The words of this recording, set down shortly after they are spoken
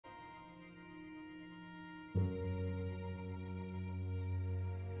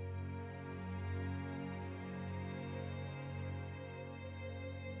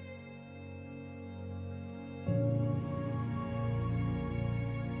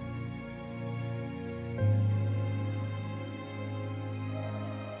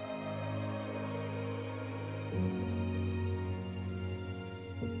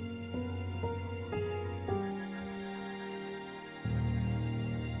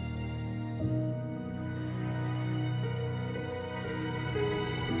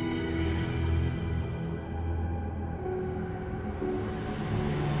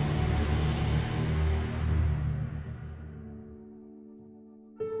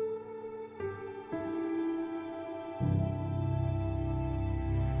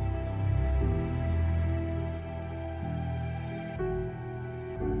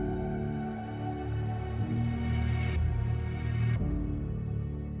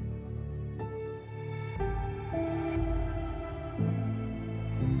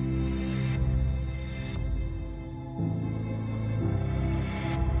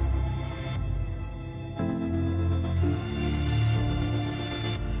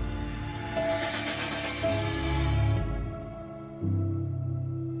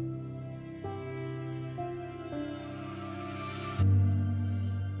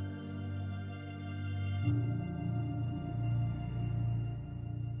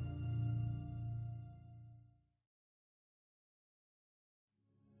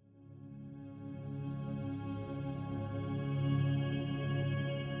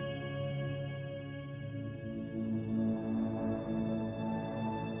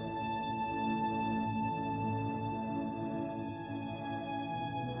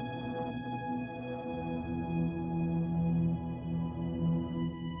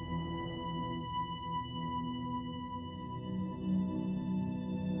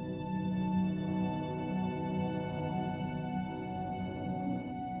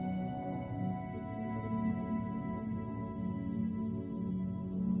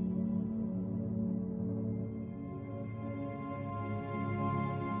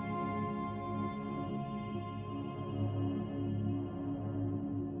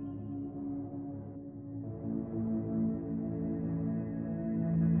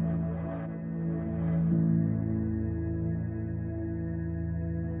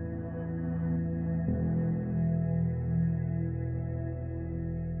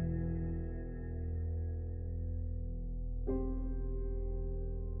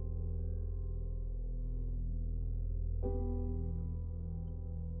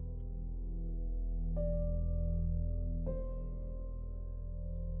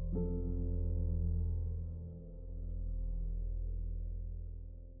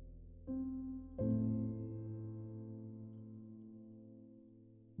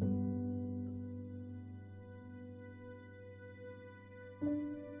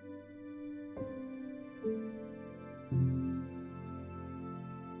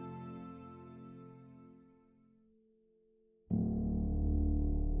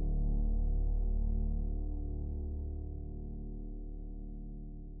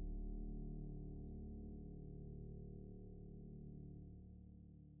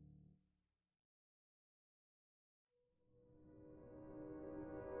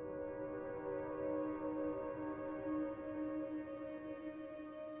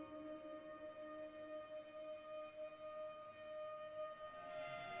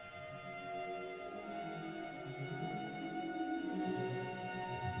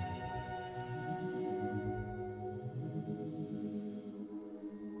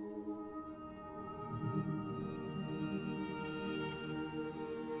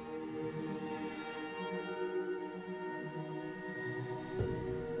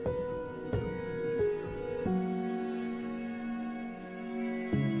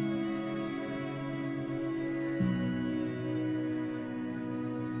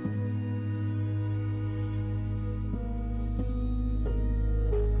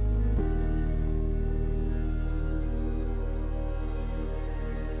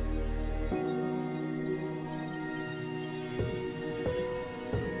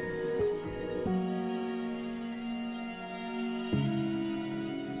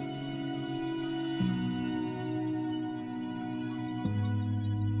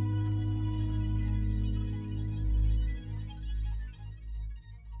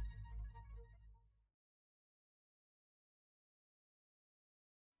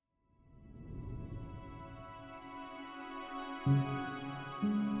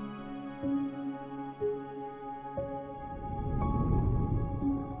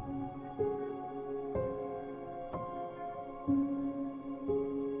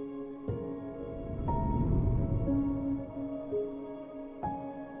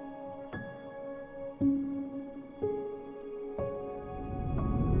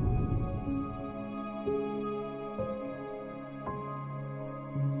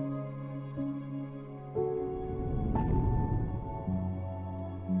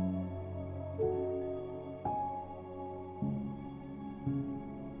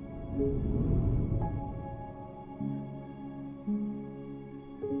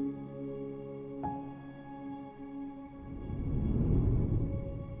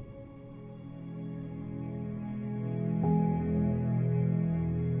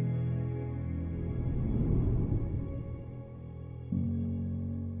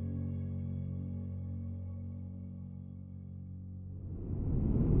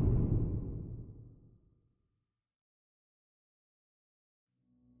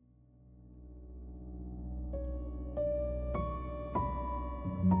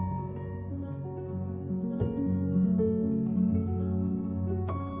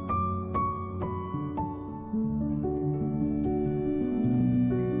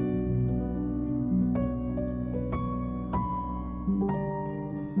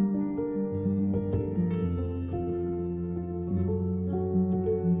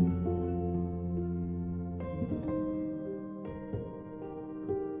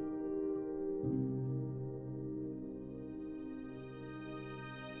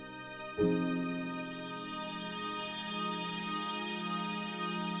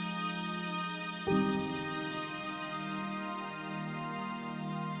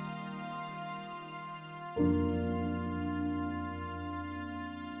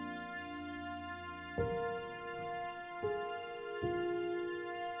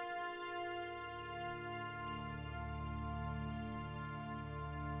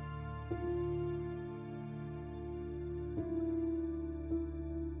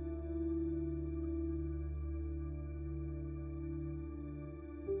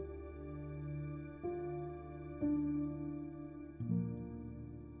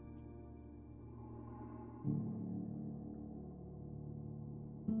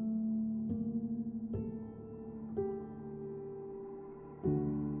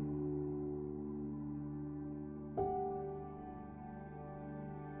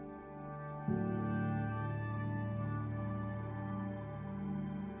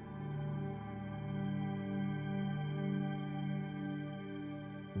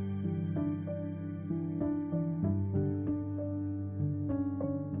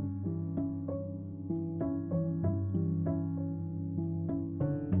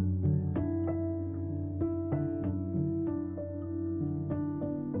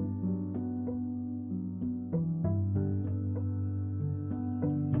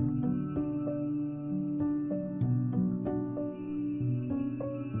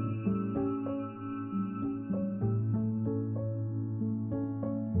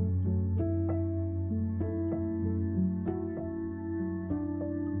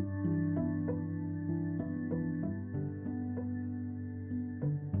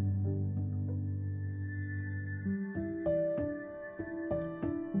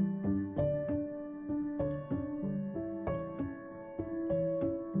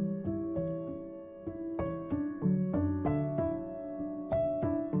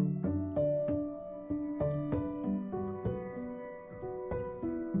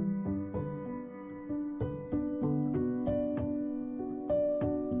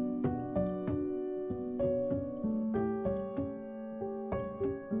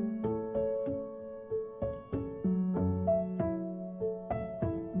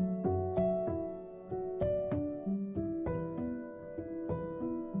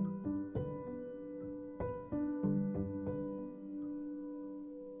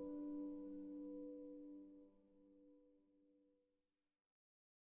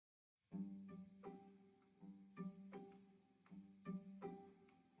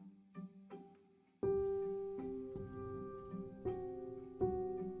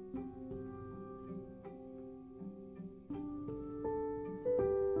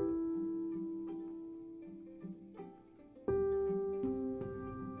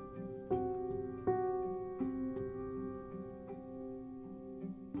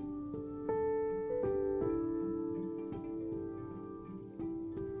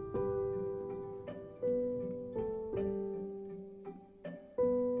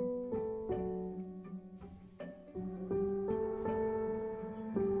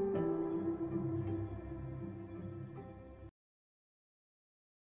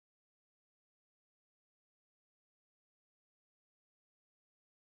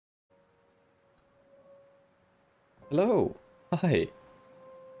Hello. Hi.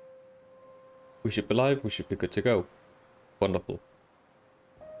 We should be live. We should be good to go. Wonderful.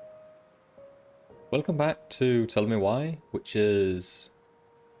 Welcome back to Tell Me Why, which is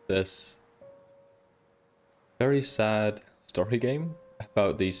this very sad story game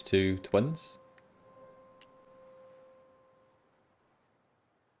about these two twins.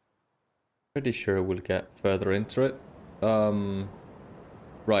 Pretty sure we'll get further into it.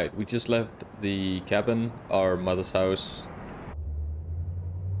 Right, we just left the cabin, our mother's house.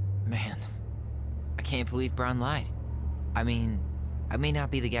 Man, I can't believe Brown lied. I mean, I may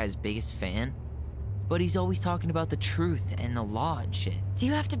not be the guy's biggest fan, but he's always talking about the truth and the law and shit. Do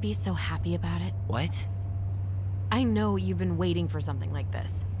you have to be so happy about it? What? I know you've been waiting for something like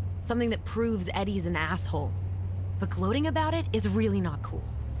this. Something that proves Eddie's an asshole. But gloating about it is really not cool.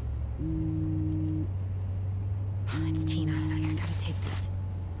 It's Tina. I gotta take this.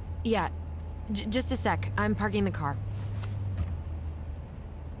 Yeah, just a sec. I'm parking the car.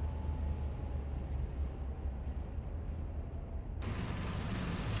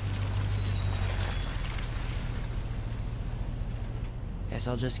 Guess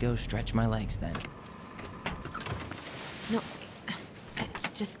I'll just go stretch my legs then. No,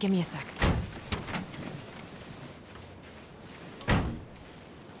 just give me a sec.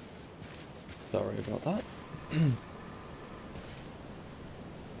 Sorry about that.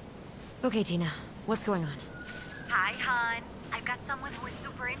 Okay, Tina. What's going on? Hi, hon. I've got someone who is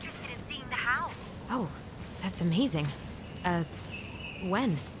super interested in seeing the house. Oh, that's amazing.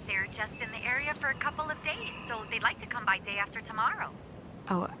 When? They're just in the area for a couple of days, so they'd like to come by day after tomorrow.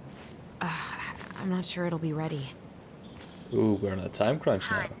 Oh, I'm not sure it'll be ready. Ooh, we're in a time crunch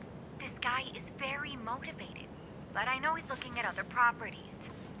now. Hon, this guy is very motivated, but I know he's looking at other properties.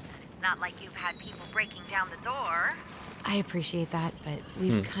 It's not like you've had people breaking down the door. I appreciate that, but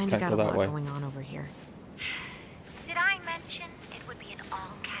we've kind of can't got go a that lot way. going on over here. Did I mention it would be an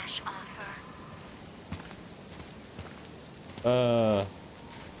all-cash offer?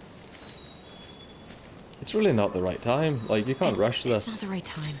 It's really not the right time. Like, you can't rush It's this. not the right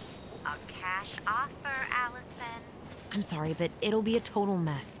time. A cash offer, Allison. I'm sorry, but it'll be a total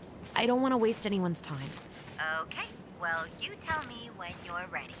mess. I don't want to waste anyone's time. Okay, well, you tell me when you're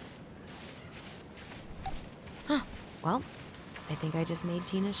ready. Huh. Well, I think I just made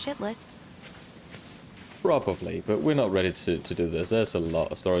Tina's shit list. Probably, but we're not ready to do this. There's a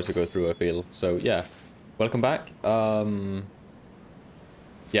lot of stories to go through, I feel. So, yeah. Welcome back.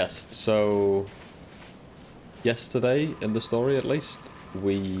 Yes, so... yesterday, in the story at least,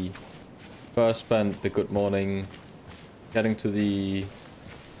 we first spent the good morning getting to the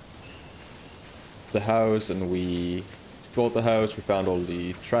house, and we explored the house. We found all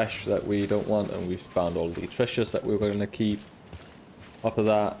the trash that we don't want, and we found all the treasures that we were going to keep. After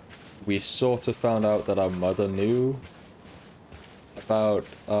that, we sort of found out that our mother knew about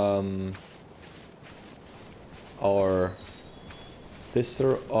our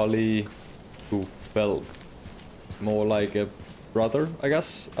sister Ollie, who felt more like a brother, I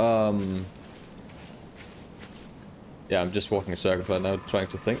guess. Yeah, I'm just walking a circle right now, trying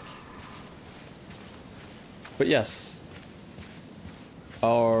to think. But yes,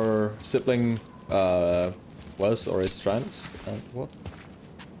 our sibling was or is trans. What?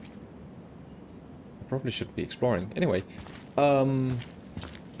 I probably should be exploring. Anyway, and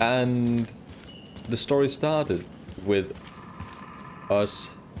the story started with us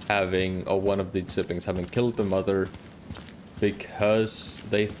having, or one of the siblings having killed the mother because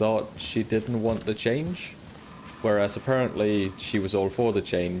they thought she didn't want the change, whereas apparently she was all for the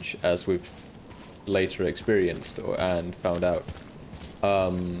change, as we've later experienced and found out.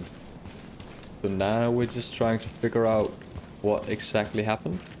 So now we're just trying to figure out what exactly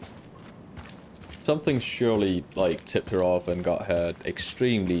happened. Something surely like tipped her off and got her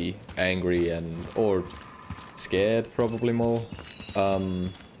extremely angry or scared, probably more.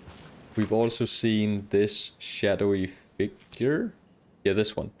 We've also seen this shadowy figure. Yeah,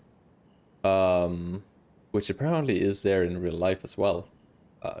 this one. Which apparently is there in real life as well.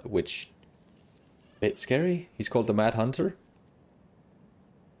 Which, a bit scary. He's called the Mad Hunter.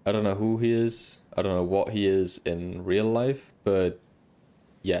 I don't know who he is. I don't know what he is in real life, but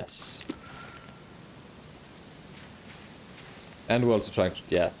yes. And we're also trying to,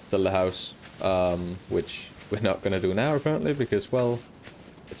 yeah, sell the house, which we're not going to do now, apparently, because, well,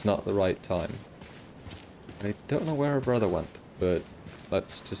 it's not the right time. I don't know where our brother went, but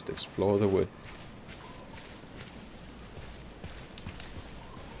let's just explore the wood.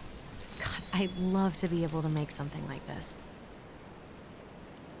 God, I'd love to be able to make something like this.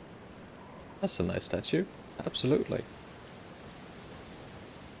 That's a nice statue. Absolutely.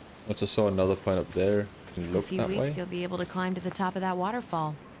 Also saw another point up there. Can In a look few that weeks, way. you'll be able to climb to the top of that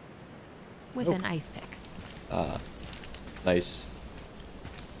waterfall. With Oh. an ice pick. Ah, nice.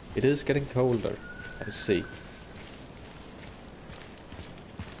 It is getting colder. I see.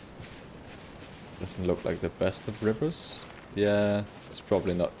 Doesn't look like the best of rivers. Yeah, it's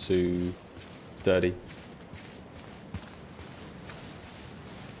probably not too dirty.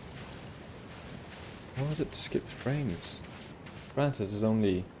 Why was it skipped frames? Granted, there's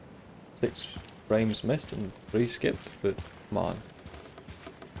only 6 frames missed and 3 skipped, but come on.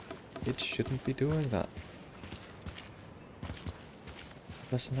 It shouldn't be doing that.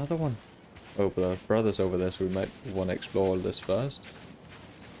 There's another one. Oh, but our brother's over there, so we might want to explore all this first.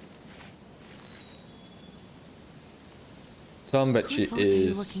 Tom bet Whose she votes are you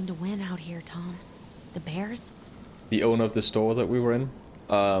is looking to win out here, Tom? The Bears? the owner of the store that we were in.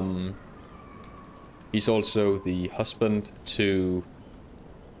 He's also the husband to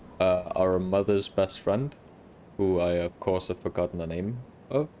our mother's best friend, who I of course have forgotten the name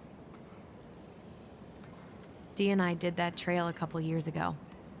of. Dee and I did that trail a couple years ago.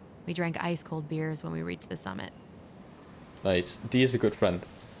 We drank ice-cold beers when we reached the summit. Nice. Dee is a good friend.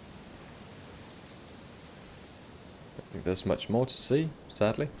 I don't think there's much more to see,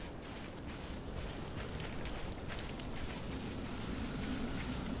 sadly.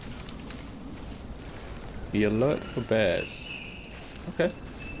 Be alert for bears. Okay.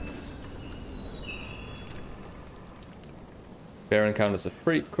 Bear encounters are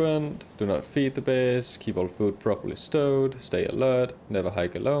frequent. Do not feed the bears. Keep all food properly stowed. Stay alert. Never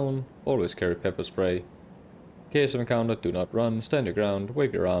hike alone. Always carry pepper spray. In case of encounter, do not run. Stand your ground.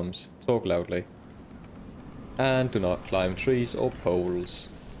 Wave your arms. Talk loudly. And do not climb trees or poles,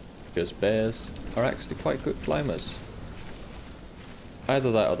 because bears are actually quite good climbers.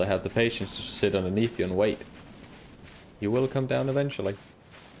 Either that or they have the patience to sit underneath you and wait. You will come down eventually.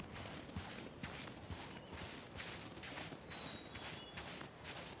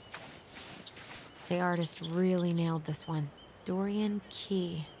 The artist really nailed this one. Dorian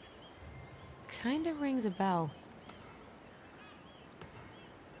Key. Kinda rings a bell.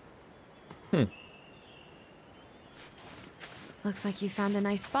 Looks like you found a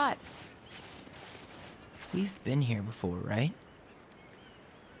nice spot. We've been here before, right?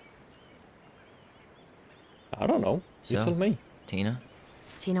 I don't know. You So? tell me. Tina?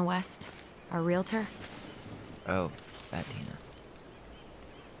 Tina West, our realtor. Oh, that Tina.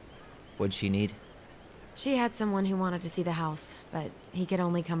 What'd she need? She had someone who wanted to see the house, but he could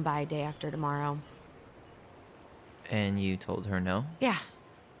only come by day after tomorrow. And you told her no? Yeah.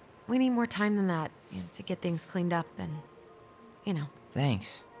 We need more time than that, to get things cleaned up and,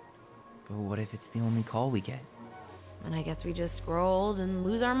 Thanks. But what if it's the only call we get? And I guess we just grow old and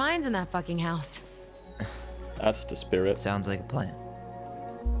lose our minds in that fucking house. That's the spirit. Sounds like a plan.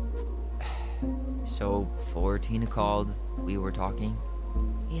 So, before Tina called, we were talking.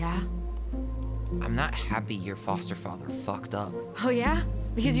 Yeah? I'm not happy your foster father fucked up. Oh yeah?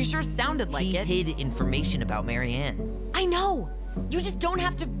 Because you sure sounded like He it. hid information about Marianne. I know! You just don't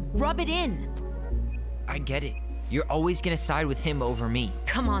have to rub it in. I get it. You're always gonna side with him over me.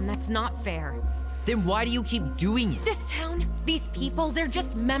 Come on, that's not fair. Then why do you keep doing it? This town, these people, they're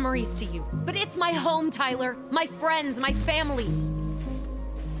just memories to you. But it's my home, Tyler. My friends, my family.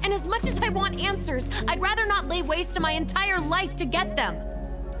 And as much as I want answers, I'd rather not lay waste to my entire life to get them.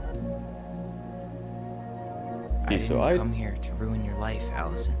 I So didn't I come here to ruin your life,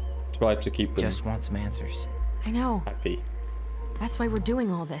 Allison. tried to keep them Just want some answers. I know. happy. That's why we're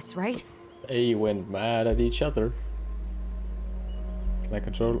doing all this, right? They went mad at each other. Can I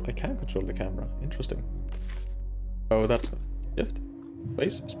control? I can control the camera. Interesting. Oh, that's shift.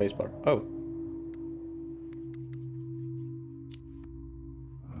 Spacebar. Oh.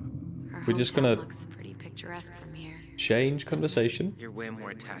 Our We're just hometown gonna looks pretty picturesque from here. change conversation. You're way more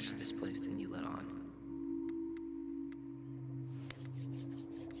attached to this place than you let on.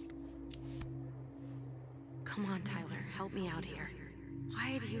 Come on, Tyler, help me out here.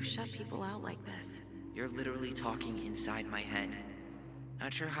 Why do you shut people out like this? You're literally talking inside my head.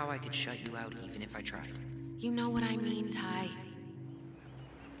 Not sure how I could shut you out even if I tried. You know what I mean, Ty.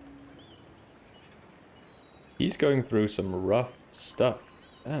 He's going through some rough stuff.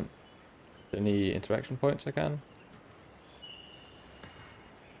 Damn. Any interaction points I can?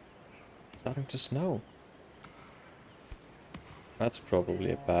 Starting to snow. That's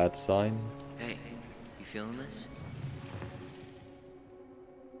probably a bad sign. Hey, you feeling this?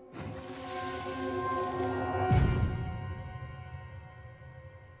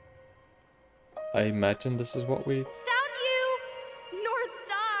 I imagine this is what we... Found you! North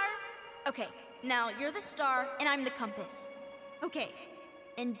Star! Okay, now you're the star and I'm the compass. Okay,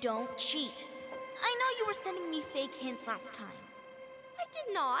 and don't cheat. I know you were sending me fake hints last time. I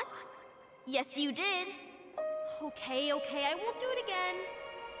did not. Yes, you did. Okay, I won't do it again.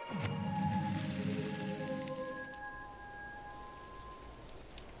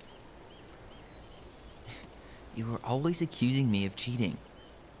 You were always accusing me of cheating.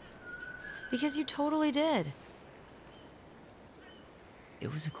 Because you totally did.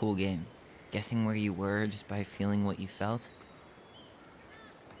 It was a cool game. Guessing where you were just by feeling what you felt.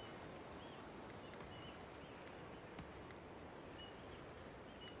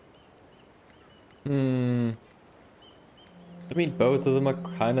 I mean, both of them are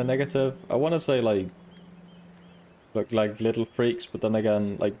kind of negative. I want to say, like, look like little freaks, but then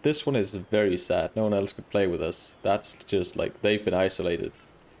again, like, this one is very sad. No one else could play with us. That's just, like, they've been isolated.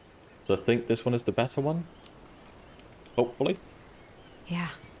 So I think this one is the better one. Hopefully. Yeah.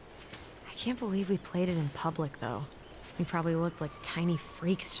 I can't believe we played it in public, though. We probably looked like tiny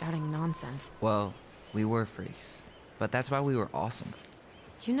freaks shouting nonsense. Well, we were freaks. But that's why we were awesome.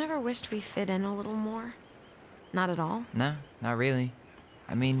 You never wished we fit in a little more? Not at all? No, not really.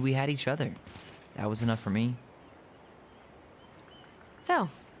 I mean, we had each other. That was enough for me. So,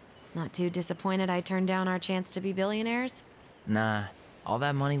 not too disappointed I turned down our chance to be billionaires? Nah, all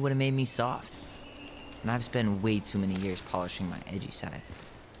that money would have made me soft. And I've spent way too many years polishing my edgy side.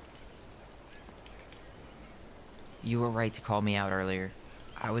 You were right to call me out earlier.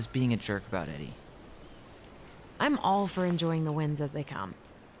 I was being a jerk about Eddie. I'm all for enjoying the wins as they come,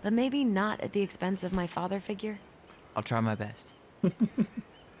 but maybe not at the expense of my father figure. I'll try my best.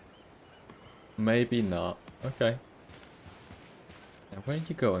 Maybe not. Okay. Now, where are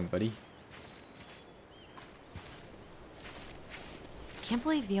you going, buddy? Can't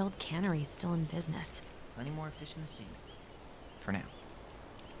believe the old cannery's still in business. Plenty more fish in the sea. For now.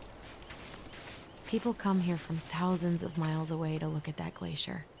 People come here from thousands of miles away to look at that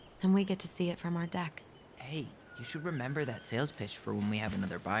glacier, and we get to see it from our deck. Hey, you should remember that sales pitch for when we have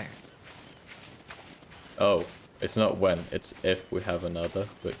another buyer. Oh, it's not when, it's if we have another,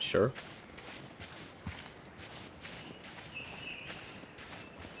 but sure.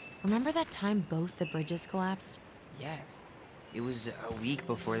 Remember that time both the bridges collapsed? Yeah. It was a week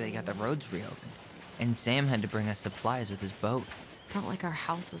before they got the roads reopened. And Sam had to bring us supplies with his boat. Felt like our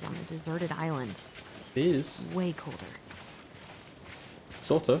house was on a deserted island. It is. Way colder.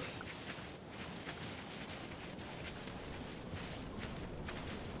 Sort of.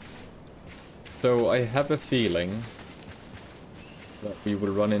 So I have a feeling that we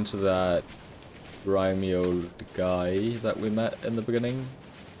will run into that grimy old guy that we met in the beginning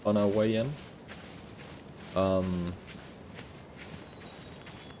on our way in.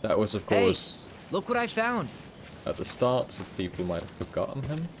 That was of course... Hey, look what I found! At the start, so people might have forgotten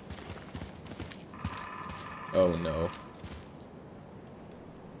him. Oh no.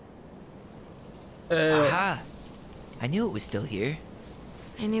 Aha! I knew it was still here.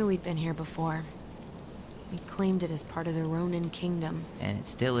 I knew we'd been here before. We claimed it as part of the Ronin kingdom. And it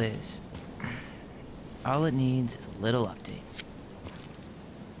still is. All it needs is a little update.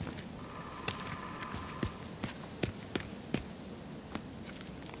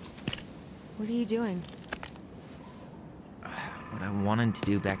 What are you doing? What I wanted to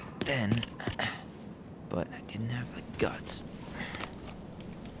do back then, but I didn't have the guts.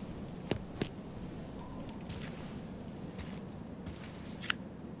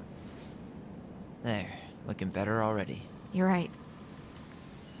 There, looking better already. You're right.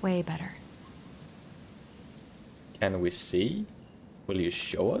 Way better. Can we see? Will you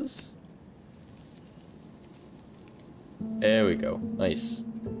show us? There we go. Nice.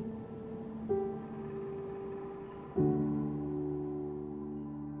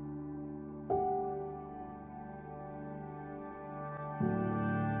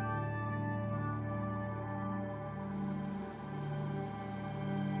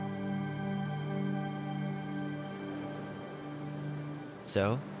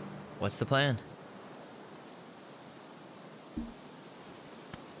 So, what's the plan?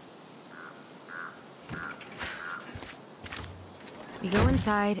 We go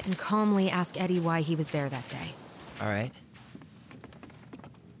inside and calmly ask Eddie why he was there that day. All right.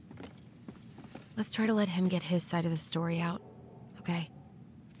 Let's try to let him get his side of the story out, okay?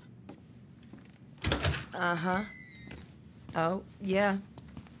 Uh-huh. Oh, yeah.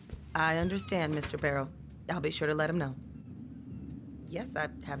 I understand, Mr. Barrow. I'll be sure to let him know. Yes, I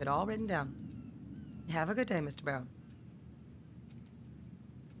have it all written down. Have a good day, Mr. Barrow.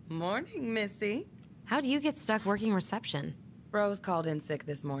 Morning, Missy. How'd you get stuck working reception? Rose called in sick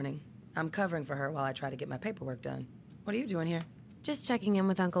this morning. I'm covering for her while I try to get my paperwork done. What are you doing here? Just checking in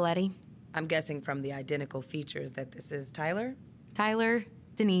with Uncle Eddie. I'm guessing from the identical features that this is Tyler? Tyler,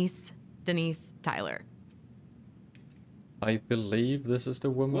 Denise, Denise, Tyler. I believe this is the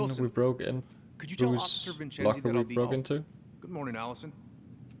woman Wilson, we broke in. Could you tell whose Officer Vincenzi locker that we I'll be... broke into? Good morning, Allison.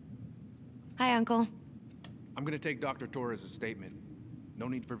 Hi, Uncle. I'm gonna take Dr. Torres' statement. No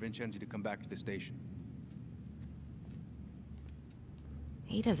need for Vincenzi to come back to the station.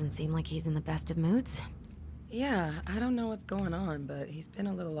 He doesn't seem like he's in the best of moods. Yeah, I don't know what's going on, but he's been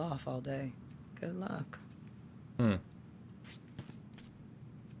a little off all day. Good luck.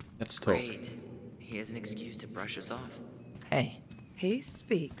 Let's talk. Great. He has an excuse to brush us off. Hey, He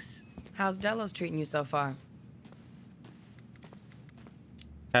speaks. How's Delos treating you so far?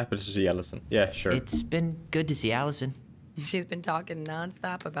 Happy to see Allison. Yeah, sure. it's been good to see Allison. She's been talking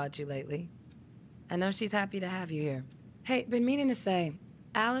nonstop about you lately. I know she's happy to have you here. Hey, been meaning to say,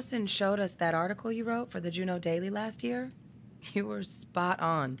 Allison showed us that article you wrote for the Juneau Daily last year. You were spot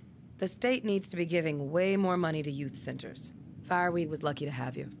on. The state needs to be giving way more money to youth centers. Fireweed was lucky to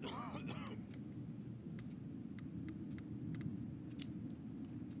have you.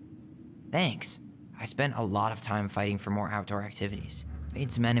 Thanks. I spent a lot of time fighting for more outdoor activities.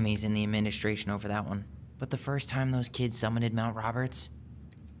 Made some enemies in the administration over that one. But the first time those kids summited Mount Roberts,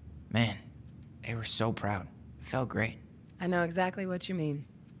 man, they were so proud. It felt great. I know exactly what you mean.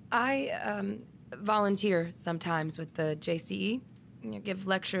 I volunteer sometimes with the JCE. You know, give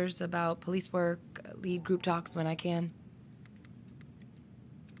lectures about police work, lead group talks when I can.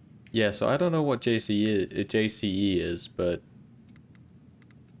 Yeah, so I don't know what JCE is, but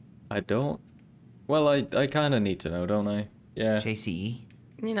I don't. Well, I kind of need to know, don't I? Yeah. JCE?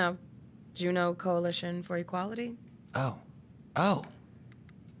 You know, Juneau Coalition for Equality. Oh. Oh.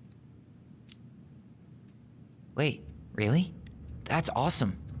 Wait, really? That's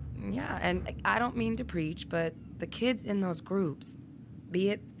awesome. Yeah, and I don't mean to preach, but the kids in those groups, be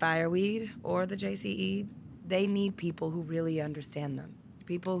it Fireweed or the JCE, they need people who really understand them.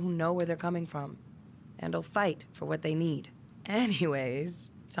 People who know where they're coming from and will fight for what they need. Anyways,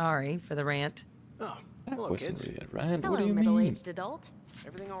 sorry for the rant. Oh, That hello, wasn't kids. really a rant. Hello, What do you mean? middle-aged adult.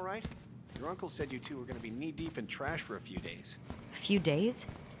 Everything all right? Your uncle said you two were going to be knee-deep in trash for a few days. A few days?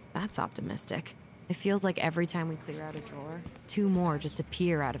 That's optimistic. It feels like every time we clear out a drawer, 2 more just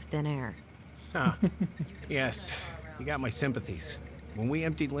appear out of thin air. Huh. Yes, you got my sympathies. When we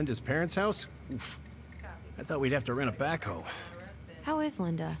emptied Linda's parents' house, oof, I thought we'd have to rent a backhoe. How is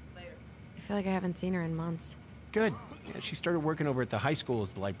Linda? I feel like I haven't seen her in months. Good. Yeah, she started working over at the high school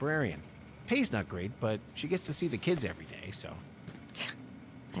as the librarian. Pay's not great, but she gets to see the kids every day, so...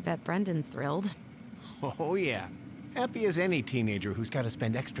 I bet Brendan's thrilled. Oh, yeah. Happy as any teenager who's got to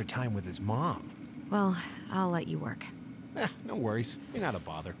spend extra time with his mom. Well, I'll let you work. No worries. You're not a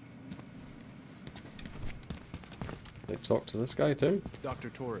bother. They talk to this guy too? Dr.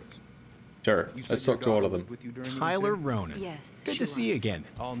 Torres. Sure. You said Let's your talk to all daughter of was them. with you during the Tyler incident? Ronan. Yes, Good she to see you was. again.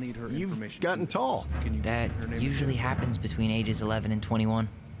 I'll need her You've information. gotten too. tall. Can you That give me her name usually again? happens between ages 11 and 21.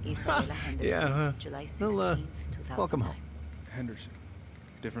 Yeah, July 16th, well, 2009. welcome home. Henderson.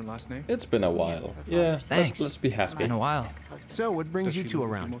 Different last name? It's been a while. Yeah, Thanks. let's be It's been happy. a while. So, what brings Does you she two live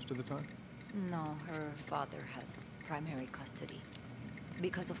with around? most of the time? No, her father has primary custody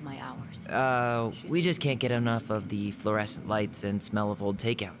because of my hours. We just can't get enough of the fluorescent lights and smell of old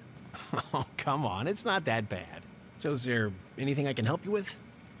takeout. Oh, come on. It's not that bad. So, is there anything I can help you with?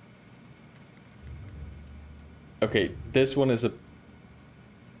 Okay, this one is a...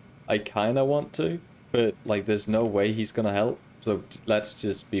 I kind of want to, but like there's no way he's gonna help. So let's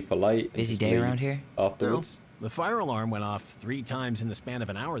just be polite. and Busy just day leave around here? Afterwards. The fire alarm went off 3 times in the span of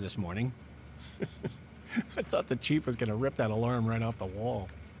an hour this morning. I thought the chief was going to rip that alarm right off the wall.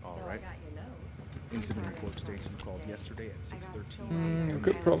 All right. Incident report states you called yesterday at 6:13. We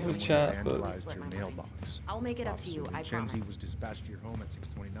could probably Someone chat, but... vandalized your mailbox. I'll make it up to you, I Officer Vincenzi promise. was dispatched to your home at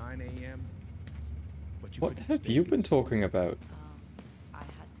 6:29 a.m. But you What couldn't have stay you been because- talking about? I had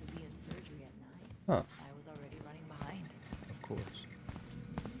to be in surgery at night. Huh. I was already running behind. Of course.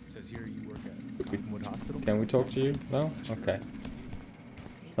 Says here you work at Cottonwood Hospital. Can we talk to you? No? Okay.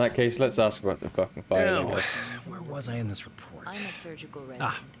 In that case, let's ask about the fucking fire, I Now, guess. where was I in this report? I'm a surgical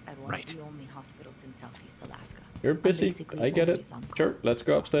resident at one right. of the only hospitals in Southeast Alaska. You're I'm busy. basically I get it. always on call. Sure, let's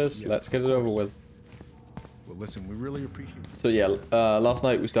go upstairs. Yeah, Let's get of it over course. with. Well, listen, we really appreciate it. So yeah, last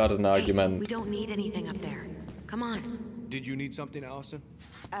night we started an Hey, argument. we don't need anything up there. Come on. Did you need something, Allison?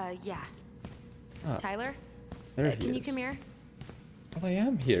 Yeah. Ah, Tyler? there he Can you is. come here? Well, I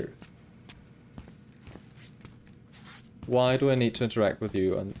am here. Why do I need to interact with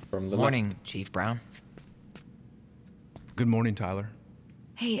you and from the Morning, Chief Brown. Good morning, Tyler.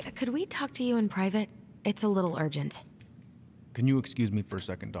 Hey, could we talk to you in private? It's a little urgent. Can you excuse me for a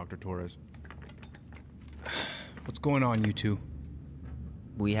second, Dr. Torres? What's going on, you two?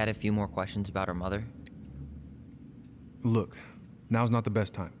 We had a few more questions about her mother. Look, now's not the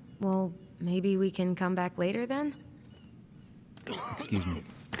best time. Well, maybe we can come back later then? Excuse me.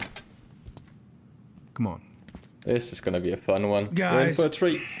 Come on. This is gonna be a fun one. Guys. We're in for a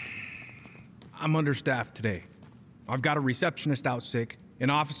treat. I'm understaffed today. I've got a receptionist out sick,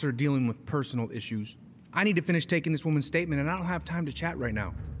 an officer dealing with personal issues. I need to finish taking this woman's statement, and I don't have time to chat right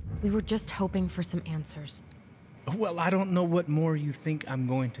now. We were just hoping for some answers. Well, I don't know what more you think I'm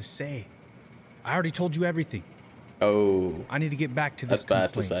going to say. I already told you everything. Oh, I need to get back to this that's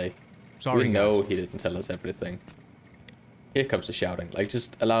bad to complaint. say. Sorry, We know guys. he didn't tell us everything. Here comes the shouting. Like,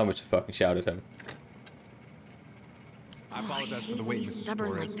 just allow me to fucking shout at him. I apologize for the wait, Mrs. Stubborn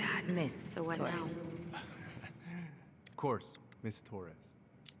Torres. like that. Miss. So what now? Of course, Miss Torres.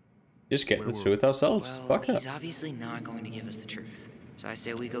 Just get Where the were truth ourselves. Well, Fuck it. he's obviously not going to give us the truth. So I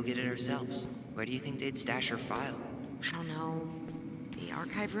say we go get it ourselves. Where do you think they'd stash her file? I don't know. The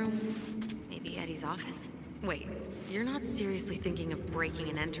archive room? Maybe Eddie's office? Wait, you're not seriously thinking of breaking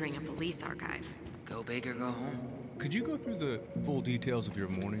and entering a police archive? Go big or go home. Could you go through the full details of your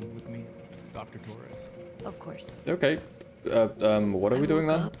morning with me, Dr. Torres? Of course. Okay. What are we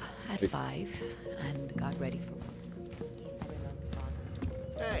doing I then? woke up at 5 and got ready for work.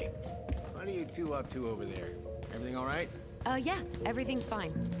 Hey, what are you two up to over there? Everything all right? Yeah, everything's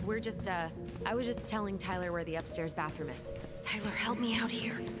fine. We're just, I was just telling Tyler where the upstairs bathroom is. Tyler, help me out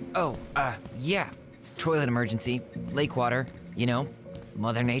here. Oh, yeah. Toilet emergency, lake water, you know,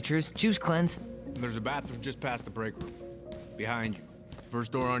 Mother Nature's juice cleanse. There's a bathroom just past the break room. Behind you.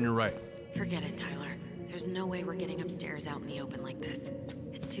 First door on your right. Forget it, Tyler. There's no way we're getting upstairs out in the open like this.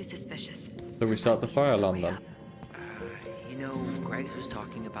 It's too suspicious. So we start the Must be fire another alarm way then. up. You know, Greggs was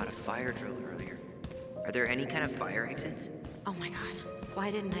talking about a fire drill earlier. Are there any kind of fire exits? Oh my god. Why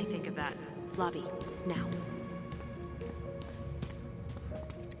didn't I think of that? Lobby. Now.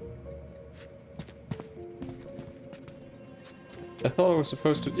 I thought I was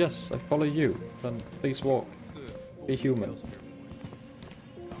supposed to. Yes, I follow you. Then please walk. Be human.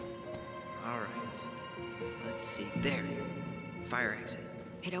 Alright. Let's see. There. Fire exit.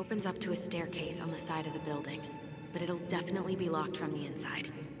 It opens up to a staircase on the side of the building, but it'll definitely be locked from the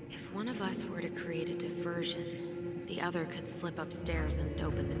inside. If one of us were to create a diversion, the other could slip upstairs and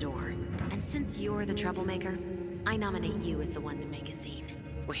open the door. And since you're the troublemaker, I nominate you as the one to make a scene.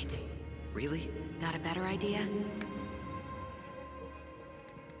 Wait. Really? Got a better idea?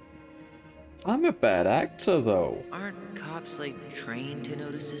 I'm a bad actor though. Aren't cops, like, trained to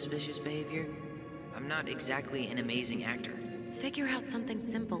notice suspicious behavior? I'm not exactly an amazing actor. Figure out something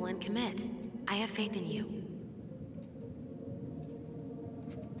simple and commit. I have faith in you.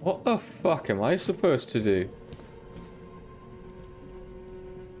 What the fuck am I supposed to do?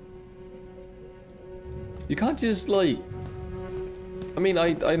 You can't just like... I mean,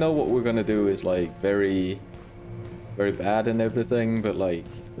 I know what we're gonna do is like very bad and everything, but like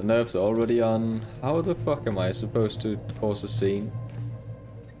the nerves are already on. How the fuck am I supposed to cause a scene?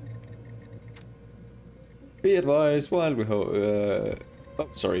 Be advised, while we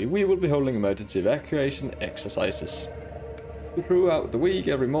we will be holding emergency evacuation exercises throughout the week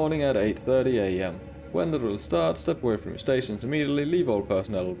every morning at 8:30 a.m. When the drill starts, step away from your stations immediately, leave all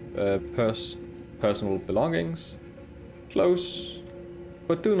personal belongings close,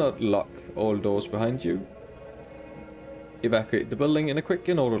 but do not lock all doors behind you. Evacuate the building in a quick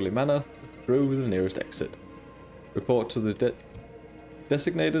and orderly manner through the nearest exit. Report to the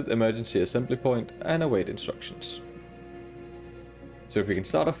designated emergency assembly point and await instructions. So if we can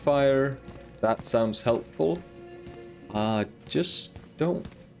start a fire, that sounds helpful. Just don't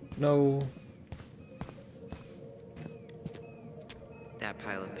know. That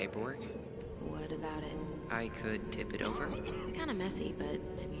pile of paperwork? What about it? I could tip it over. Kinda messy, but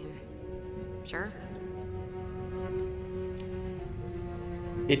I mean, sure.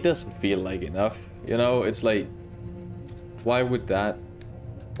 It doesn't feel like enough, you know. It's like, why would that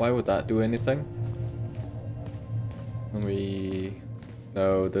do anything?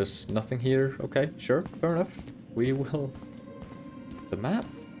 No, there's nothing here. Okay, sure, fair enough. We will. The map?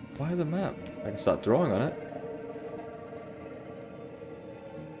 Why the map? I can start drawing on it.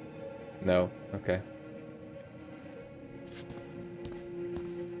 No, okay.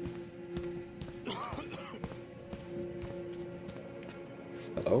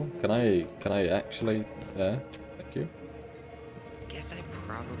 Hello? Can I actually... Yeah, thank you. Guess I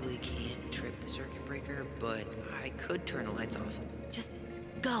probably can't trip the circuit breaker, but I could turn the lights off. Just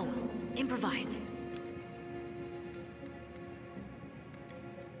go. Improvise.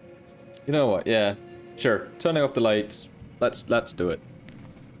 You know what? Yeah, sure. Turning off the lights. Let's do it.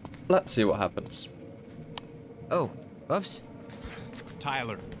 Let's see what happens. Oh, oops.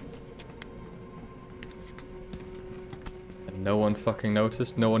 Tyler. And no one fucking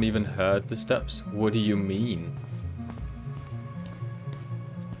noticed? No one even heard the steps? What do you mean?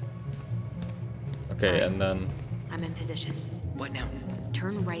 Okay, and then... I'm in position. What now?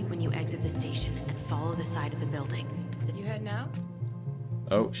 Turn right when you exit the station and follow the side of the building. You head now?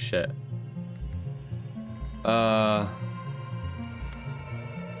 Oh, shit.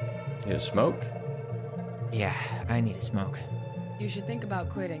 Need a smoke? Yeah, I need a smoke. You should think about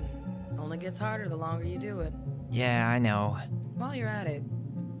quitting. Only gets harder the longer you do it. Yeah, I know. While you're at it,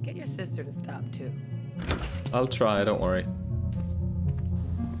 get your sister to stop too. I'll try, don't worry.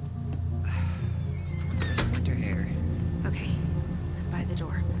 There's winter air. Okay, by the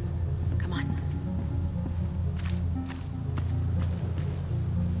door. Come on.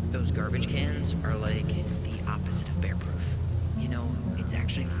 Those garbage cans are like the opposite of bear-proof. You know, it's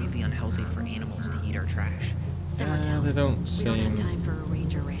actually really unhealthy for animals to eat our trash. Simmer down. They don't We don't have seem... time for a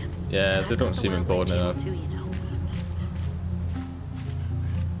ranger rant. Yeah, And they I've don't got the seem wildlife important channel enough. too, you know.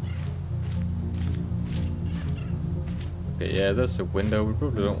 Okay, yeah, that's a window. We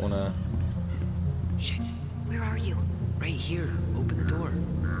probably don't want to... Shit. Where are you? Right here. Open the door.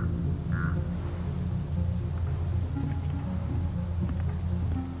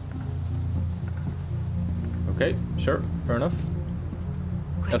 Okay, sure, fair enough.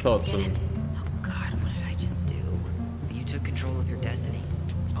 Quick, I thought get so. in. Oh God, what did I just do? You took control of your destiny.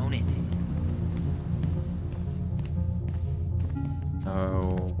 Own it.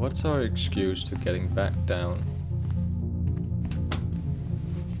 Oh, what's our excuse to getting back down?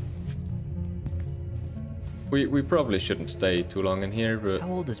 We probably shouldn't stay too long in here, but...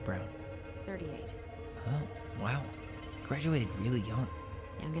 How old is Brown? 38. Oh, wow. Graduated really young.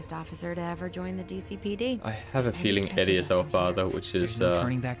 Youngest officer to ever join the DCPD. I have a Eddie feeling catches Eddie is us our in here. father, which There's is no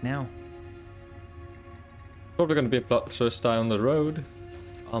turning back now. probably going to be a plot twist down the road.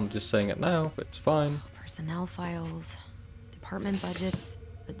 I'm just saying it now, but it's fine. Personnel files, department budgets,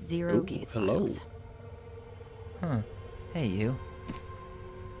 but zero Ooh, case hello. files. Huh. Hey, you.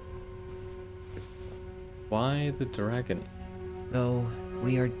 Why the dragon? Though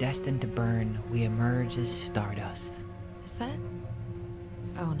we are destined to burn, we emerge as stardust. Is that?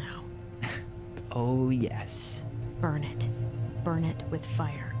 Oh no. Oh, yes. Burn it. Burn it with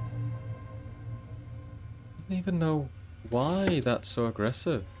fire. I don't even know why that's so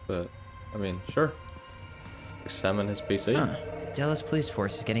aggressive, but I mean, sure. Examine his PC. Huh. The Dallas Police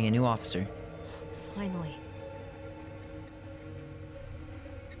Force is getting a new officer. Finally.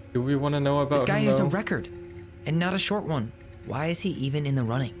 Do we want to know about This guy him, has a though? record, and not a short one. Why is he even in the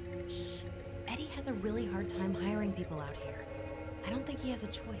running? Shh. Eddie has a really hard time hiring people out here. I don't think he has a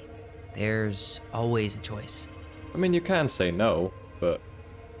choice. There's always a choice. I mean, you can say no, but...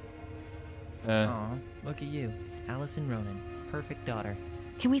 Aw, look at you. Allison Ronan. Perfect daughter.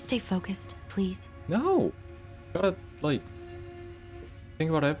 Can we stay focused, please? No! Gotta, like...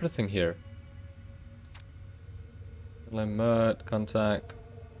 think about everything here. Limit, contact...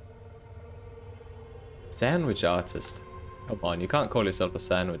 Sandwich artist. Come on, you can't call yourself a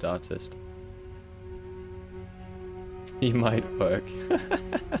sandwich artist. He might work.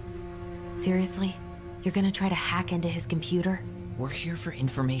 Seriously? You're gonna try to hack into his computer? We're here for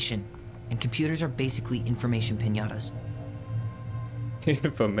information, and computers are basically information piñatas.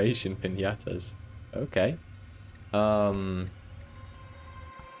 Information piñatas. Okay. Whoa.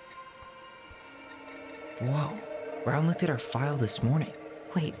 Brown looked at our file this morning.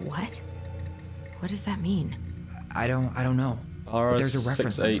 Wait, what? What does that mean? I don't know. But there's a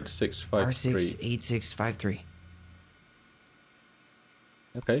reference number. R68653. R68653.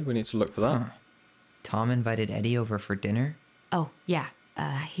 Okay, we need to look for that. Huh. Tom invited Eddie over for dinner? Oh, yeah.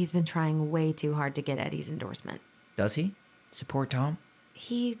 He's been trying way too hard to get Eddie's endorsement. Does he? Support Tom?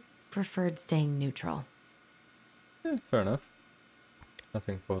 He preferred staying neutral. Yeah, fair enough.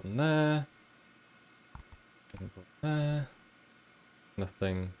 Nothing important there. Nothing important there.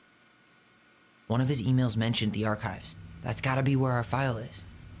 Nothing. One of his emails mentioned the archives. That's gotta be where our file is.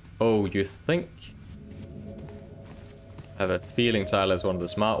 Oh, you think? I have a feeling Tyler's one of the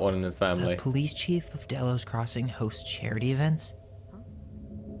smart ones in his family. The police chief of Delos Crossing hosts charity events?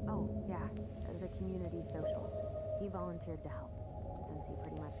 Oh, yeah. The community social. He volunteered to help. Since he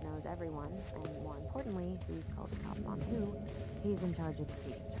pretty much knows everyone, and more importantly, who's called the cops on who, he's in charge of the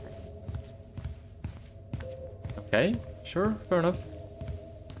police service. Okay, sure, fair enough.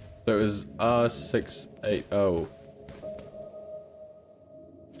 So it was R680.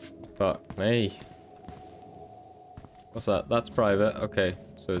 Fuck me. What's that? That's private. Okay,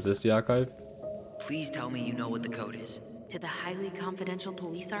 so is this the archive? Please tell me you know what the code is. To the highly confidential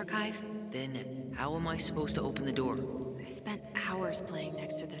police archive? Then how am I supposed to open the door? I spent hours playing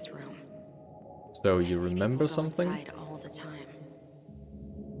next to this room. So you I see remember people go something? inside all the time.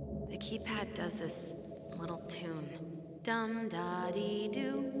 The keypad does this little tune. Dum da dee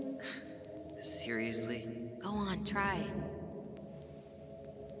doo. Seriously? Go on, try.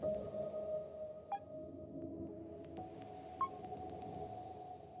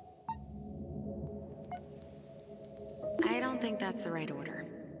 I don't think that's the right order.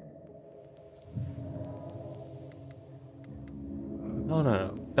 Oh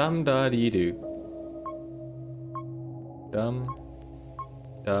no. Dum da dee doo. Dum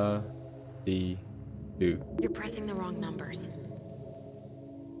da dee doo. You're pressing the wrong numbers.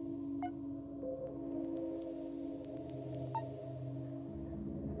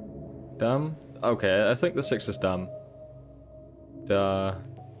 Dum? Okay, I think the 6 is dum. Da.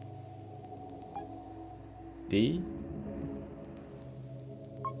 D?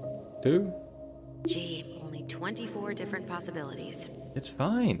 Do? Gee, only 24 different possibilities. It's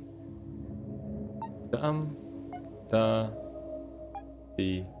fine. Dum. Da.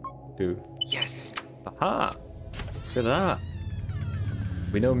 D. Do. Yes. Aha! Look at that.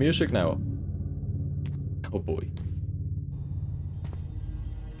 We know music now. Oh boy.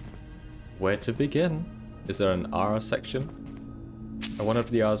 Where to begin? Is there an R section? Are one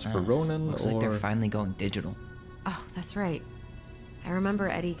of the R's for Ronan, Looks or... like they're finally going digital. Oh, that's right. I remember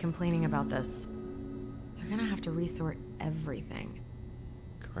Eddie complaining about this. They're gonna have to resort everything.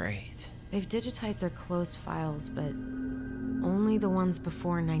 Great. They've digitized their closed files, but only the ones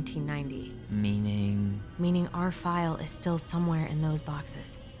before 1990. Meaning? Meaning our file is still somewhere in those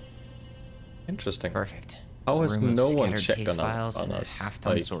boxes. Interesting. Perfect. How has Room of no one scattered checked case on files and us? a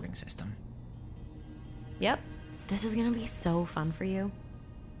half-ton Like, sorting system. Yep. This is gonna be so fun for you.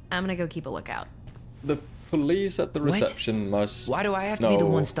 I'm gonna go keep a lookout. the police at the What? reception must Why do I have to be the know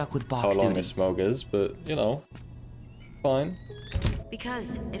one stuck with box how long duty? a smoke is, but, you know, fine.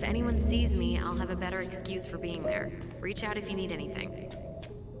 Because if anyone sees me, I'll have a better excuse for being there. Reach out if you need anything.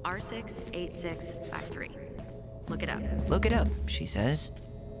 R68653. Look it up. Look it up, she says.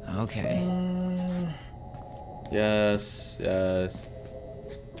 Okay. Yes, yes.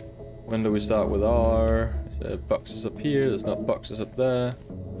 When do we start with R? Is there boxes up here? There's not boxes up there.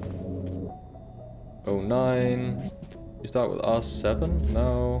 09. You start with R7?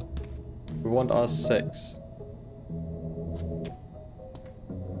 No. We want R6.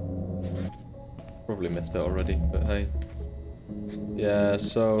 Probably missed it already, but hey. Yeah,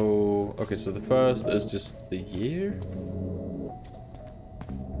 so... Okay, so the first is just the year?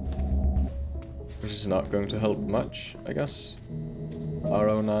 Which is not going to help much, I guess.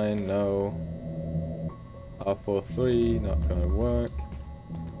 R09, no. R43, not gonna work.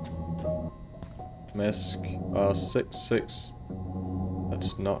 Misk, R66.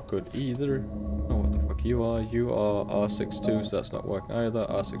 That's not good either. Oh, what the fuck you are? You are R62, so that's not working either.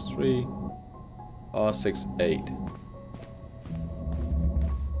 R63. R68.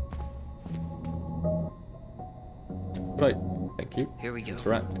 Right, thank you. Here we go.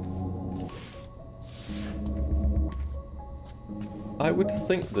 Interact. I would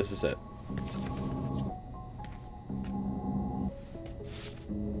think this is it.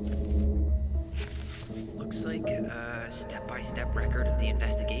 Looks like a step-by-step record of the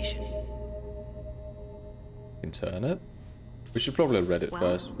investigation. Can turn it. We should probably have read it Well,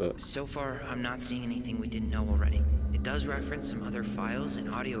 first, but So far, I'm not seeing anything we didn't know already. It does reference some other files and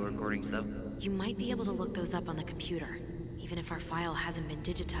audio recordings, though. You might be able to look those up on the computer. Even if our file hasn't been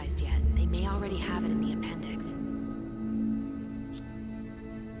digitized yet, they may already have it in the appendix.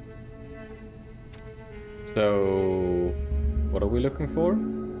 so what are we looking for?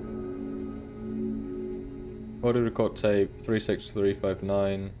 Audio record tape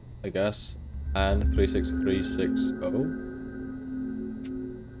 36359, I guess, and 36360.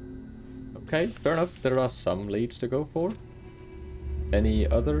 Okay, fair enough. There are some leads to go for. Any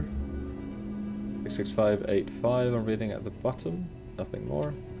other? 66585, I'm reading at the bottom. Nothing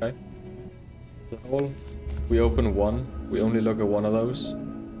more. Okay. Is that all? We open one. We only look at one of those.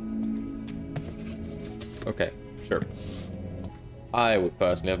 Okay, sure. I would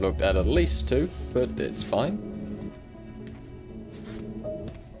personally have looked at least two, but it's fine.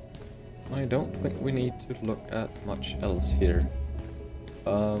 I don't think we need to look at much else here.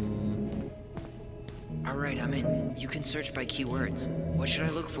 Alright, I'm in. You can search by keywords. What should I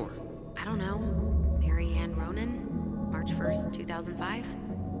look for? I don't know. Mary Ann Ronan? March 1st, 2005?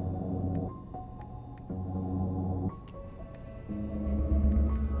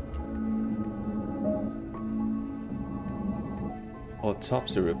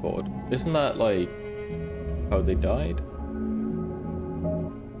 Autopsy report. Isn't that like how they died?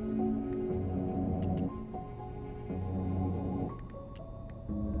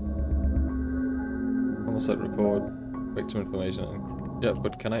 homicide report, victim information. Yeah,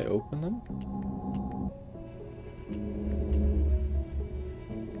 but can I open them?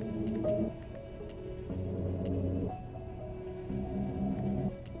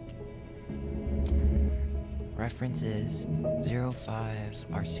 Reference is 05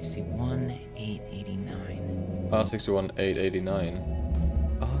 R61 889. R61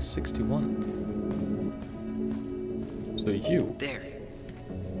 889. R61. So you. There.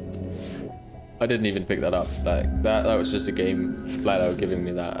 I didn't even pick that up. That was just a game flat out giving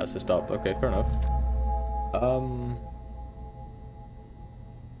me that as a stop. Okay, fair enough.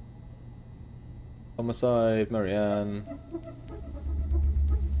 Homicide, Marianne.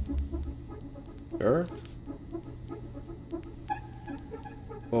 Sure.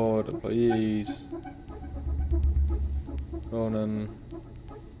 Board, employees. Ronan.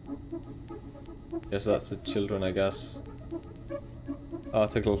 Yes, that's the children, I guess.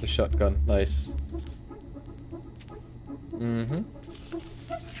 Article to shotgun. Nice. Mm-hmm.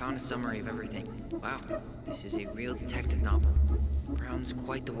 I found a summary of everything. Wow, this is a real detective novel. Brown's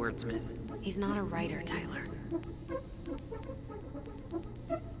quite the wordsmith. He's not a writer, Tyler.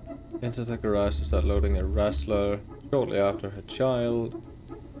 Entered the garage to start loading a wrestler. Shortly after her child,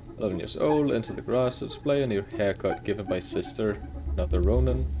 11 years old, entered the garage to display a new haircut given by sister, another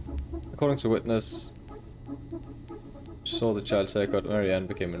Ronan. According to witness, saw the child's haircut, Marianne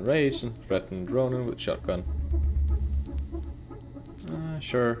became enraged and threatened Ronan with shotgun.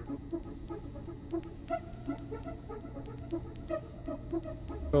 Sure.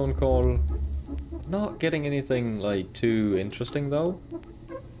 Phone call. Not getting anything like too interesting though.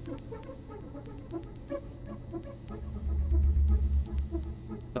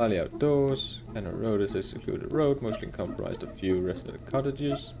 Entirely outdoors. Kind of road is a secluded road, mostly comprised of few resident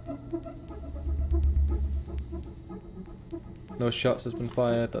cottages. No shots has been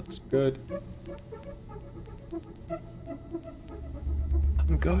fired, that's good.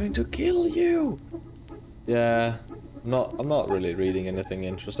 I'm going to kill you! Yeah, I'm not really reading anything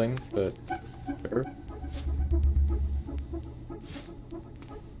interesting, but sure.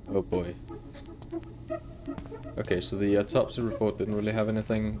 Oh boy. Okay, so the autopsy report didn't really have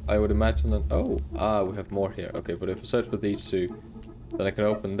anything. I would imagine that... Oh! We have more here. Okay, but if I search for these two, then I can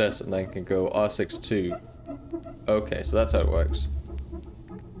open this and then can go R62. Okay, so that's how it works.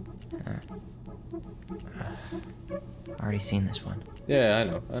 Already seen this one.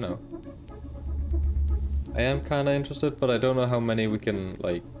 Yeah, I know. I am kinda interested, but I don't know how many we can,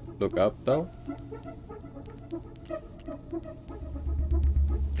 like, look up, though.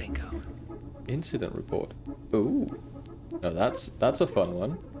 Bingo. Incident report. Ooh. No, that's a fun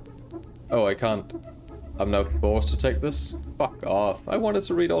one. Oh, I can't... I'm now forced to take this? Fuck off. I wanted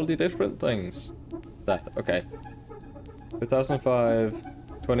to read all the different things. That, okay. 2005,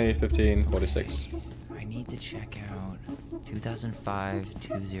 2015, 46. I need to check out 2005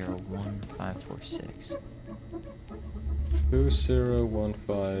 201546.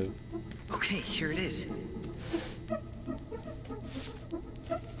 2015. Okay, here it is.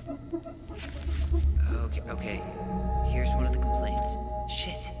 Okay. Here's one of the complaints.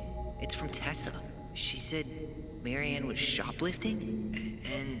 Shit, it's from Tessa. She said Marianne was shoplifting,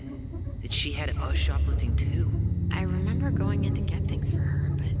 and that she had us shoplifting too. I remember going in to get things for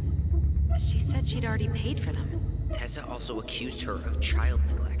her, but she said she'd already paid for them. Tessa also accused her of child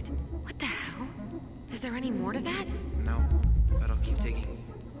neglect. What the hell? Is there any more to that? No, but I'll keep digging.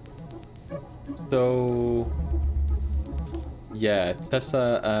 So... yeah,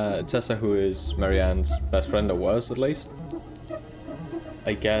 Tessa, who is Marianne's best friend, or was at least,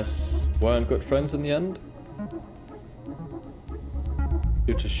 I guess, weren't good friends in the end?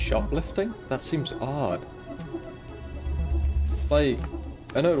 Due to shoplifting? That seems odd. Like,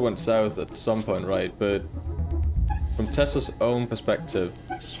 I know it went south at some point, right, but from Tessa's own perspective,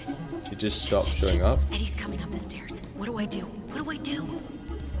 she just stopped showing up. Eddie's coming up the stairs. What do I do? What do I do?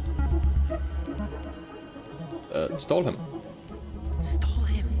 Stole him. Stole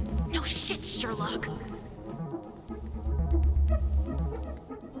him. No shit, Sherlock.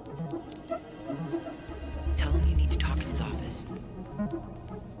 Tell him you need to talk in his office.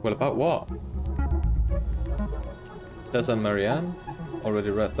 Well, about what? Tessa and Marianne?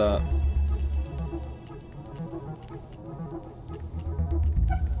 Already read that.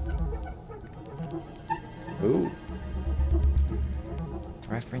 Ooh.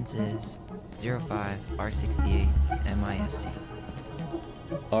 Reference is 05 R68 MISC.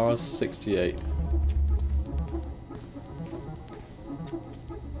 R68.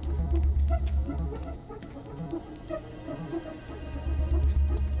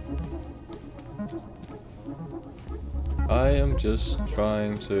 I am just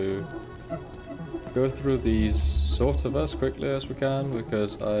trying to go through these sort of as quickly as we can,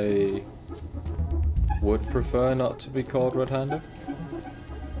 because I would prefer not to be caught red-handed.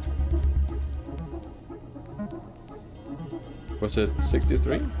 Was it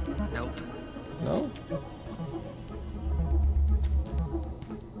 63? Nope. No?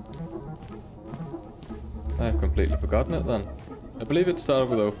 I've completely forgotten it then. I believe it started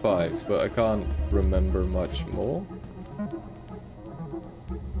with 05, but I can't remember much more.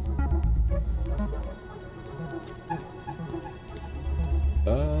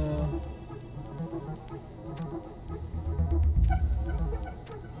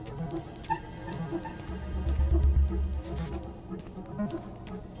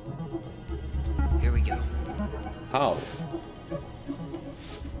 Here we go. How?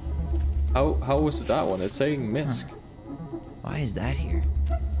 How was it that one? It's saying MISC. Huh. Why is that here?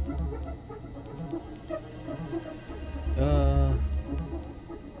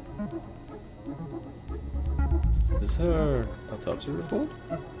 Is her autopsy report?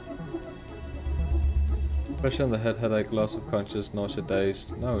 Pressure on the head, headache, loss of consciousness, nausea,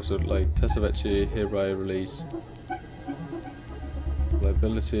 dazed. No, so like Tessavecchi, hereby release.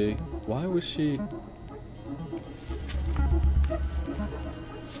 Liability. Why was she...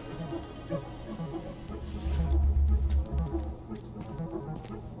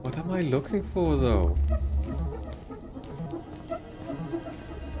 What am I looking for though?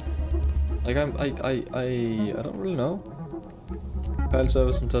 Like I don't really know. File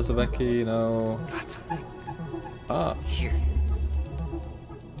service and Tessavecchi, no. Got something. Ah. Here.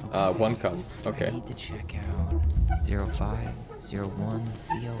 One come. Okay. I need to check out 0501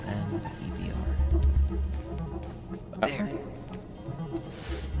 COM EBR. There.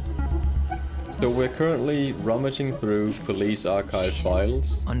 So we're currently rummaging through police archive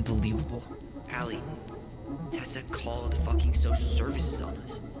files. Unbelievable. Allie, Tessa called fucking social services on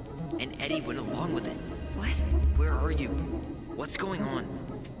us. And Eddie went along with it. What? Where are you? What's going on?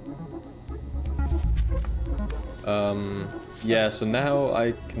 Yeah, so now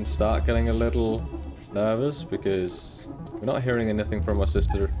I can start getting a little nervous because we're not hearing anything from our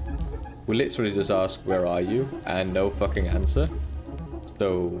sister. We literally just ask, where are you? And no fucking answer.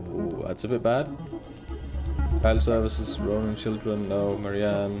 So that's a bit bad. Child services, Ronan children, no.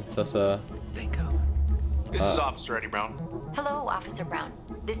 Marianne, Tessa. Bingo. This is Officer Eddie Brown. Hello, Officer Brown.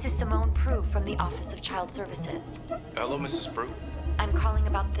 This is Simone Prue from the Office of Child Services. Hello, Mrs. Prue. I'm calling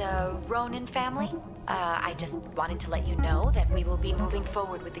about the Ronan family. I just wanted to let you know that we will be moving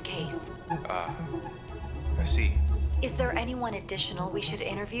forward with the case. I see. Is there anyone additional we should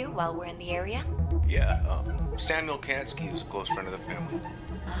interview while we're in the area? Yeah, Samuel Kansky is a close friend of the family.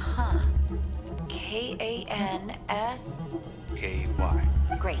 Uh-huh. K-A-N-S... K-Y.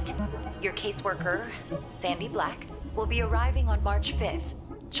 Great. Your caseworker, Sandy Black, will be arriving on March 5th.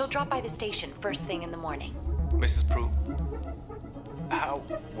 She'll drop by the station first thing in the morning. Mrs. Prue, how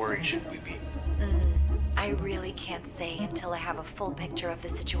worried should we be? I really can't say until I have a full picture of the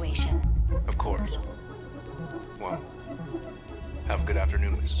situation. Of course. Well, have a good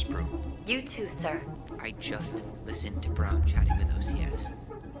afternoon, Mrs. Prue. You too, sir. I just listened to Brown chatting with OCS.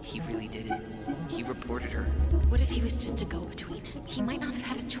 He really did it. He reported her. What if he was just a go-between? He might not have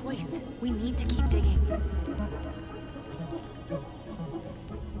had a choice. We need to keep digging.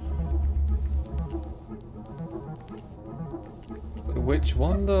 Which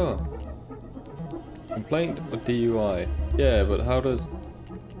one though? Complaint or DUI? Yeah, but how does...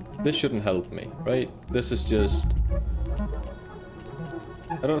 This shouldn't help me, right? This is just...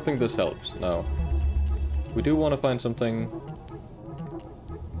 I don't think this helps, no. We do want to find something...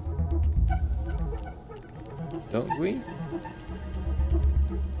 Don't we?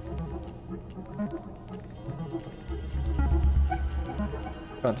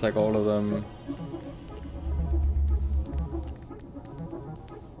 Can't take all of them.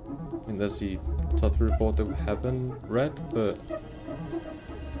 I mean, there's the top report that we haven't read, but I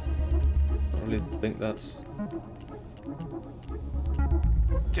don't really think that's...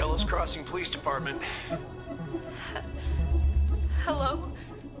 Delos Crossing Police Department. Hello?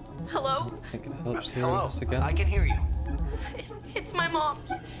 Hello? I think it helps hearing Hello, this again. I can hear you. It's my mom.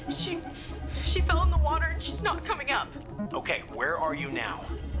 She fell in the water and she's not coming up. Okay, where are you now?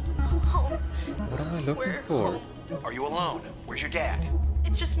 Home. What am I looking We're for? home. Are you alone? Where's your dad?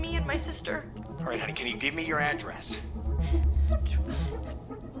 It's just me and my sister. All right, honey, can you give me your address?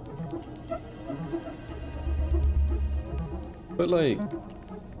 But like...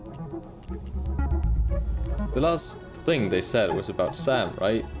 The last thing they said was about Sam,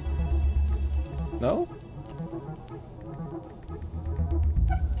 right? No?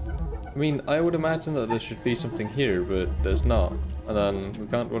 I mean, I would imagine that there should be something here, but there's not. And then we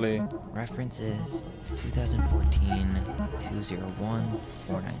can't really... Reference is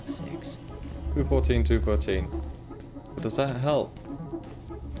 2014-201-496. 214. But does that help?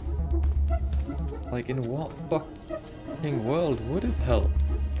 Like, in what fucking world would it help?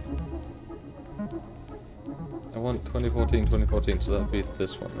 I want 2014, so that'd be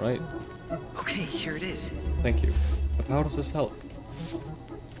this one, right? Okay, here it is. Thank you. But how does this help?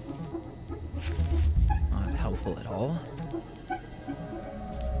 Not helpful at all.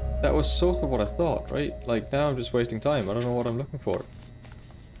 That was sort of what I thought, right? Like, now I'm just wasting time. I don't know what I'm looking for.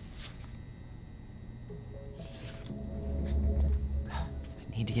 I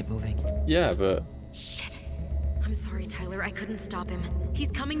need to get moving. Yeah, but... Shit. I'm sorry, Tyler. I couldn't stop him.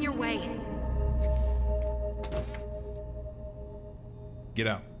 He's coming your way. Get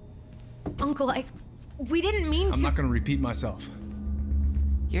out. Uncle, we didn't mean to... I'm not gonna repeat myself.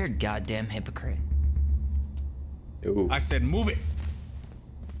 You're a goddamn hypocrite. Ooh. I said move it.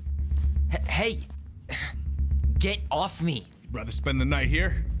 Hey! Get off me! You'd rather spend the night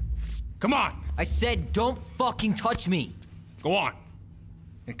here? Come on! I said don't fucking touch me! Go on.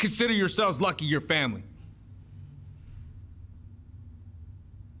 And consider yourselves lucky you're family.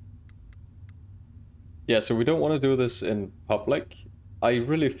 Yeah, so we don't want to do this in public. I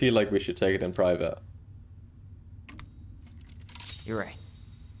really feel like we should take it in private. You're right.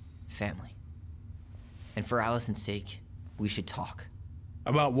 Family. And for Allison's sake, we should talk.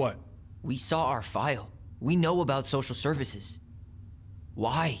 About what? We saw our file. We know about social services.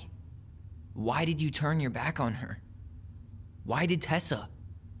 Why? Why did you turn your back on her? Why did Tessa?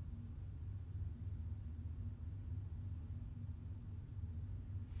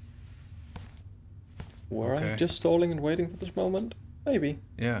 Were I Okay. just stalling and waiting for this moment? Maybe.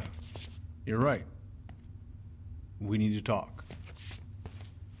 Yeah, you're right. We need to talk.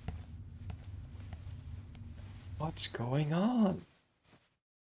 What's going on?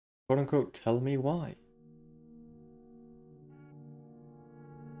 Quote unquote, tell me why.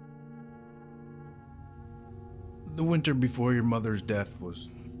 The winter before your mother's death was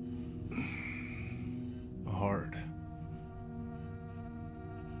hard.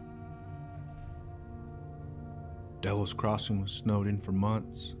 Delos Crossing was snowed in for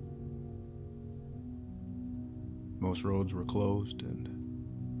months. Most roads were closed and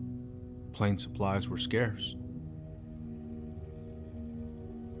plane supplies were scarce.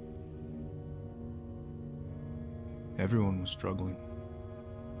 Everyone was struggling.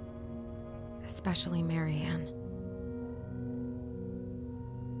 Especially Marianne.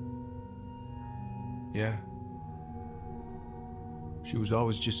 Yeah. She was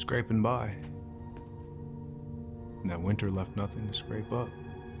always just scraping by. And that winter left nothing to scrape up.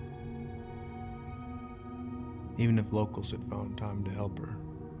 Even if locals had found time to help her.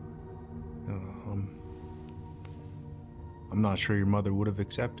 I don't know, I'm not sure your mother would have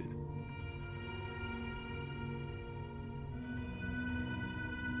accepted.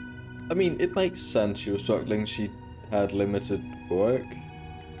 I mean, it makes sense she was struggling. She had limited work.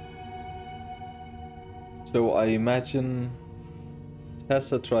 So I imagine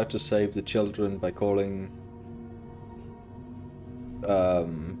Tessa tried to save the children by calling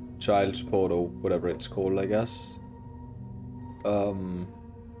child support or whatever it's called, I guess.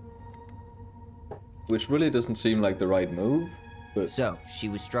 Which really doesn't seem like the right move, but... So, she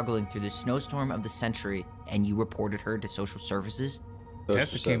was struggling through the snowstorm of the century, and you reported her to social services?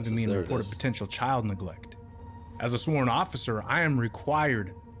 Tessa came to me and reported potential child neglect. As a sworn officer, I am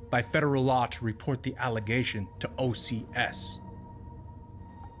required by federal law to report the allegation to OCS.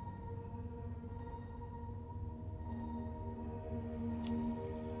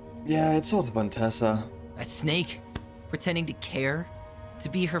 Yeah, it's sort of on Tessa. That snake? Pretending to care? To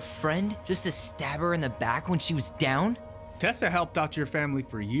be her friend? Just to stab her in the back when she was down? Tessa helped out your family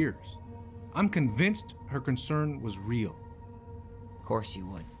for years. I'm convinced her concern was real. Of course you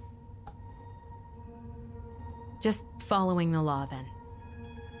would. Just following the law, then.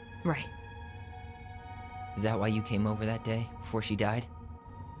 Right. Is that why you came over that day, before she died?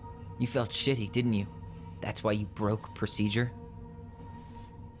 You felt shitty, didn't you? That's why you broke procedure?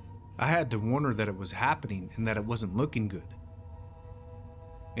 I had to warn her that it was happening and that it wasn't looking good.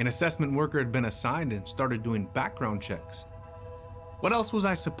 An assessment worker had been assigned and started doing background checks. What else was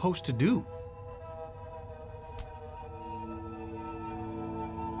I supposed to do?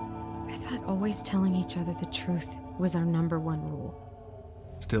 I thought always telling each other the truth was our #1 rule.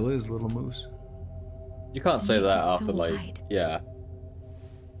 Still is, little moose. You can't say And that you after, still like, lied. yeah.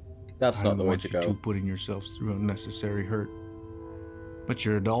 That's not the way to I don't want you go. two putting yourselves through unnecessary hurt. But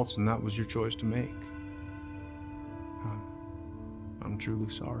you're adults and that was your choice to make. I'm truly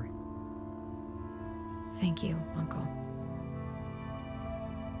sorry. Thank you, Uncle.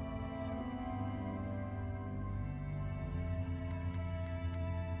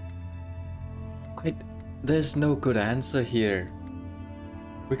 There's no good answer here.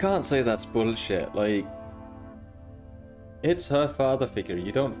 We can't say that's bullshit. Like, it's her father figure.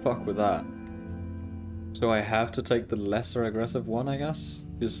 You don't fuck with that. So I have to take the lesser aggressive one, I guess?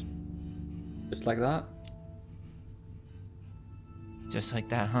 Just like that? Just like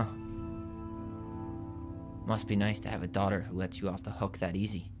that, huh? Must be nice to have a daughter who lets you off the hook that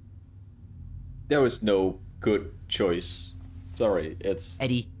easy. There was no good choice. Sorry, it's...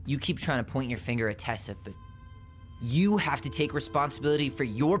 Eddie, you keep trying to point your finger at Tessa, but you have to take responsibility for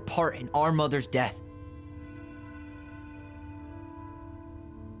your part in our mother's death.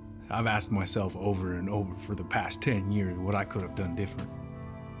 I've asked myself over and over for the past 10 years what I could have done different.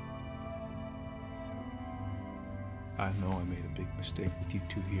 I know I made a big mistake with you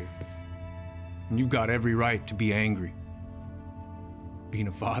two here. And you've got every right to be angry. Being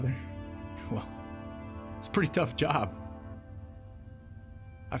a father, well, it's a pretty tough job.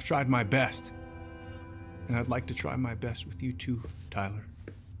 I've tried my best. And I'd like to try my best with you too, Tyler,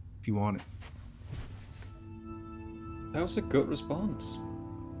 if you want it. That was a good response.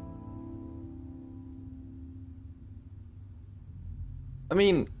 I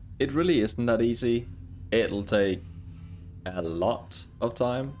mean, it really isn't that easy. It'll take a lot of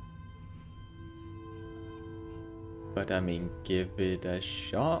time. But I mean, give it a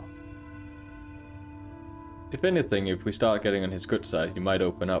shot. If anything, if we start getting on his good side, he might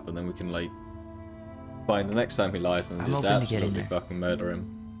open up and then we can, like, find the next time he lies and just absolutely fucking murder him.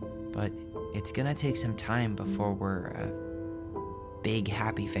 But it's gonna take some time before we're a big,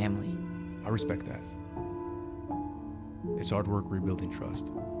 happy family. I respect that. It's hard work rebuilding trust.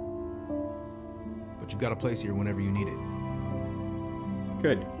 But you've got a place here whenever you need it.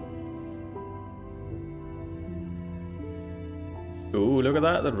 Good. Ooh, look at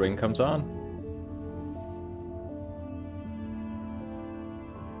that. The ring comes on.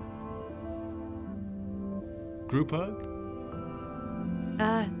 Group hug?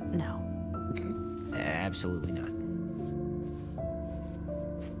 No. Absolutely not.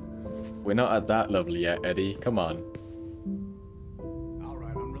 We're not at that level yet, Eddie. Come on.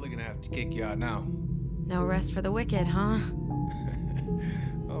 Alright, I'm really gonna have to kick you out now. No rest for the wicked, huh?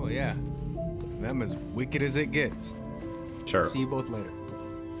 Oh, yeah. Them as wicked as it gets. Sure. See you both later.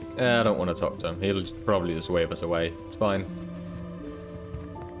 I don't want to talk to him. He'll probably just wave us away. It's fine.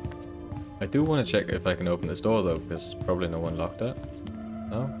 I do want to check if I can open this door, though, because probably no one locked it.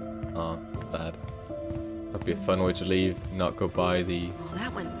 No? Oh, bad. That'd be a fun way to leave, not go by the... Well,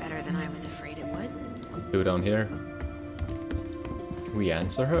 that went better than I was afraid it would. Do it down here. Can we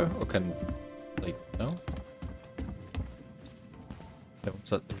answer her? Or can... like, no? That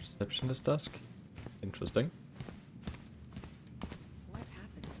was at the receptionist desk? Interesting.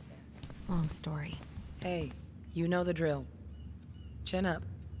 Long story. Hey, you know the drill. Chin up.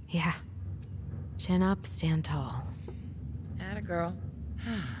 Yeah. Chin up, stand tall. Atta girl.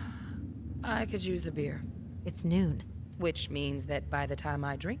 I could use a beer. It's noon. Which means that by the time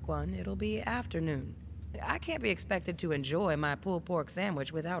I drink one, it'll be afternoon. I can't be expected to enjoy my pulled pork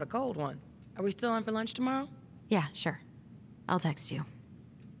sandwich without a cold one. Are we still on for lunch tomorrow? Yeah, sure. I'll text you.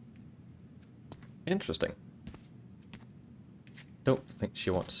 Interesting. Don't think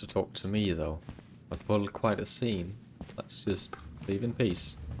she wants to talk to me, though. I pulled quite a scene. Let's just leave in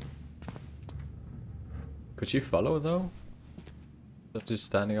peace. Could she follow, though? Is just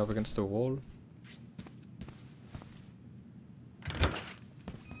standing up against the wall?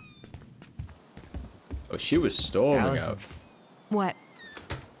 Oh, she was storming Allison. out. What?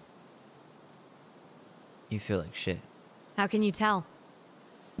 You feel like shit. How can you tell?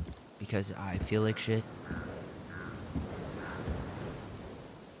 Because I feel like shit.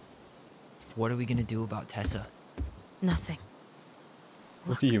 What are we gonna do about Tessa? Nothing.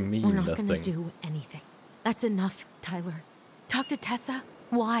 What do you mean, We're not nothing? gonna do anything. That's enough, Tyler. Talk to Tessa?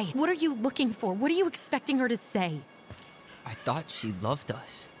 Why? What are you looking for? What are you expecting her to say? I thought she loved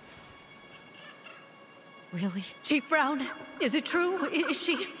us. Really? Chief Brown, is it true? Is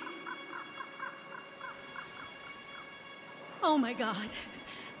she... Oh my God.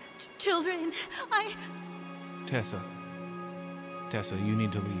 Children, Tessa. Tessa, you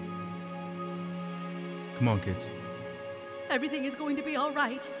need to leave. Come on, kids. Everything is going to be all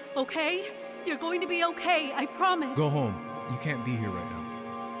right, okay? You're going to be okay, I promise. Go home. You can't be here right now.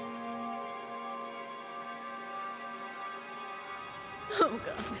 Oh,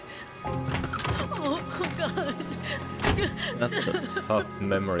 God. Oh, God. That's a tough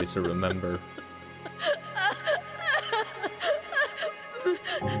memory to remember.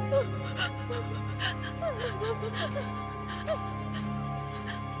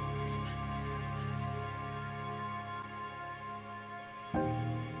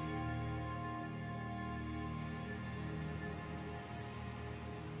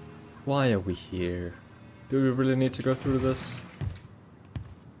 Why are we here? Do we really need to go through this?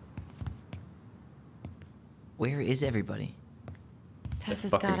 Where is everybody?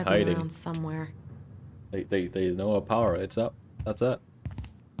 Tessa's fucking gotta be hiding. around somewhere. They know our power. It's up. That's it.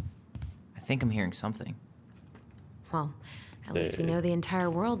 I think I'm hearing something. Well, at least we know the entire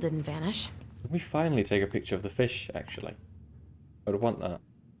world didn't vanish. Can we finally take a picture of the fish, actually? I would want that.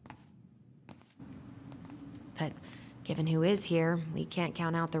 But given who is here, we can't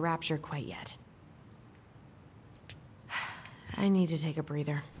count out the rapture quite yet. I need to take a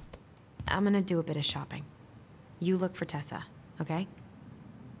breather. I'm gonna do a bit of shopping. You look for Tessa, okay?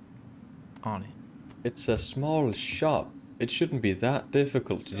 On it. It's a small shop. It shouldn't be that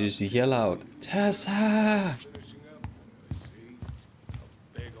difficult to just yell out, Tessa!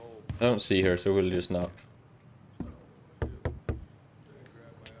 I don't see her, so we'll just knock.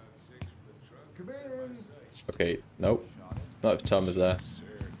 Okay, nope. Not if Tom is there.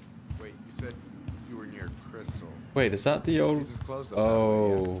 Wait, you said you were near Crystal. Wait, is that the old...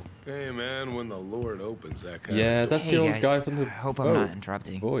 Oh. Hey man, when the Lord opens that kind Yeah, of that's Hey the old guys, guy from the I hope I'm boat. not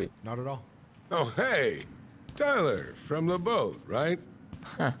interrupting. Boy. Not at all. Oh hey, Tyler from the boat, right?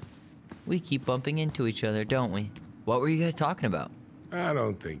 Huh. We keep bumping into each other, don't we? What were you guys talking about? I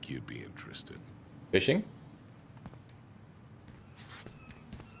don't think you'd be interested. Fishing?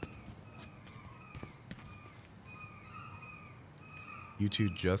 You two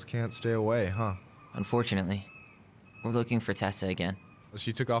just can't stay away, huh? Unfortunately, we're looking for Tessa again. Well,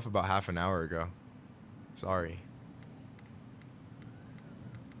 she took off about half an hour ago. Sorry.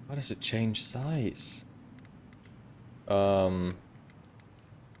 Why does it change size?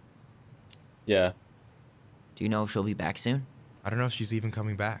 Yeah. Do you know if she'll be back soon? I don't know if she's even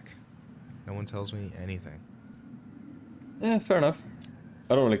coming back. No one tells me anything. Yeah, fair enough.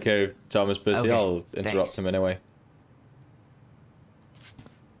 I don't really care if Tom is busy. Okay, I'll interrupt thanks. him anyway.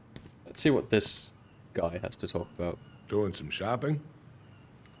 Let's see what this guy has to talk about. Doing some shopping?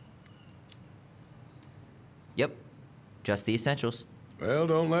 Yep. Just the essentials. Well,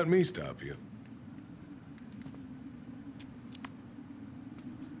 don't let me stop you.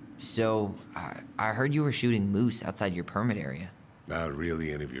 So, I heard you were shooting moose outside your permit area. Not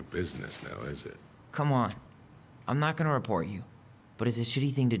really any of your business now, is it? Come on. I'm not gonna report you, but it's a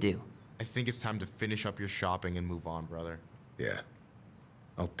shitty thing to do. I think it's time to finish up your shopping and move on, brother. Yeah,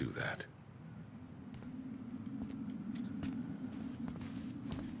 I'll do that.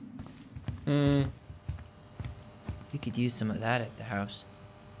 We could use some of that at the house.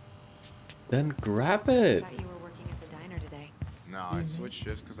 Then grab it. Thought you were working at the diner today. No, I switched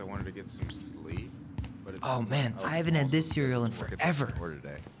shifts because I wanted to get some sleep. But it Oh turns man, out I haven't had also this cereal in work at the forever. store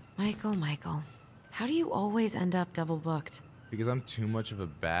today. Michael, how do you always end up double booked? Because I'm too much of a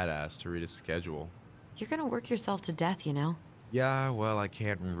badass to read a schedule. You're gonna work yourself to death, you know? Yeah, well, I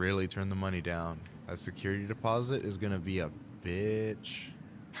can't really turn the money down. A security deposit is gonna be a bitch.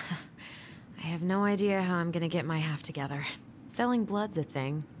 I have no idea how I'm gonna get my half together. Selling blood's a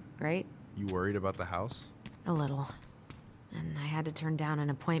thing, right? You worried about the house? A little. And I had to turn down an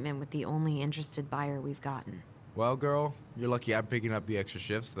appointment with the only interested buyer we've gotten. Well, girl, you're lucky I'm picking up the extra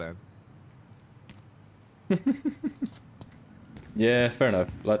shifts then. Yeah, fair enough.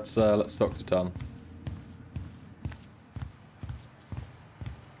 Let's talk to Tom.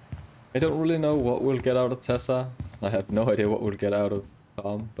 I don't really know what we'll get out of Tessa. I have no idea what we'll get out of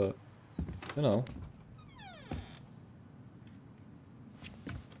Tom, but you know.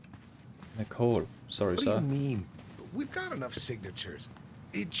 Nicole, sorry, What sir. do you mean? We've got enough signatures.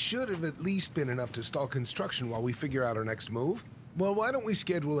 It should have at least been enough to stall construction while we figure out our next move. Well, why don't we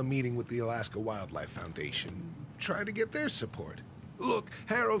schedule a meeting with the Alaska Wildlife Foundation? Try to get their support. Look,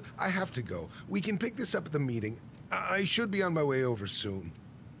 Harold, I have to go. We can pick this up at the meeting. I should be on my way over soon.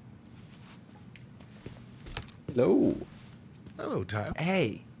 Hello. Hello, Tyler.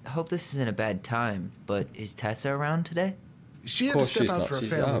 Hey, I hope this isn't a bad time, but is Tessa around today? She had Of to course step she's out not. for a She's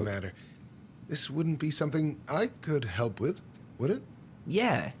family out. matter. This wouldn't be something I could help with, would it?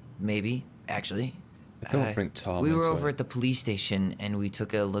 Yeah, maybe, actually. Don't bring Tom We were into over it. at the police station and we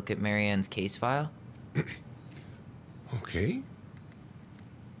took a look at Marianne's case file. Okay.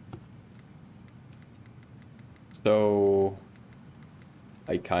 So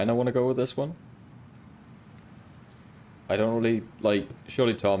I kind of want to go with this one. I don't really like.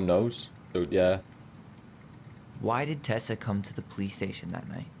 Surely Tom knows. So yeah. Why did Tessa come to the police station that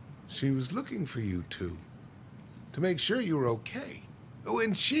night? She was looking for you two. To make sure you were okay.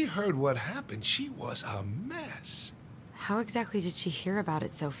 When she heard what happened, she was a mess. How exactly did she hear about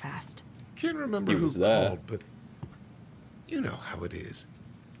it so fast? Can't remember He who was there. called, but you know how it is.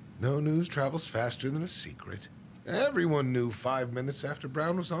 No news travels faster than a secret. Everyone knew 5 minutes after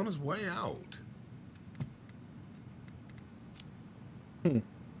Brown was on his way out.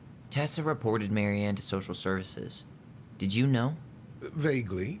 Tessa reported Marianne to social services. Did you know?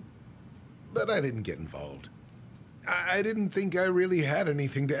 Vaguely. But I didn't get involved. I didn't think I really had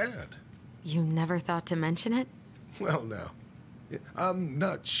anything to add. You never thought to mention it? Well, now, I'm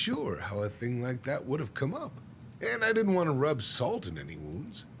not sure how a thing like that would have come up. And I didn't want to rub salt in any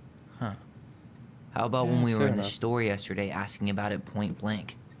wounds. Huh. How about when we were in the store yesterday asking about it point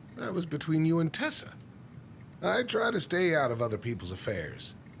blank? That was between you and Tessa. I try to stay out of other people's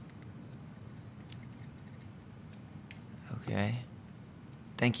affairs. Okay.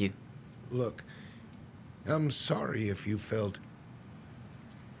 Thank you. Look, I'm sorry if you felt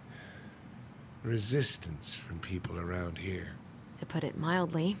resistance from people around here. To put it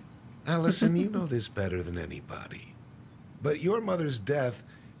mildly. Allison, you know this better than anybody. But your mother's death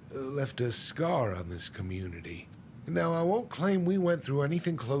left a scar on this community. Now, I won't claim we went through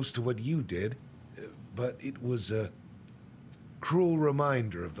anything close to what you did, but it was a cruel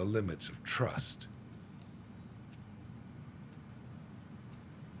reminder of the limits of trust.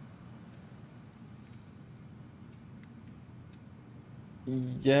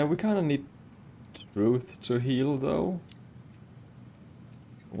 Yeah, we kind of need truth to heal, though.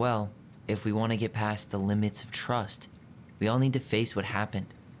 Well, if we want to get past the limits of trust, we all need to face what happened,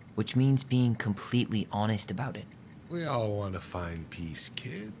 which means being completely honest about it. We all want to find peace,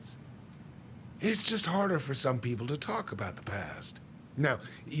 kids. It's just harder for some people to talk about the past. Now,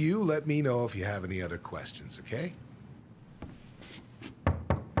 you let me know if you have any other questions, okay?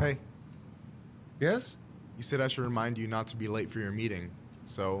 Hey. Yes? You said I should remind you not to be late for your meeting,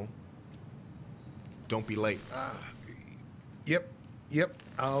 so don't be late. Yep.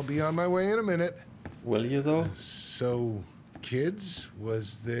 I'll be on my way in a minute. Will you, though? So, kids,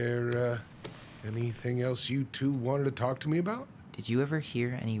 was there anything else you two wanted to talk to me about? Did you ever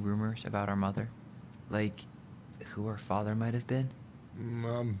hear any rumors about our mother? Like, who our father might have been?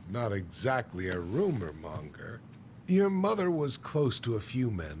 I'm not exactly a rumor monger. Your mother was close to a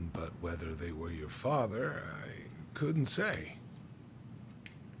few men, but whether they were your father, I couldn't say.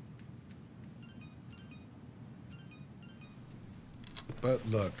 But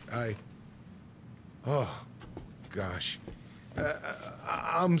look, oh, gosh.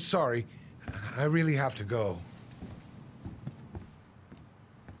 I'm sorry. I really have to go.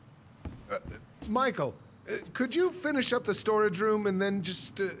 Michael, could you finish up the storage room and then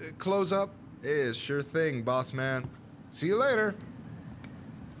just close up? Yeah, sure thing, boss man. See you later.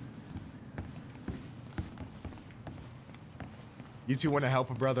 You two want to help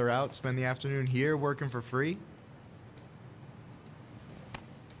a brother out, spend the afternoon here working for free?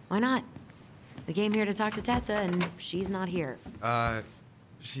 Why not? We came here to talk to Tessa, and she's not here.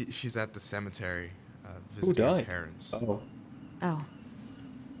 She's at the cemetery, Who visiting her died? parents. Oh.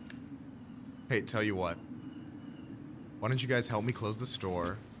 Hey, tell you what. Why don't you guys help me close the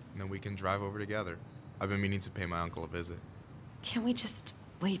store, and then we can drive over together. I've been meaning to pay my uncle a visit. Can't we just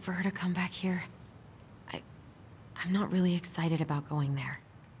wait for her to come back here? I'm not really excited about going there.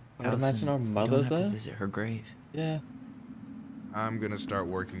 I would imagine our mother's you don't have there. to visit her grave. Yeah. I'm gonna start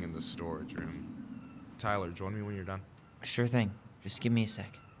working in the storage room. Tyler, join me when you're done. Sure thing. Just give me a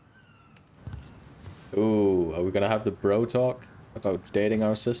sec. Ooh, are we gonna have the bro talk about dating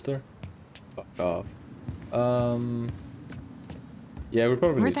our sister? Fuck off. Yeah, we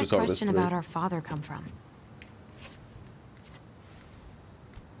probably Where'd need to that talk this question through. about our father come from?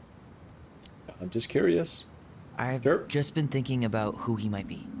 I'm just curious. I've just been thinking about who he might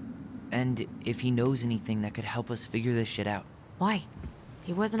be. And if he knows anything that could help us figure this shit out. Why?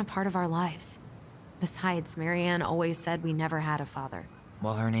 He wasn't a part of our lives. Besides, Marianne always said we never had a father.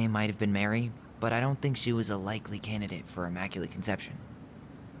 Well, her name might have been Mary, but I don't think she was a likely candidate for Immaculate Conception.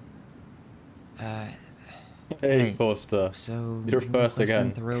 Hey, Foster. So you're first less than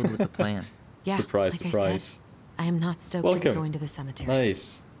again. thrilled with the plan. Yeah, Surprise, like surprise. I said, I am not stoked to Welcome. be going to the cemetery.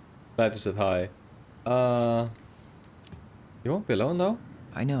 Nice. Glad you said hi. You won't be alone though.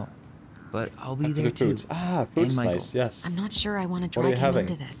 I know, but I'll be Back to there the too. fruits. Ah, fruits, And Michael. nice. Yes. I'm not sure I want to What are you drag him having?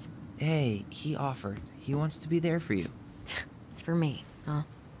 into this. Hey, he offered. He wants to be there for you. For me, huh?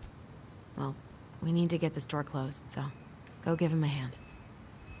 Well, we need to get the store closed, so go give him a hand.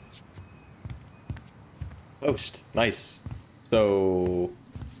 Toast. Nice. So,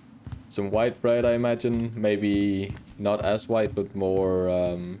 some white bread, I imagine. Maybe not as white, but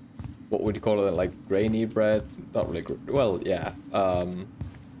more, what would you call it? Like grainy bread? Not really. Well, yeah.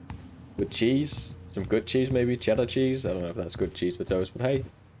 With cheese. Some good cheese, maybe. Cheddar cheese. I don't know if that's good cheese for toast, but hey.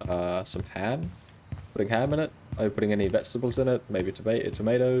 Some ham. Putting ham in it. Are you putting any vegetables in it? Maybe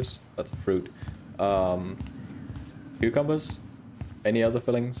tomatoes. That's a fruit. cucumbers? Any other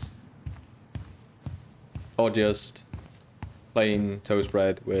fillings? Or just plain toast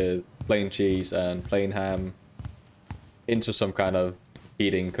bread with plain cheese and plain ham into some kind of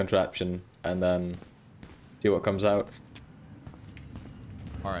heating contraption and then see what comes out?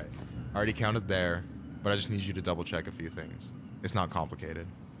 Alright, I already counted there, but I just need you to double check a few things. It's not complicated.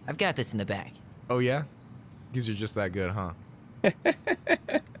 I've got this in the bag. Oh yeah? Because you're just that good, huh?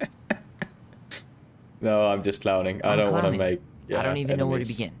 No, I'm just clowning. I don't want to make. Yeah, I don't even know where to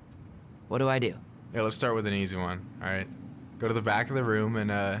enemies. begin. What do I do? Yeah, let's start with an easy one. Alright. Go to the back of the room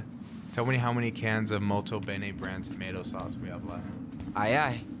and tell me how many cans of Molto Bene brand tomato sauce we have left. Aye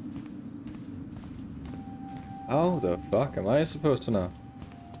aye. How the fuck am I supposed to know?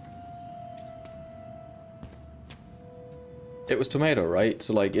 It was tomato, right?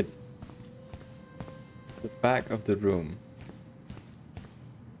 So like it... The back of the room.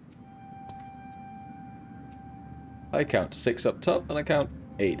 I count 6 up top and I count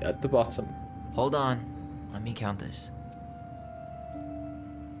 8 at the bottom. Hold on. Let me count this.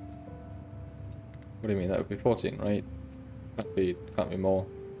 What do you mean? That would be 14, right? Can't be more.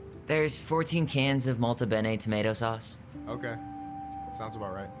 There's 14 cans of Molto Bene tomato sauce. Okay. Sounds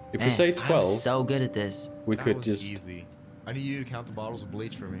about right. If Man, we say I'm 12, so good at this. we That could was just... easy. I need you to count the bottles of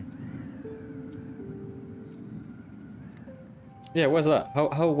bleach for me. Yeah, where's that?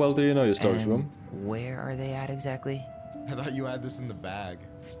 How well do you know your storage And room? where are they at exactly? I thought you had this in the bag.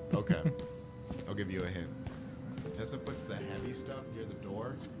 Okay. I'll give you a hint. Tessa puts the heavy stuff near the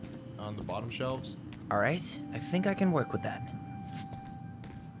door on the bottom shelves. Alright, I think I can work with that.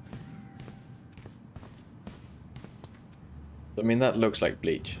 I mean, that looks like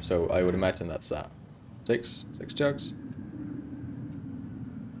bleach, so I would imagine that's that. 6 jugs?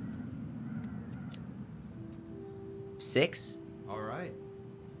 Six? Alright.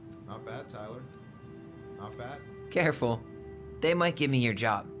 Not bad, Tyler. Not bad. Careful. They might give me your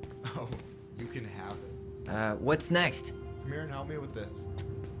job. Oh, you can have it. What's next? Come here and help me with this.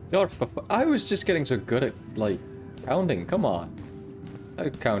 God, I was just getting so good at, like, counting. Come on. I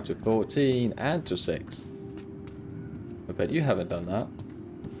count to 14 and to 6. I bet you haven't done that.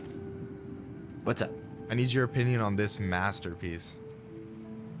 What's up? I need your opinion on this masterpiece.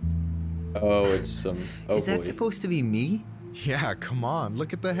 Oh, it's some... Oh, Is that boy. supposed to be me? Yeah, come on.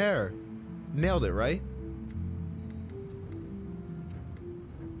 Look at the hair. Nailed it, right?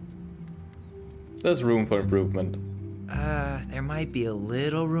 There's room for improvement. There might be a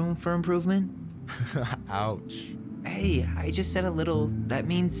little room for improvement. Ouch. Hey, I just said a little. That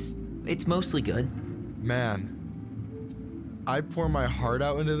means it's mostly good. Man, I pour my heart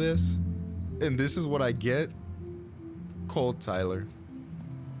out into this, and this is what I get? Cold, Tyler.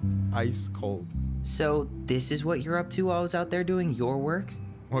 Ice cold. So, this is what you're up to while I was out there doing your work?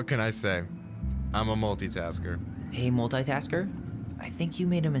 What can I say? I'm a multitasker. Hey, multitasker. I think you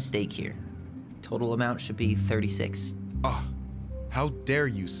made a mistake here. Total amount should be 36. Oh, how dare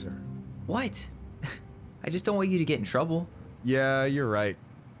you, sir? What? I just don't want you to get in trouble. Yeah, you're right.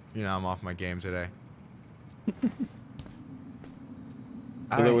 You know, I'm off my game today.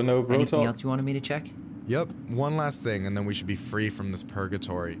 So there were no bro Anything talk? else you wanted me to check? Yep, one last thing, and then we should be free from this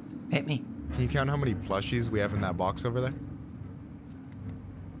purgatory. Hit me. Can you count how many plushies we have in that box over there?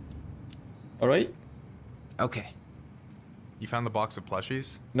 Alright? Okay. You found the box of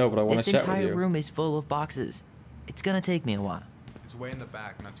plushies? No, but I want This to chat with entire you. room is full of boxes. It's gonna take me a while. It's way in the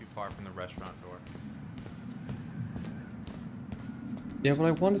back, not too far from the restaurant door. Yeah, but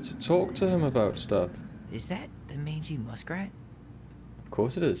I wanted to talk to him about stuff. Is that the mangy muskrat? Of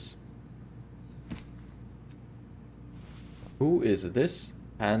course it is. Who is this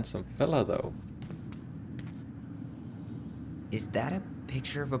handsome fella, though? Is that a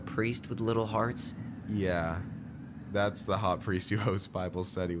picture of a priest with little hearts? Yeah, that's the hot priest who hosts Bible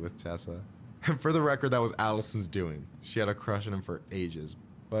study with Tessa. For the record, that was Allison's doing. She had a crush on him for ages,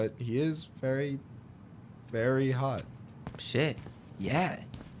 but he is very, very hot. Shit. Yeah.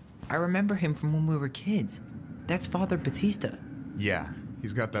 I remember him from when we were kids. That's Father Batista. Yeah,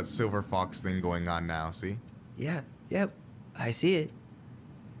 he's got that silver fox thing going on now, see? Yeah, yep. I see it.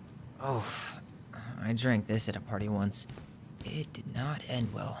 Oh, I drank this at a party once. It did not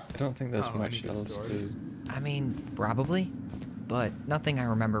end well. I don't think there's Oh, much any good else to... stories? I mean, probably. But nothing I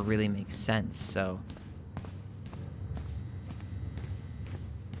remember really makes sense, so...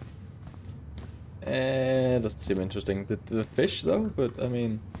 Doesn't seem interesting. The fish, though, but I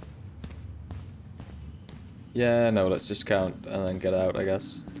mean... Yeah, no, let's just count and then get out, I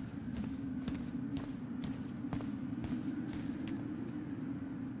guess.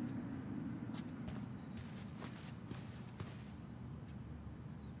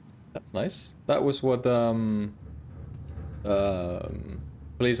 That's nice. That was what,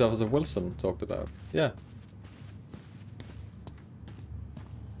 Police Officer Wilson talked about. Yeah.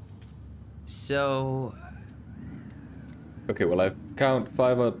 So... Okay, well I count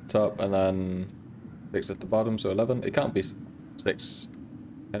 5 at top and then 6 at the bottom, so 11. It can't be 6.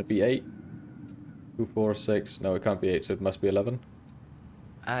 Can it be 8? 2, 4, 6. No, it can't be 8, so it must be 11.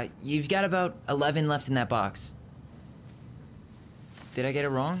 You've got about 11 left in that box. Did I get it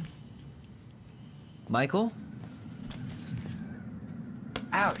wrong? Michael?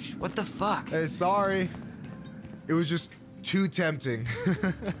 Ouch, what the fuck? Hey, sorry. It was just too tempting.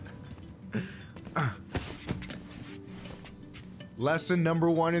 Lesson number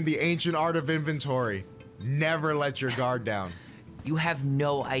 1 in the ancient art of inventory. Never let your guard down. You have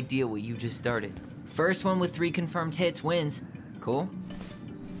no idea what you just started. First one with 3 confirmed hits wins. Cool?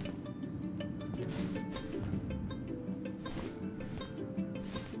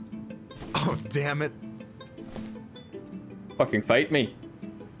 Oh, damn it. Fucking fight me.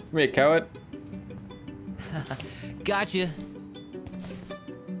 Give me a coward. Gotcha.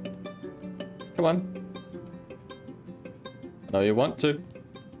 Come on. I know you want to.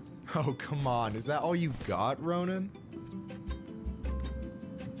 Oh, come on. Is that all you got, Ronan?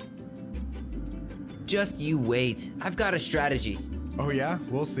 Just you wait. I've got a strategy. Oh, yeah?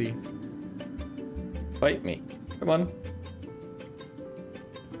 We'll see. Fight me. Come on.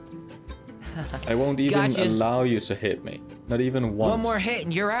 I won't even Gotcha. allow you to hit me. Not even once. One more hit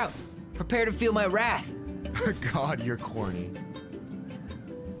and you're out. Prepare to feel my wrath. God, you're corny.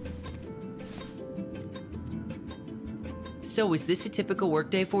 So, is this a typical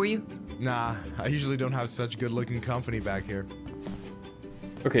workday for you? Nah, I usually don't have such good-looking company back here.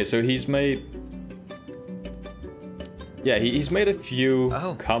 Okay, so he's made... Yeah, he's made a few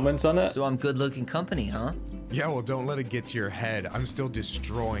comments on it. So I'm good-looking company, huh? Yeah, well, don't let it get to your head. I'm still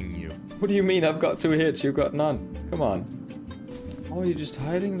destroying you. What do you mean? I've got 2 hits, you've got none. Come on. Oh, you're just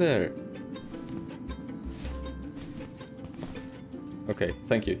hiding there. Okay,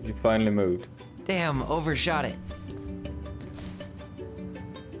 thank you. You finally moved. Damn, overshot it.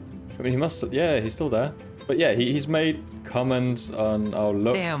 I mean, he must... Yeah, he's still there. But yeah, he's made comments on our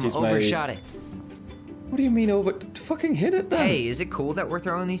look. Damn, he's overshot it. What do you mean over... Fucking hit it then. Hey, is it cool that we're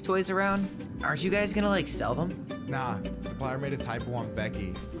throwing these toys around? Aren't you guys gonna, like, sell them? Nah, supplier made a typo on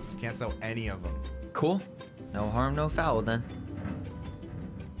Becky. Can't sell any of them. Cool. No harm, no foul, then.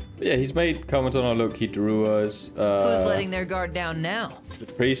 But yeah, he's made comments on our look. He drew us. Who's letting their guard down now? The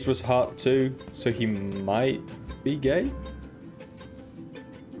priest was hot too, so he might be gay.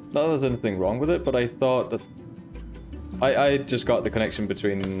 Not that there's anything wrong with it, but I thought that... I just got the connection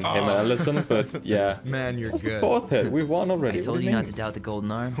between him and Ellison, but yeah. Man, you're That's good. The 4th hit. We've won already. I told you not to doubt the golden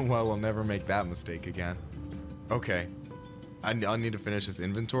arm. Well, we'll never make that mistake again. Okay. I'll need to finish this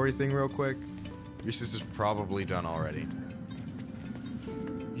inventory thing real quick. Your sister's probably done already.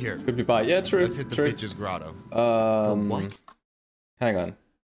 Here. Could be by. Yeah, true. Let's hit the bitch's grotto. What? Hang on.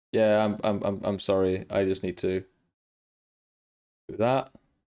 Yeah, I'm sorry. I just need to do that.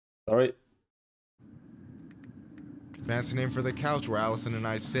 Sorry. Fancy name for the couch where Allison and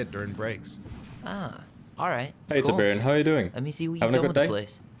I sit during breaks. Ah, alright. Hey, cool. Tiberian, how are you doing? Let me see what you've Having a done good with the day?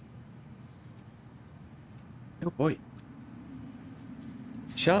 place. Oh boy.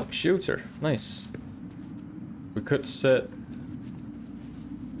 Sharpshooter. Nice. We could sit...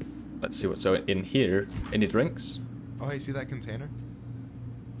 Let's see what's in here. Any drinks? Oh, hey, see that container?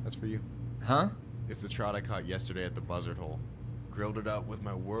 That's for you. Huh? It's the trout I caught yesterday at the buzzard hole. Grilled it up with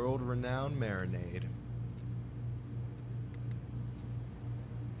my world-renowned marinade.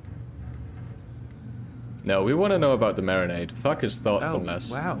 No, we want to know about the marinade. Fuck his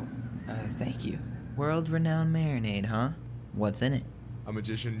thoughtfulness. Oh, wow. Thank you. World-renowned marinade, huh? What's in it? A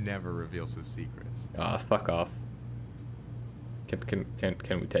magician never reveals his secrets. Ah, fuck off. Can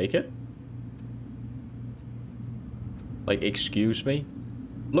we take it? Like, excuse me?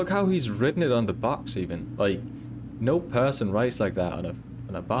 Look how he's written it on the box even. Like, no person writes like that on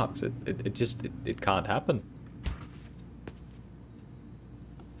a box. It just can't happen.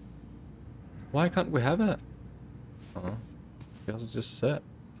 Why can't we have it? Oh, because it's just set.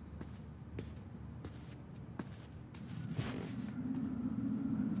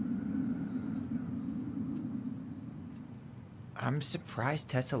 I'm surprised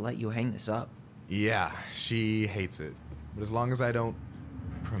Tessa let you hang this up. Yeah, she hates it. But as long as I don't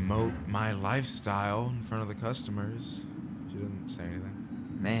promote my lifestyle in front of the customers, she doesn't say anything.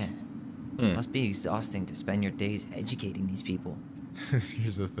 Man, must be exhausting to spend your days educating these people.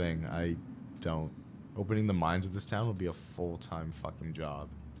 Here's the thing, I don't. Opening the mines of this town will be a full-time fucking job.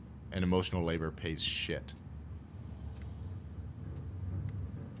 And emotional labor pays shit.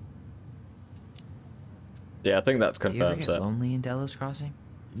 Yeah, I think that's Do you ever confirmed. get lonely in Delos Crossing?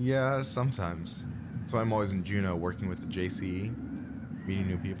 Yeah, sometimes. So I'm always in Juneau working with the JCE, meeting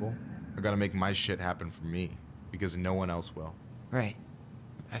new people. I gotta make my shit happen for me, because no one else will. Right.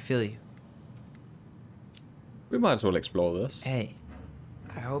 I feel you. We might as well explore this. Hey,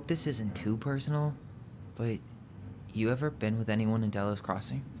 I hope this isn't too personal, but you ever been with anyone in Delos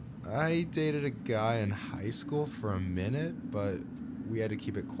Crossing? I dated a guy in high school for a minute, but we had to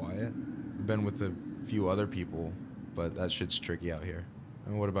keep it quiet. I've been with a few other people, but that shit's tricky out here.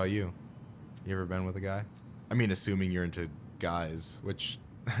 And what about you? You ever been with a guy? I mean, assuming you're into guys, which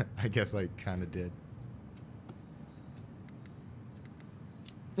I guess I kind of did.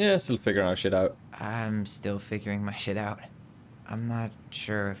 Yeah, still figuring our shit out. I'm still figuring my shit out. I'm not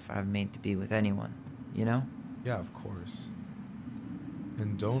sure if I'm made to be with anyone, you know? Yeah, of course.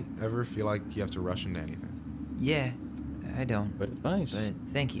 And don't ever feel like you have to rush into anything. Yeah, I don't. Good advice. But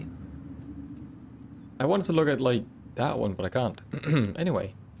thank you. I wanted to look at, like, that one, but I can't.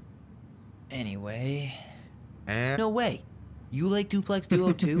 Anyway. And No way. You like Duplex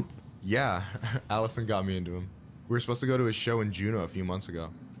Duo too? yeah, Allison got me into him. We were supposed to go to his show in Juneau a few months ago.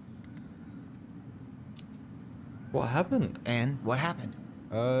 What happened? And what happened?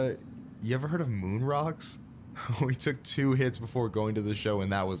 You ever heard of moon rocks? We took 2 hits before going to the show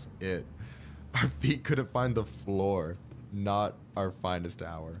and that was it. Our feet couldn't find the floor. Not our finest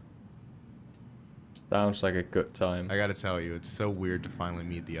hour. Sounds like a good time. I gotta tell you, it's so weird to finally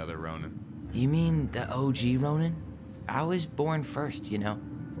meet the other Ronin. You mean the OG Ronin? I was born first, you know.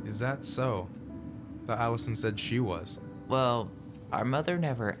 Is that so? Thought Allison said she was. Well, our mother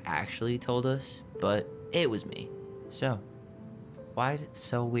never actually told us, but it was me. So, why is it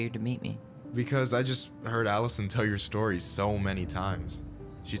so weird to meet me? Because I just heard Allison tell your story so many times.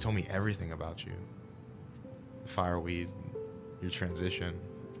 She told me everything about you. Fireweed, your transition.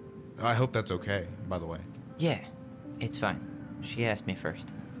 I hope that's okay, by the way. Yeah, it's fine. She asked me first.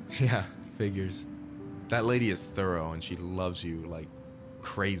 Yeah, figures. That lady is thorough and she loves you like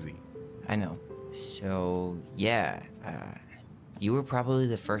crazy. I know. So, yeah, you were probably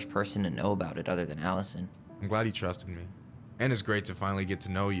the first person to know about it other than Allison. I'm glad he trusted me. And it's great to finally get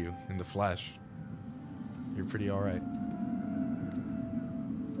to know you in the flesh. You're pretty alright.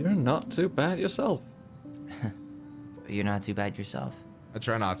 You're not too bad yourself. You're not too bad yourself. I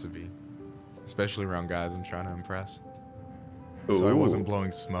try not to be. Especially around guys I'm trying to impress. So I wasn't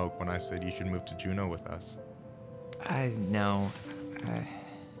blowing smoke when I said you should move to Juneau with us. I know.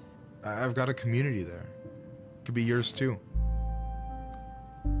 I've got a community there. Could be yours too.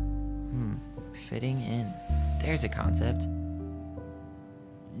 Fitting in. There's a concept.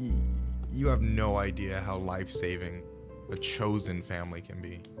 You have no idea how life-saving a chosen family can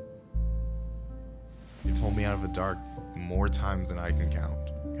be. You pulled me out of the dark more times than I can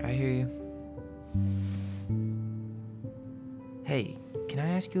count. I hear you. Hey, can I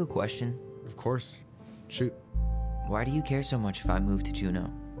ask you a question? Of course. Shoot. Why do you care so much if I move to Juneau?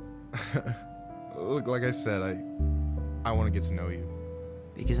 Look, like I said, I want to get to know you.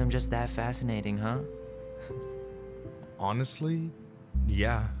 Because I'm just that fascinating, huh? Honestly,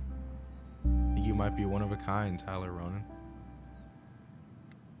 yeah. You might be one of a kind, Tyler Ronin.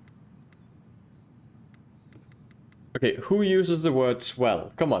 Okay, who uses the word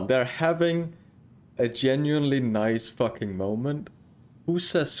swell? Come on, they're having a genuinely nice fucking moment. Who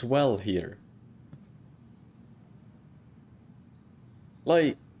says swell here?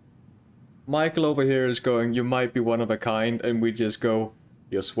 Like, Michael over here is going, you might be one of a kind, and we just go,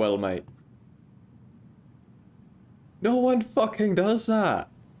 you're swell, mate. No one fucking does that.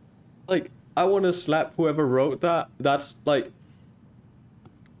 Like, I want to slap whoever wrote that. That's like,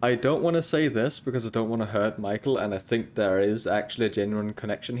 I don't want to say this because I don't want to hurt Michael, and I think there is actually a genuine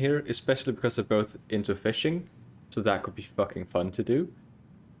connection here, especially because they're both into fishing, so that could be fucking fun to do.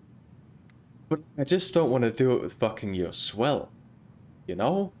 But I just don't want to do it with fucking your swell, you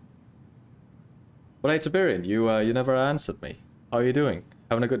know? But hey, Tiberian, you never answered me. How are you doing?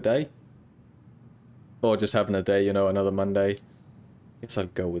 Having a good day? Or just having a day, you know, another Monday? Guess I'll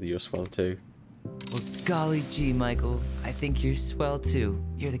go with your swell too. Well, golly gee, Michael. I think you're swell too.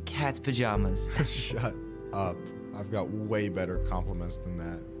 You're the cat's pajamas. Shut up. I've got way better compliments than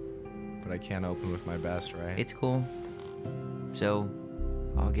that. But I can't open with my best, right? It's cool. So,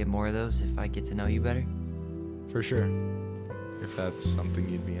 I'll get more of those if I get to know you better? For sure. If that's something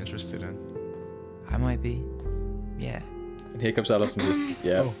you'd be interested in. I might be. Yeah. And here comes Allison just,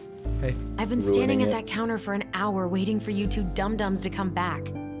 yeah. Oh, hey. I've been standing at that counter for an hour waiting for you two dum-dums to come back.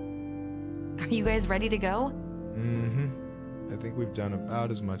 Are you guys ready to go? Mm-hmm. I think we've done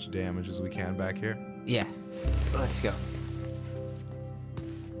about as much damage as we can back here. Yeah. Let's go.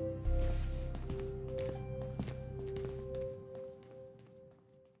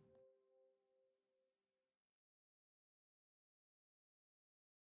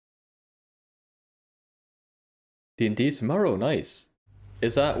 D&D tomorrow, nice.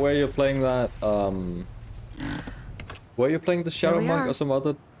 Is that where you're playing that, where you're playing the Shadow Monk or some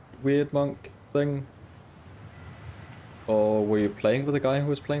other weird monk thing? Or were you playing with a guy who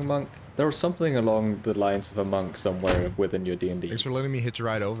was playing monk? There was something along the lines of a monk somewhere within your D&D. Thanks for letting me hitch a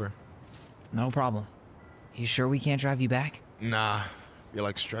ride over. No problem. You sure we can't drive you back? Nah, you're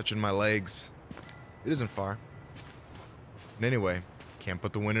like stretching my legs. It isn't far. And anyway, can't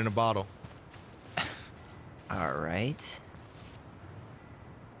put the wind in a bottle. All right.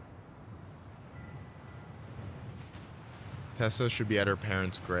 Tessa should be at her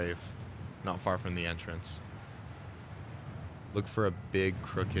parents' grave, not far from the entrance. Look for a big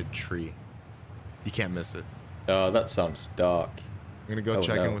crooked tree. You can't miss it. Oh, that sounds dark. I'm gonna go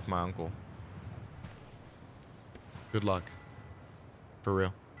check in with my uncle. Good luck. For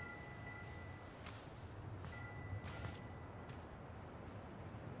real.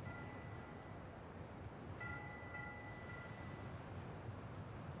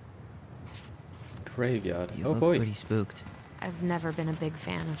 Graveyard. You Oh look boy. pretty spooked. I've never been a big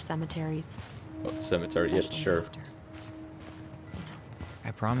fan of cemeteries. Oh, cemetery, yeah, Especially sure. after.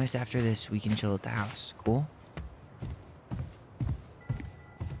 I promise after this we can chill at the house. Cool?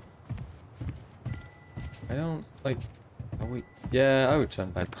 I don't like. Are we? Yeah, I would turn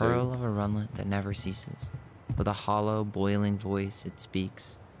The back pearl too. of a runlet that never ceases. With a hollow, boiling voice it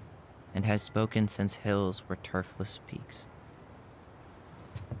speaks, and has spoken since hills were turfless peaks.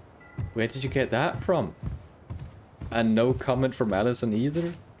 Where did you get that from? And no comment from Allison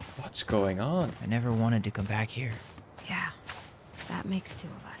either? What's going on? I never wanted to come back here. Yeah, that makes two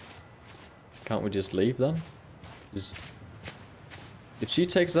of us. Can't we just leave then? Just... If she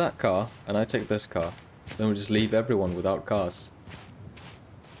takes that car, and I take this car, then we just leave everyone without cars.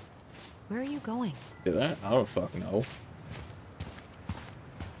 Where are you going? Did that? I don't fucking know.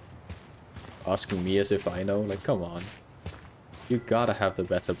 Asking me as if I know? Like, come on. You gotta have the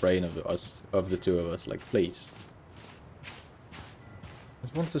better brain of the two of us. Like, please. I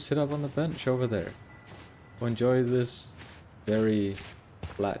just want to sit up on the bench over there. Enjoy this very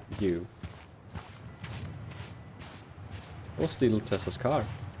flat view. Or steal Tessa's car.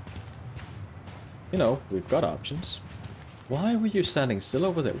 You know, we've got options. Why were you standing still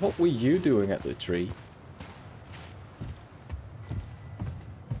over there? What were you doing at the tree?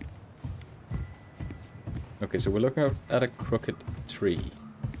 Okay, so we're looking at a crooked tree.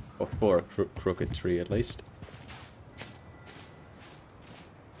 Or for a crooked tree, at least.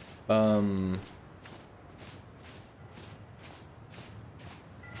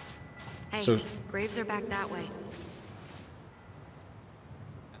 Hey, So- graves are back that way.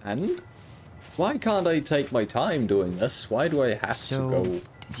 And? Why can't I take my time doing this? Why do I have to go?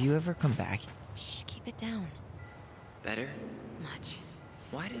 Did you ever come back? Shh, keep it down. Better? Much.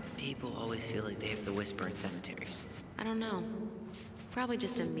 Why do people always feel like they have to whisper in cemeteries? I don't know. Probably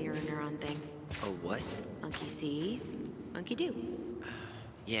just a mirror neuron thing. Oh, what? Monkey see, monkey do.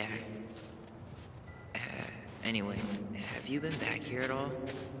 Yeah. Anyway, have you been back here at all?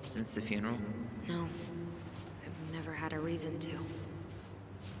 Since the funeral? No. I've never had a reason to.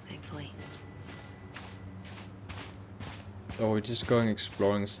 Thankfully. Oh, we're just going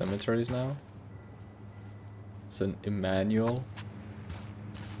exploring cemeteries now? It's an Emmanuel.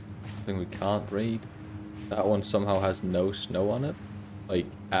 Thing we can't read. That one somehow has no snow on it. Like,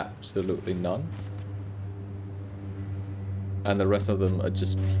 absolutely none. And the rest of them are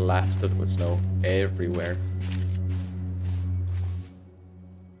just plastered with snow everywhere.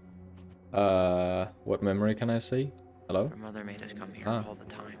 What memory can I see? Hello? Our mother made us come here Ah. all the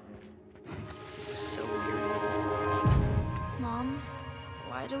time. It was so weird. Mom,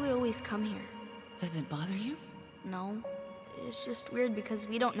 why do we always come here? Does it bother you? No, it's just weird because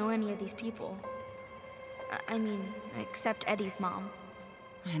we don't know any of these people. I mean, except Eddie's mom.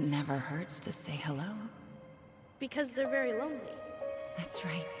 It never hurts to say hello. Because they're very lonely. That's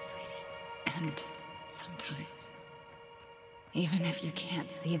right, sweetie. And sometimes, even if you can't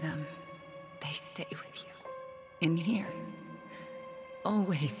see them, they stay with you. In here.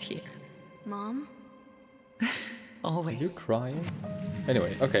 Always here. Mom? Are you Always. crying?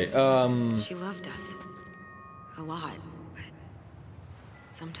 Anyway, okay, She loved us. A lot, but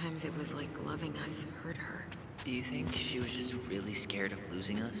sometimes it was like loving us hurt her. Do you think she was just really scared of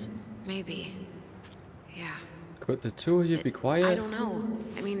losing us? Maybe. Yeah. could the two of you be quiet? I don't know.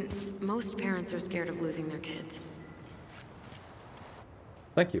 I mean, most parents are scared of losing their kids.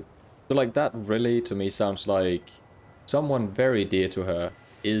 Thank you. So like that really to me sounds like someone very dear to her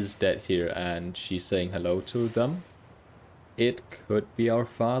is dead here and she's saying hello to them. It could be our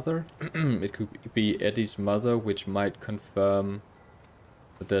father. It could be Eddie's mother, which might confirm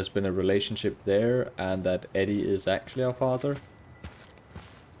that there's been a relationship there and that Eddie is actually our father.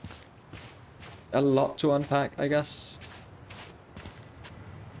 A lot to unpack, I guess.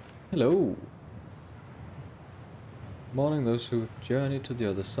 Hello. Mourning those who journey to the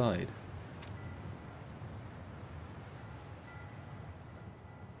other side.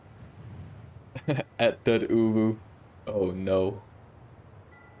 At that uwu. Oh no.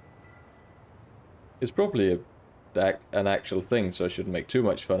 It's probably an actual thing, so I shouldn't make too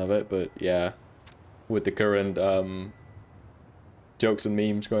much fun of it, but yeah. With the current jokes and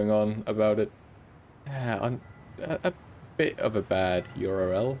memes going on about it. Yeah, a bit of a bad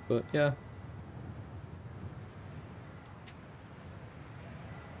URL, but yeah.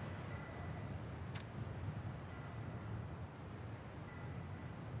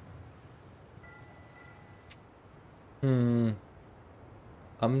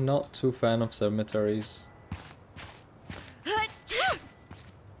 I'm not too fan of cemeteries.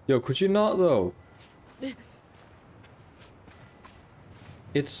 Yo, could you not though?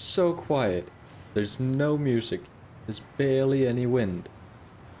 It's so quiet. There's no music. There's barely any wind.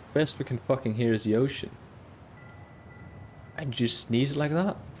 Best we can fucking hear is the ocean. And you sneeze like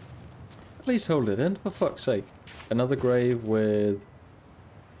that? At least hold it in, for fuck's sake. Another grave with...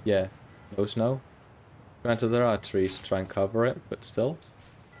 yeah, no snow. Granted, there are trees to try and cover it, but still.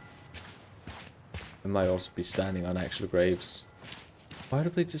 It might also be standing on actual graves. Why do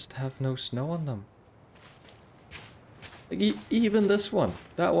they just have no snow on them? Like, even this one.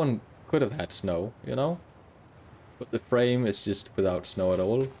 That one could have had snow, you know? But the frame is just without snow at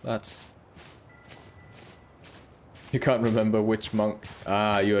all. That's... You can't remember which monk.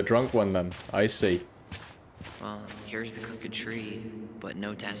 Ah, you're a drunk one then. I see. Well, here's the crooked tree, but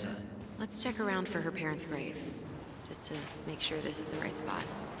no Tessa. Let's check around for her parents' grave, just to make sure this is the right spot.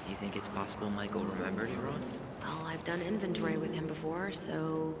 You think it's possible Michael remembered it wrong? Well, I've done inventory with him before,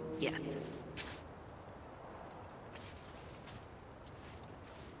 so yes.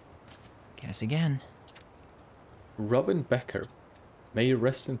 Guess again. Robin Becker. May you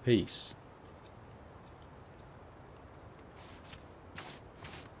rest in peace.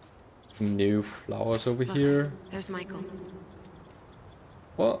 New flowers over Look, here. There's Michael.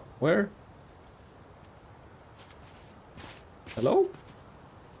 What? Where? Hello?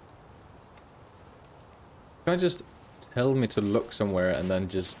 Can I just tell me to look somewhere and then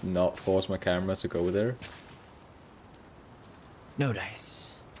just not force my camera to go there? No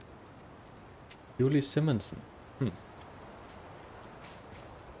dice. Julie Simonson.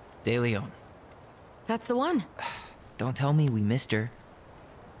 De Leon. That's the one. Don't tell me we missed her.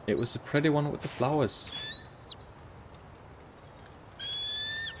 It was the pretty one with the flowers.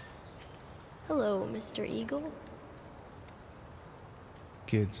 Hello, Mr. Eagle.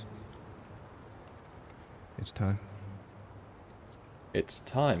 Kids. It's time. It's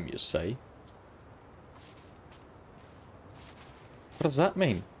time, you say? What does that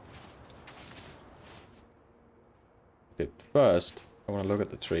mean? Okay, first, I want to look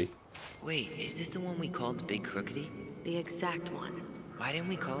at the tree. Wait, is this the one we called the Big Crookedy? The exact one. Why didn't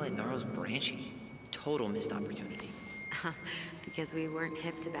we call it Gnarls Branching? Total missed opportunity. Because we weren't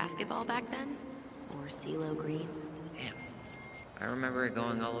hip to basketball back then? Or CeeLo Green? Damn. I remember it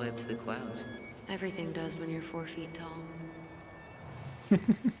going all the way up to the clouds. Everything does when you're 4 feet tall. We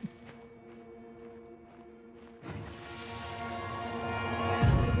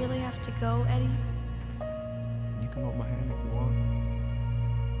really have to go, Eddie? You can hold my hand if you want.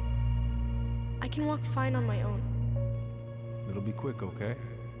 I can walk fine on my own. It'll be quick, okay?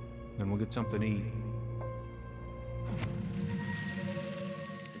 Then we'll get something to eat.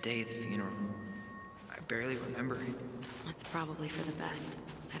 The day of the funeral. I barely remember it. That's probably for the best.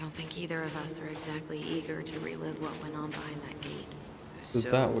 I don't think either of us are exactly eager to relive what went on behind that gate. So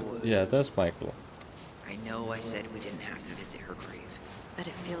that would, yeah, that's Michael. I know I said we didn't have to visit her grave. But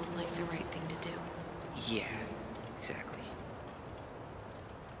it feels like the right thing to do. Yeah, exactly.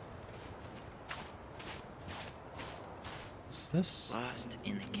 Is this? Lost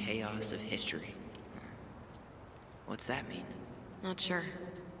in the chaos of history. What's that mean? Not sure.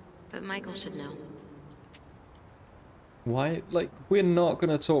 But Michael should know. Why? Like, we're not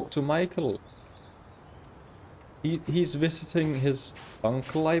gonna talk to Michael. He's visiting his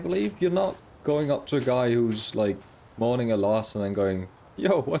uncle, I believe. You're not going up to a guy who's, like, mourning a loss and then going,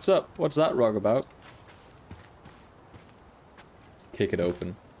 yo, what's up? What's that rug about? Kick it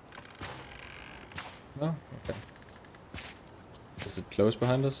open. Oh, okay. Does it close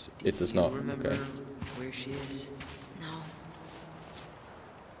behind us? It does not. Remember Okay. where she is? No. I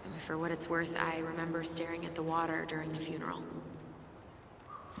mean, for what it's worth, I remember staring at the water during the funeral.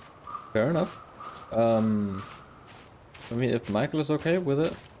 Fair enough. I mean, if Michael is okay with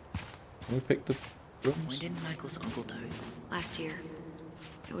it, can we pick the rooms? When did Michael's uncle die? Last year.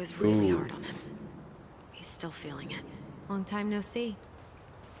 It was really Ooh. hard on him. He's still feeling it. Long time no see.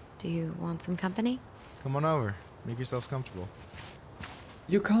 Do you want some company? Come on over. Make yourselves comfortable.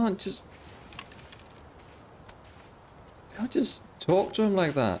 You can't just talk to him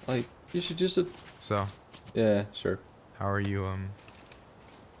like that. Like, you should just... So, Yeah, sure. how are you,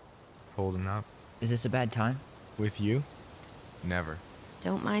 holding up? Is this a bad time? With you? Never.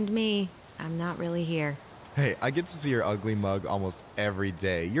 Don't mind me. I'm not really here. Hey, I get to see your ugly mug almost every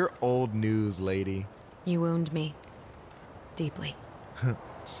day. You're old news, lady. You wound me. Deeply.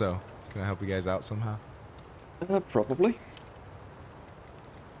 So, can I help you guys out somehow? Probably.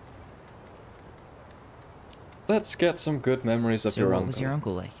 Let's get some good memories of So your what uncle. was your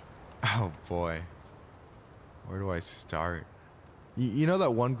uncle like? Oh boy. Where do I start? You know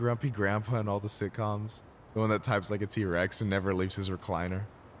that one grumpy grandpa in all the sitcoms? The one that types like a T-Rex and never leaves his recliner?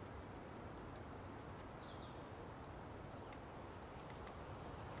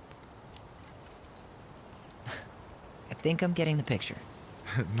 I think I'm getting the picture.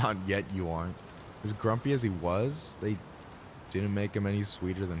 Not yet, you aren't. As grumpy as he was, they didn't make him any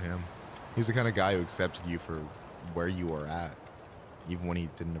sweeter than him. He's the kind of guy who accepted you for where you were at, even when he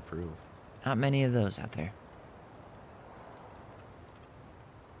didn't approve. Not many of those out there.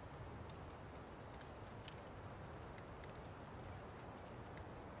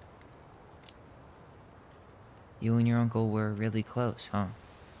 You and your uncle were really close, huh?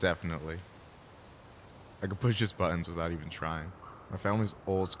 Definitely. I could push his buttons without even trying. My family's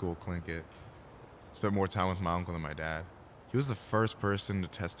old school Clinkit. Spent more time with my uncle than my dad. He was the first person to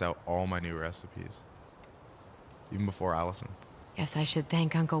test out all my new recipes. Even before Allison. Guess I should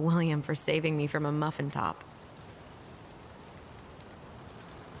thank Uncle William for saving me from a muffin top.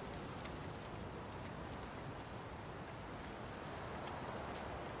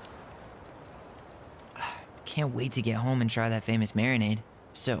 Can't wait to get home and try that famous marinade.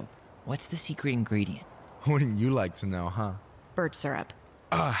 So, what's the secret ingredient? Wouldn't you like to know, huh? Birch syrup.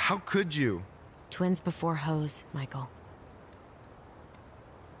 How could you? Twins before hoes, Michael.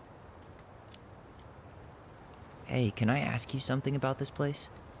 Hey, can I ask you something about this place?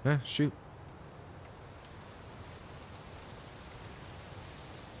 Yeah, shoot.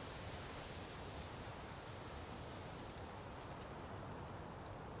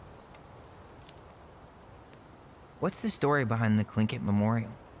 What's the story behind the Clinkett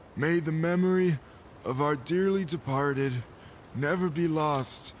Memorial? May the memory of our dearly departed never be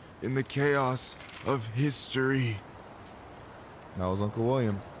lost in the chaos of history. That was Uncle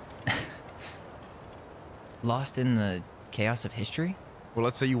William. Lost in the chaos of history? Well,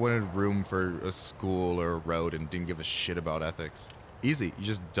 let's say you wanted room for a school or a road and didn't give a shit about ethics. Easy, you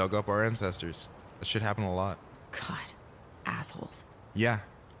just dug up our ancestors. That shit happened a lot. God, assholes. Yeah,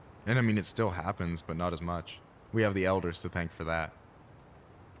 and I mean it still happens, but not as much. We have the elders to thank for that.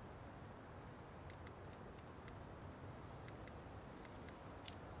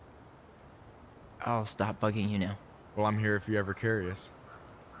 I'll stop bugging you now. Well, I'm here if you're ever curious.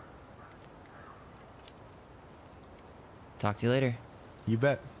 Talk to you later. You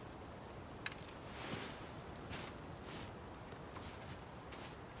bet.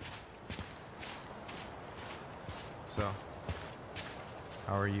 So,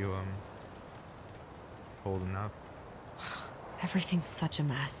 how are you, holding up? Everything's such a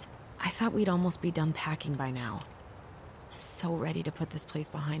mess. I thought we'd almost be done packing by now. I'm so ready to put this place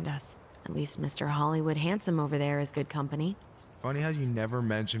behind us. At least Mr. Hollywood Handsome over there is good company. Funny how you never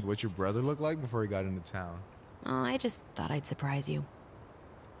mentioned what your brother looked like before he got into town. Oh, I just thought I'd surprise you.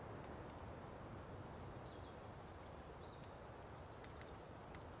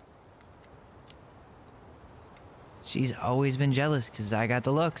 She's always been jealous because I got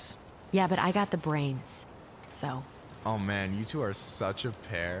the looks. Yeah, but I got the brains. So, Oh man, you two are such a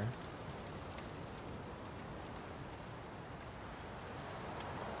pair.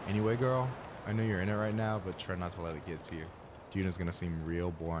 Anyway, girl, I know you're in it right now, but try not to let it get to you. Juna's gonna seem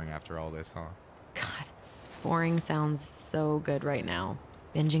real boring after all this, huh? God, boring sounds so good right now.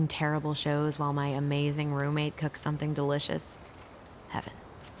 Binging terrible shows while my amazing roommate cooks something delicious. Heaven.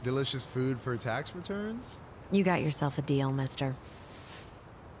 Delicious food for tax returns? You got yourself a deal, mister.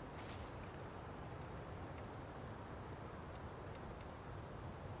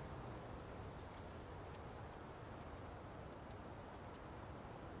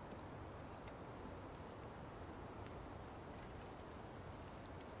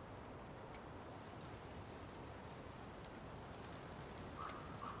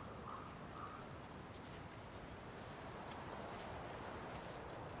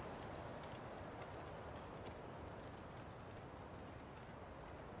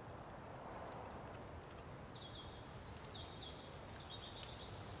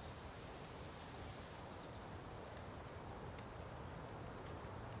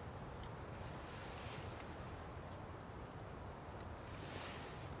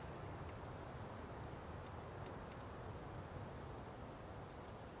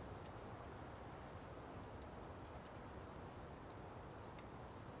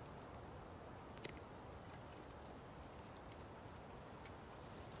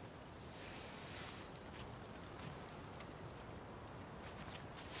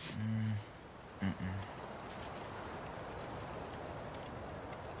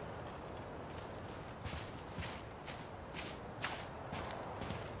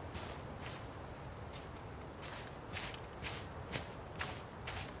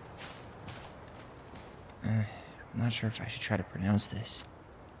 I'm not sure if I should try to pronounce this.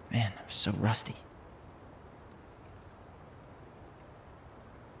 Man, I'm so rusty.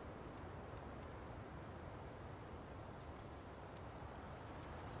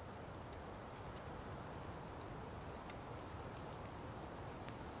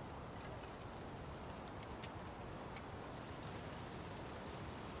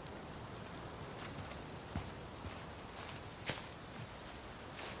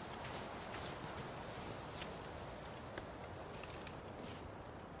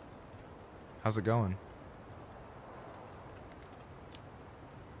 How's it going?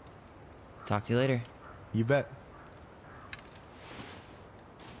 Talk to you later. You bet.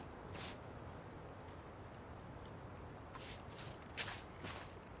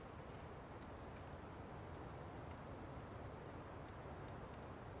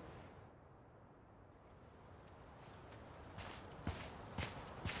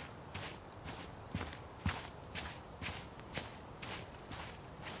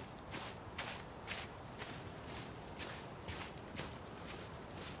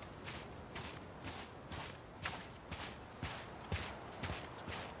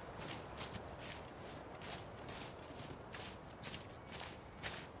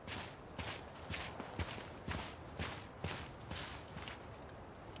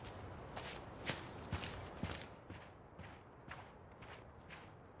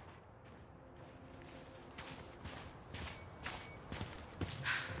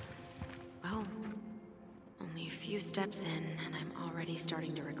 Well, only a few steps in, and I'm already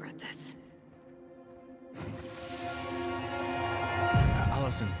starting to regret this.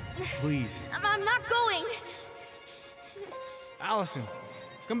 Allison, please. I'm not going! Allison,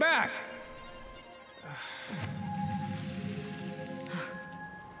 come back!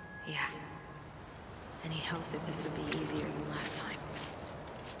 Yeah. Any hope that this would be easier than last time?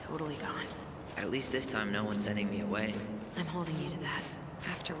 Totally gone. At least this time no one's sending me away. I'm holding you to that.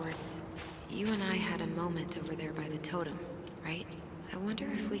 Afterwards, you and I had a moment over there by the totem, right? I wonder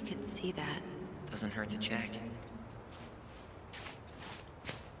if we could see that. Doesn't hurt to check.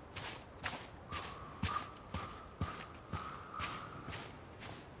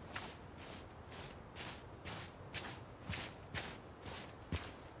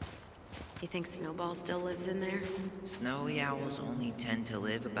 You think Snowball still lives in there? Snowy owls only tend to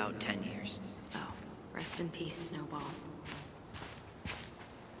live about 10 years. Oh, rest in peace, Snowball.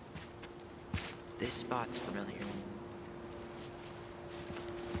 This spot's familiar.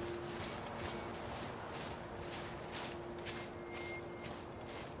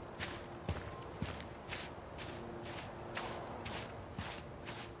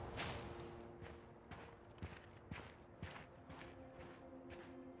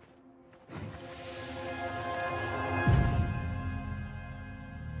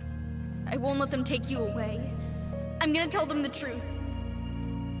 I won't let them take you away. I'm gonna tell them the truth.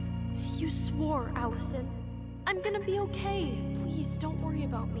 You swore, Allison. I'm gonna be okay. Please, don't worry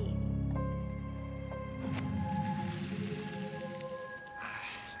about me.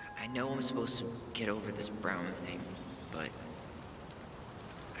 I know I'm supposed to get over this Brown thing, but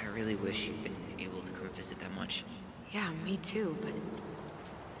I really wish you'd been able to come visit that much. Yeah, me too, but...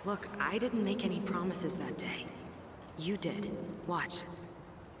 Look, I didn't make any promises that day. You did. Watch.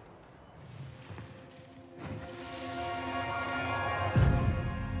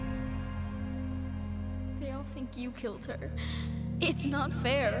 They all think you killed her. It's not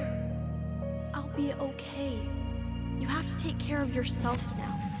fair. I'll be okay. You have to take care of yourself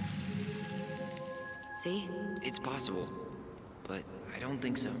now. See? It's possible, but I don't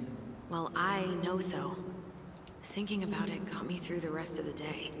think so. Well, I know so. Thinking about it got me through the rest of the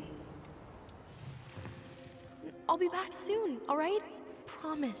day. I'll be back soon, alright?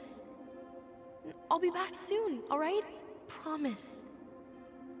 Promise. I'll be back soon, alright? Promise.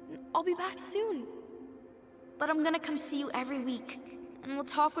 I'll be back soon. But I'm gonna come see you every week, and we'll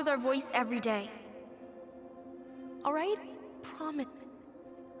talk with our voice every day. Alright? Promise.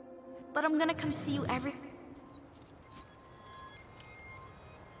 But I'm gonna come see you every...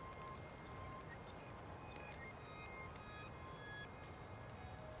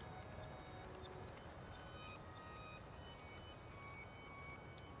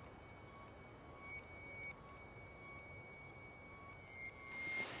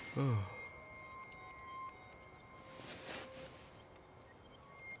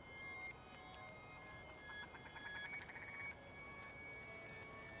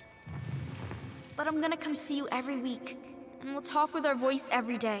 But I'm gonna come see you every week, and we'll talk with our voice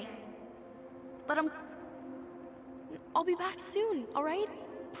every day. But I'll be back soon, alright?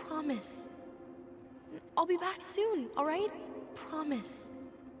 Promise. I'll be back soon, alright? Promise.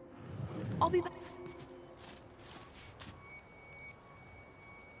 I'll be back...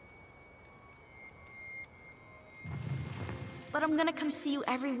 but I'm gonna come see you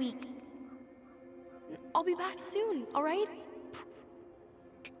every week. I'll be back soon, alright?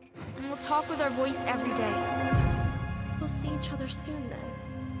 And we'll talk with our voice every day. We'll see each other soon then.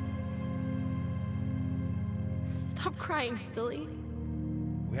 Stop crying, silly.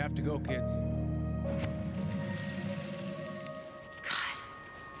 We have to go, kids. God,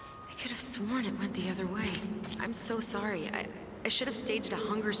 I could have sworn it went the other way. I'm so sorry. I should have staged a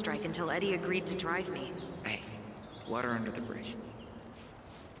hunger strike until Eddie agreed to drive me. Hey, water under the bridge.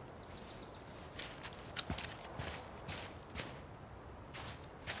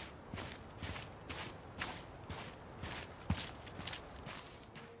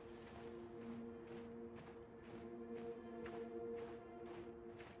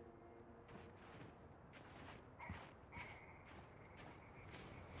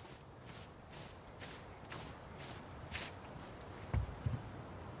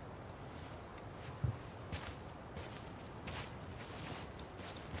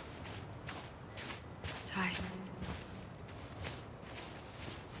 Ty.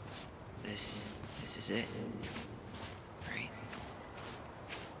 This is it. Right?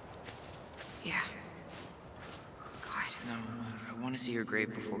 Yeah. God. No, I want to see your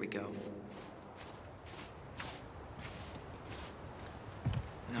grave before we go.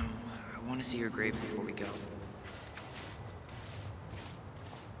 No, I want to see your grave before we go.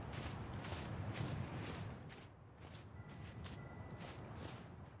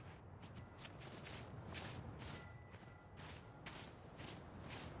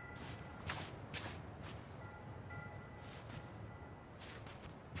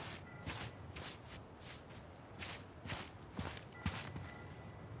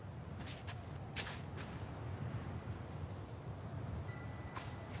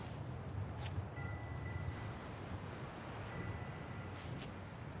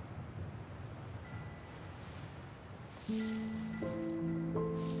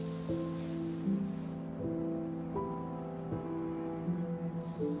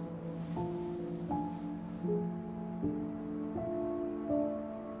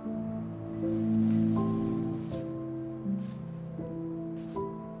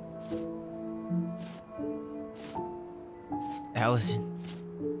 Allison.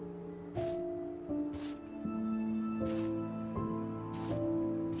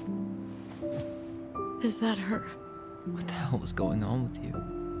 Is that her? What the hell was going on with you?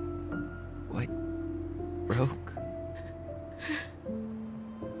 What? Broke?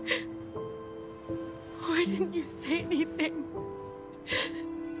 Why didn't you say anything?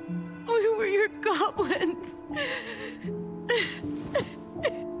 We were your goblins.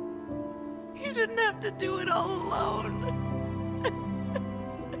 You didn't have to do it all alone.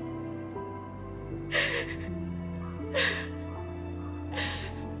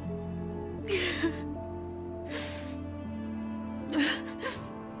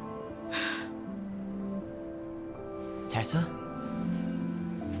 Tessa?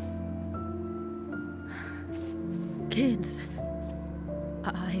 Kids,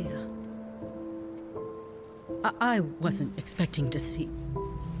 I wasn't expecting to see.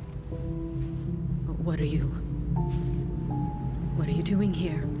 What are you doing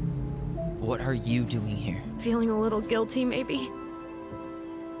here? What are you doing here? Feeling a little guilty, maybe?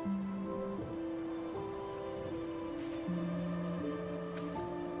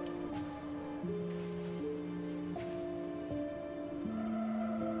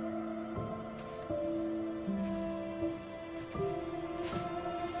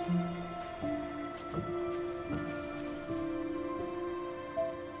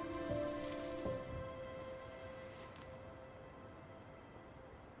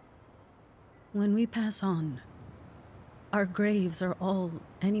 When we pass on, our graves are all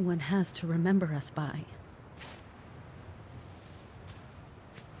anyone has to remember us by.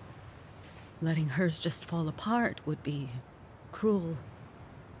 Letting hers just fall apart would be cruel.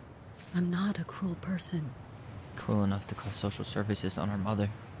 I'm not a cruel person. Cruel enough to call social services on our mother.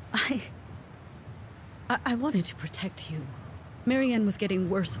 I wanted to protect you. Marianne was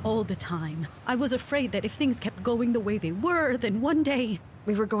getting worse all the time. I was afraid that if things kept going the way they were, then one day...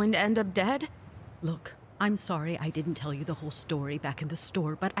 We were going to end up dead? Look, I'm sorry I didn't tell you the whole story back in the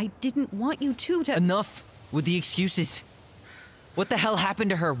store, but I didn't want you to... Enough with the excuses. What the hell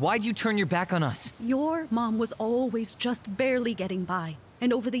happened to her? Why'd you turn your back on us? Your mom was always just barely getting by,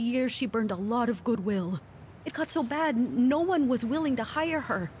 and over the years she burned a lot of goodwill. It got so bad, no one was willing to hire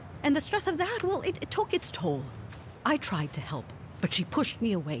her. And the stress of that, well, it took its toll. I tried to help, but she pushed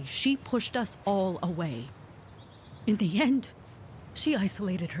me away. She pushed us all away. In the end, she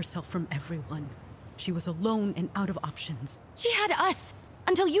isolated herself from everyone. She was alone and out of options. She had us!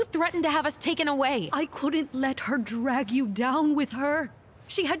 Until you threatened to have us taken away. I couldn't let her drag you down with her.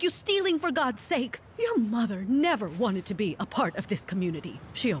 She had you stealing for God's sake. Your mother never wanted to be a part of this community.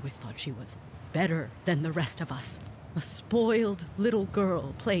 She always thought she was better than the rest of us. A spoiled little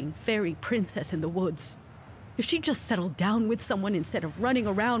girl playing fairy princess in the woods. If she just settled down with someone instead of running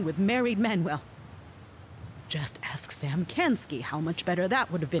around with married men, well, just ask Sam Kansky how much better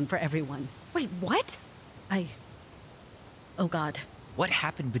that would have been for everyone. Wait, what? Oh God. What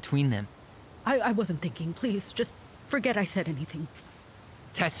happened between them? I wasn't thinking. Please, just forget I said anything.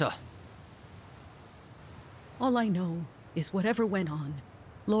 Tessa! All I know is whatever went on,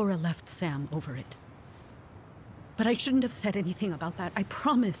 Laura left Sam over it. But I shouldn't have said anything about that. I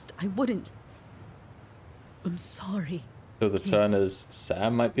promised I wouldn't. I'm sorry. So the kids. turn is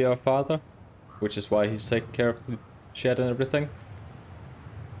Sam might be our father, which is why he's taking care of the shed and everything.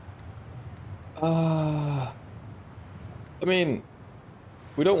 I mean,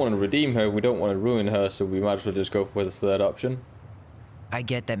 we don't want to redeem her, we don't want to ruin her, so we might as well just go for the third option. I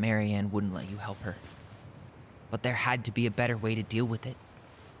get that Marianne wouldn't let you help her. But there had to be a better way to deal with it.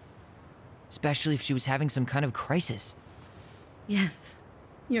 Especially if she was having some kind of crisis. Yes,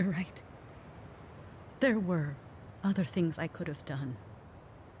 you're right. There were other things I could have done.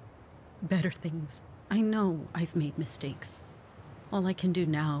 Better things. I know I've made mistakes. All I can do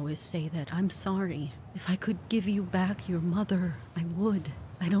now is say that I'm sorry. If I could give you back your mother, I would.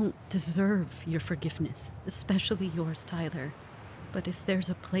 I don't deserve your forgiveness, especially yours, Tyler. But if there's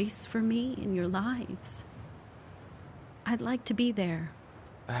a place for me in your lives, I'd like to be there.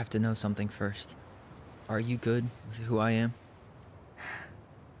 I have to know something first. Are you good with who I am?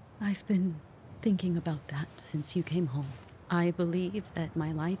 I've been thinking about that since you came home. I believe that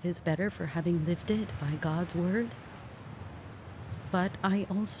my life is better for having lived it by God's word. But I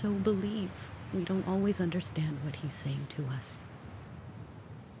also believe we don't always understand what he's saying to us.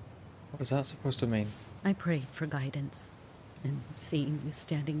 What is that supposed to mean? I prayed for guidance, and seeing you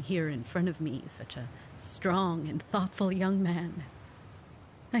standing here in front of me, such a strong and thoughtful young man,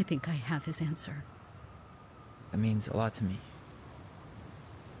 I think I have his answer. That means a lot to me.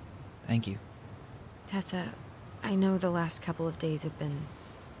 Thank you. Tessa, I know the last couple of days have been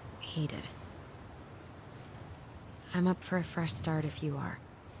heated. I'm up for a fresh start if you are,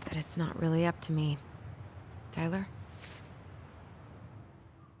 but it's not really up to me. Tyler?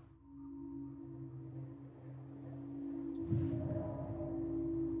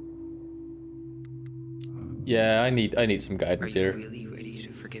 Yeah, I need some guidance here. Are you really ready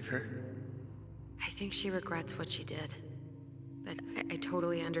to forgive her? I think she regrets what she did. But I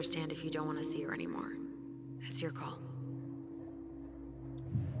totally understand if you don't want to see her anymore. It's your call.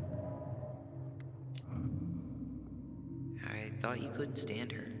 I thought you couldn't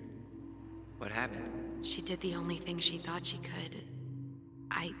stand her. What happened? She did the only thing she thought she could.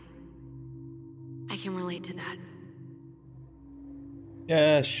 I can relate to that.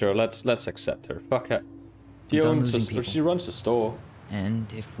 Yeah, sure. Let's accept her. Fuck her. She runs the store.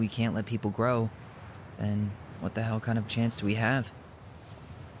 And if we can't let people grow, then what the hell kind of chance do we have?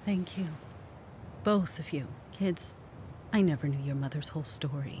 Thank you. Both of you. Kids, I never knew your mother's whole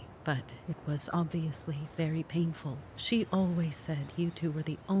story, but it was obviously very painful. She always said you two were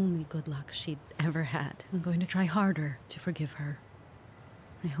the only good luck she'd ever had. I'm going to try harder to forgive her.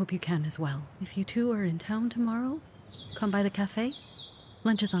 I hope you can as well. If you two are in town tomorrow, come by the cafe.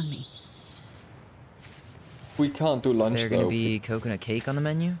 Lunch is on me. We can't do lunch, There gonna be coconut cake on the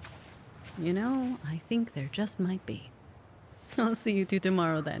menu? You know, I think there just might be. I'll see you two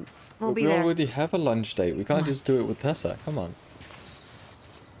tomorrow then. We'll be we there. already have a lunch date. We can't just do it with Tessa. Come on.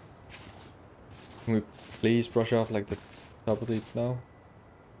 Can we please brush off like the top of the... No?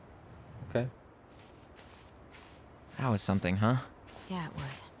 Okay. That was something, huh? Yeah, it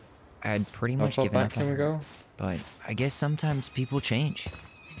was. I had pretty How much far given back up on can we her, go? but I guess sometimes people change.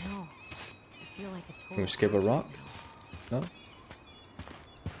 I know. I feel like a total Can we skip a ass right rock? now.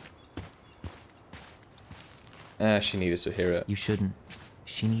 No? She needed to hear it. You shouldn't.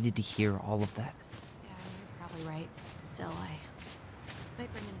 She needed to hear all of that. Yeah, you're probably right. Still, I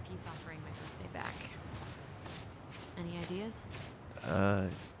might bring in a peace offering my first day back. Any ideas?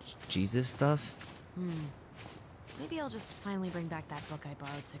 Jesus stuff? Maybe I'll just finally bring back that book I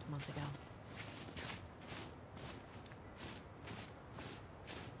borrowed 6 months ago.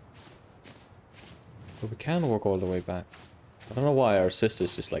 So we can walk all the way back. I don't know why our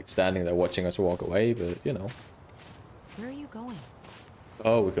sister's just like standing there watching us walk away, but you know. Where are you going?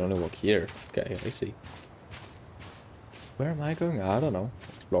 Oh, we can only walk here. Okay, I see. Where am I going? I don't know.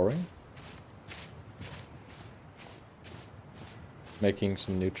 Exploring? Making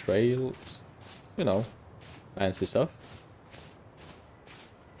some new trails. You know, fancy stuff.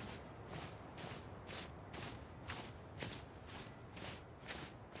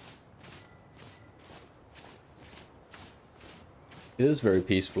 It is very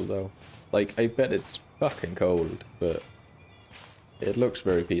peaceful though. Like, I bet it's fucking cold, but it looks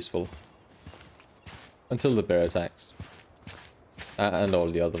very peaceful. Until the bear attacks. And all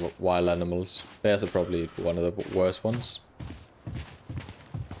the other wild animals. Bears are probably one of the worst ones.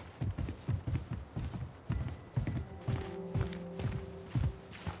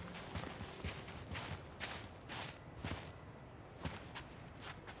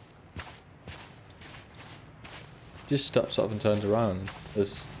 Just stops up and turns around.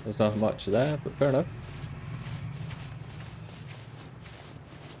 There's not much there, but fair enough.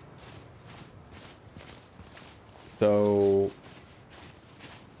 So...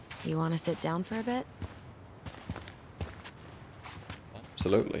 You want to sit down for a bit?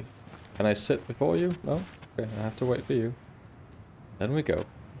 Absolutely. Can I sit before you? No? Okay, I have to wait for you. Then we go.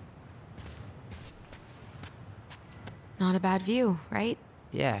 Not a bad view, right?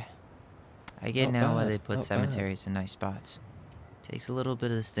 Yeah. I get Not now why bad, they put not cemeteries in nice spots. Takes a little bit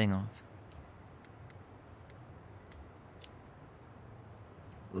of the sting off.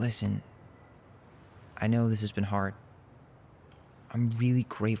 Listen, I know this has been hard. I'm really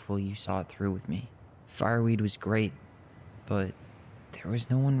grateful you saw it through with me. Fireweed was great, but there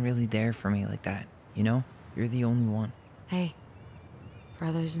was no one really there for me like that, you know? You're the only one. Hey,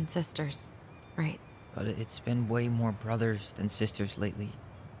 brothers and sisters, right? But it's been way more brothers than sisters lately,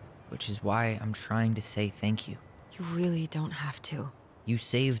 which is why I'm trying to say thank you. You really don't have to. You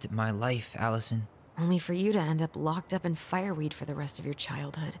saved my life, Allison. Only for you to end up locked up in fireweed for the rest of your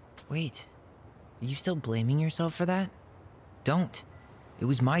childhood. Wait, are you still blaming yourself for that? Don't. It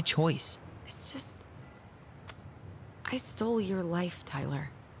was my choice. It's just... I stole your life, Tyler.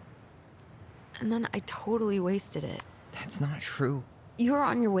 And then I totally wasted it. That's not true. You're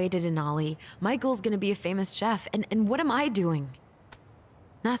on your way to Denali. Michael's gonna be a famous chef, and what am I doing?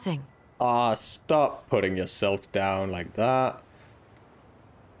 Nothing. Ah, stop putting yourself down like that.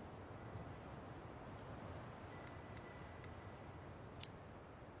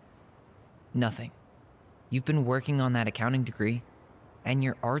 Nothing. You've been working on that accounting degree, and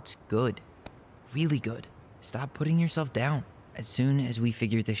your art's good. Really good. Stop putting yourself down. As soon as we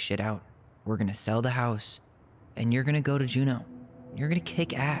figure this shit out, we're gonna sell the house, and you're gonna go to Juneau. You're gonna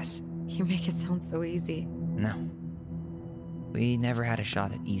kick ass. You make it sound so easy. No. We never had a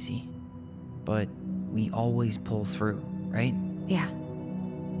shot at easy. But we always pull through, right? Yeah.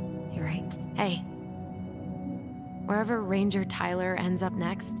 You're right. Hey. Wherever Ranger Tyler ends up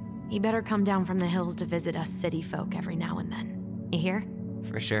next, he better come down from the hills to visit us city folk every now and then. You hear?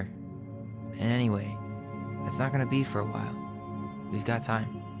 For sure. And anyway, that's not gonna be for a while. We've got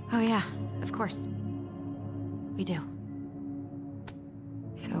time. Oh yeah, of course. We do.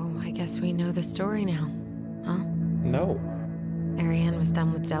 So I guess we know the story now, huh? No. Marianne was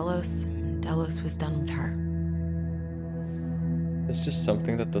done with Delos, and Delos was done with her. It's just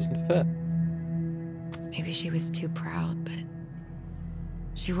something that doesn't fit. Maybe she was too proud, but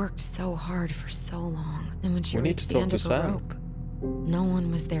she worked so hard for so long. And when she We need reached to the talk end to of her Sam. rope, no one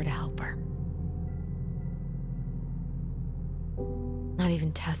was there to help her. Not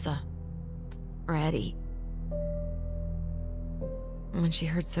even Tessa or Eddie. And when she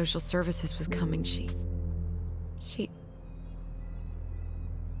heard social services was coming, she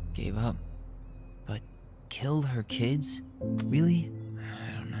Gave up. But killed her kids? Really?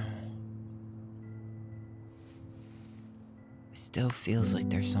 I don't know. It still feels like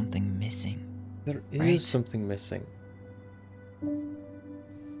there's something missing. There is Right? something missing.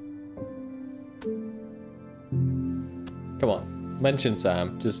 Come on, mention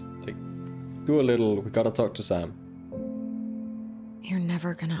Sam. Just like do a little. We gotta talk to Sam. You're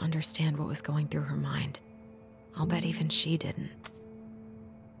never gonna understand what was going through her mind. I'll bet even she didn't.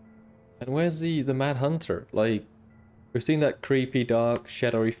 And where's the Mad Hunter? Like, we've seen that creepy, dark,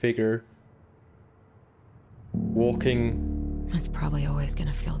 shadowy figure walking. It's probably always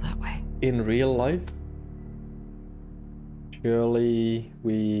gonna feel that way. In real life? Surely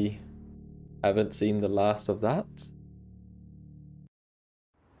we haven't seen the last of that?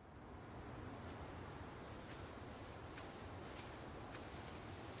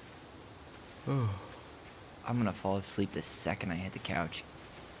 I'm gonna fall asleep the second I hit the couch.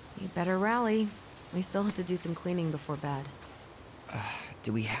 You better rally. We still have to do some cleaning before bed.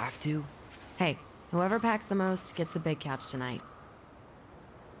 Do we have to? Hey, whoever packs the most gets the big couch tonight.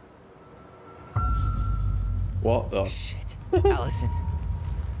 What the? Shit. Allison.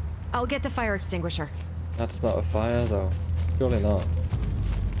 I'll get the fire extinguisher. That's not a fire though. Surely not.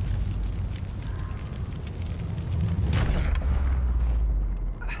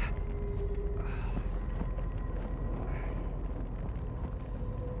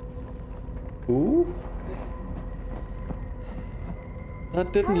 Ooh?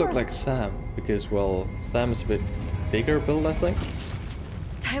 That didn't look like Sam, because, well, Sam's a bit bigger build, I think.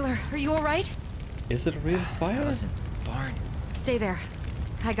 Tyler, are you alright? Is it a real fire? That was a barn. Stay there.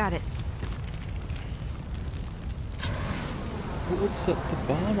 I got it. Who would set the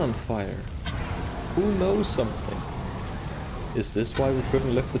barn on fire? Who knows something? Is this why we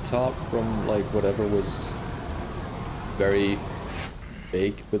couldn't lift the top from, like, whatever was very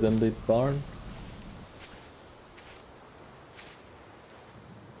big within the barn?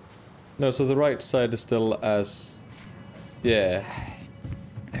 No, so the right side is still as... Yeah.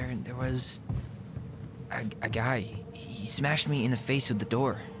 There was... a guy. He smashed me in the face with the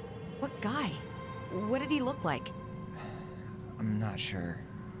door. What guy? What did he look like? I'm not sure.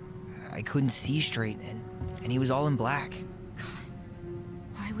 I couldn't see straight, and he was all in black. God,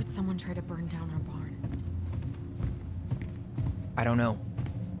 why would someone try to burn down our barn? I don't know.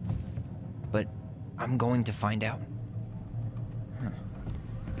 But I'm going to find out. Huh.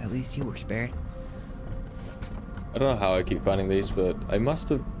 At least you were spared. I don't know how I keep finding these, but I must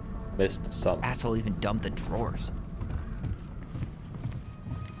have missed some. Asshole even dumped the drawers.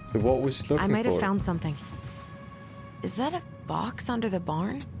 So what was he looking for? I might have found something. Is that a box under the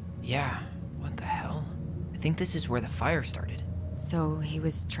barn? Yeah, what the hell? I think this is where the fire started. So he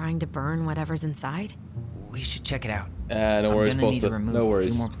was trying to burn whatever's inside? We should check it out. No worries, I'm gonna need to Buster. remove No a worries.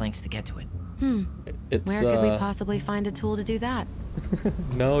 few more planks to get to it. It's, Where could we possibly find a tool to do that?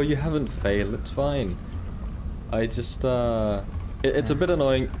 No, you haven't failed. It's fine. I just, it's a bit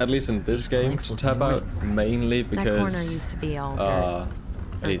annoying, at least in this game, to tab out, mainly because... That corner used to be all dirt.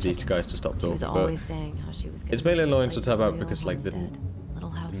 I need these guys to stop She talking, was but always saying how she was it's mainly annoying to tab out because, like, the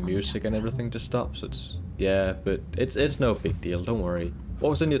music and everything just stops. It's, yeah, but it's no big deal, don't worry. What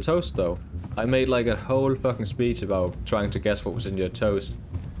was in your toast, though? I made, like, a whole fucking speech about trying to guess what was in your toast,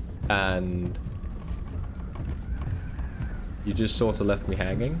 and you just sort of left me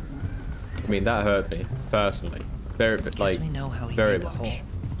hanging. I mean, that hurt me, personally. Very, like, we know how he very made the much. hole.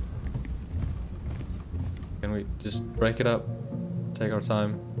 Can we just break it up? Take our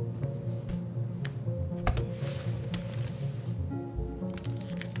time.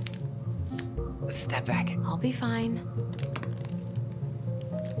 Step back. I'll be fine.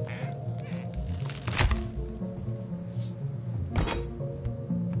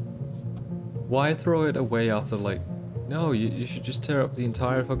 Why throw it away after, like... No, you should just tear up the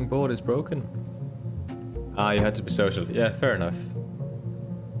entire fucking board. It's broken. Ah, you had to be social. Yeah, fair enough.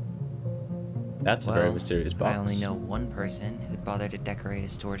 That's a very mysterious box. I only know one person who'd bother to decorate a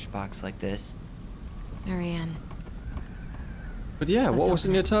storage box like this. Marianne. But yeah, Let's what was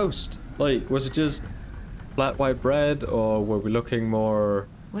in open your it. toast? Like, was it just flat white bread, or were we looking more...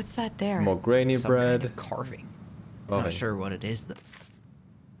 What's that there? More grainy Some bread? kind of carving. Okay. Not sure what it is, though.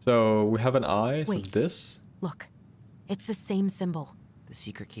 So, we have an eye, so Wait. this? Look, it's the same symbol. The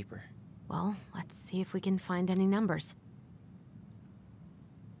secret keeper. Well, let's see if we can find any numbers.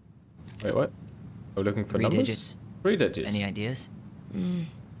 Wait, what? We're looking for 3 numbers? digits. 3 digits. Any ideas?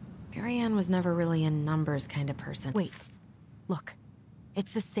 Marianne was never really a numbers kind of person. Wait, look,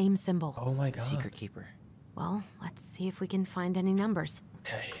 it's the same symbol. Oh my god. Secret keeper. Well, let's see if we can find any numbers.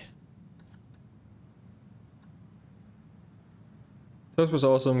 Okay. Toast was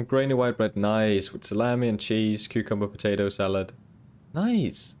awesome. Grainy white bread, nice. With salami and cheese, cucumber, potato salad.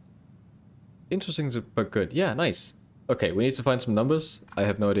 Nice. Interesting, but good. Yeah, nice. Okay, we need to find some numbers. I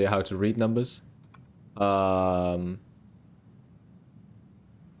have no idea how to read numbers.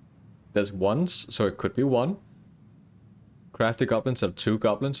 There's ones, so it could be 1. Crafty goblins have 2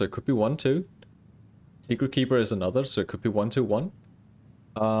 goblins, so it could be 1, 2. Secret keeper is another, so it could be 1, 2, 1.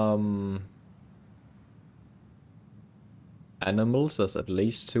 Animals, there's at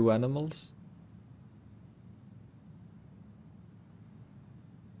least 2 animals.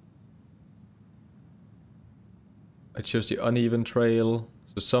 I chose the uneven trail,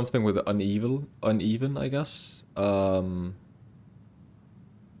 so something with uneven, I guess. 2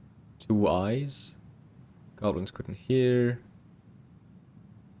 eyes. Goblins couldn't hear.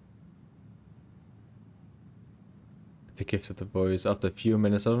 The gift of the voice after a few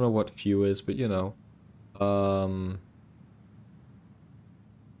minutes. I don't know what few is, but you know.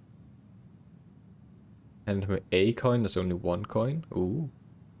 And a coin, there's only 1 coin. Ooh.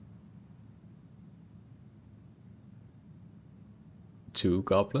 2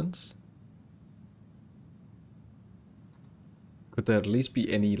 goblins. Could there at least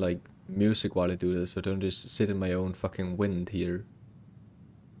be any, like, music while I do this, so I don't just sit in my own fucking wind here?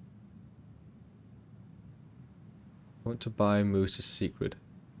 I want to buy Moose's secret.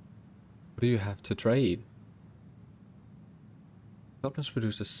 What do you have to trade? Goblins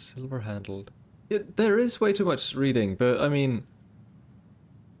produce a silver-handled... Yeah, there is way too much reading, but I mean...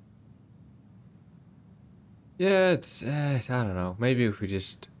 Yeah, it's I don't know. Maybe if we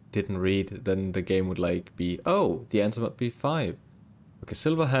just didn't read, then the game would like be, oh, the answer might be 5. Okay,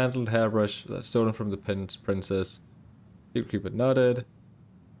 silver-handled hairbrush that's stolen from the princess. Secret Keeper nodded.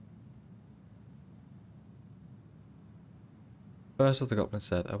 First of the goblin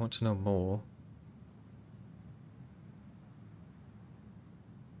said, I want to know more.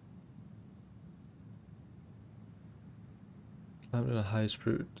 Climbed in a high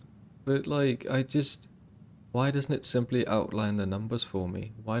fruit. But like, why doesn't it simply outline the numbers for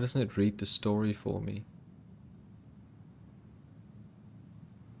me? Why doesn't it read the story for me?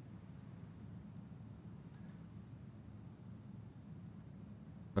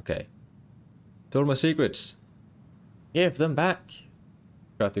 Okay. Told my secrets. Give them back.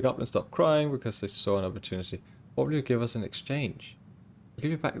 Crafty Goblin stopped crying because they saw an opportunity. What will you give us in exchange? I'll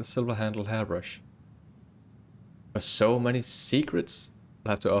give you back the silver-handled hairbrush. For so many secrets?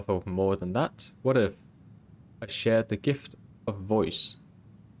 I'll have to offer more than that. What if I shared the gift of voice?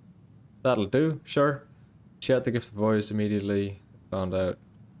 That'll do, sure. Shared the gift of voice immediately. Found out.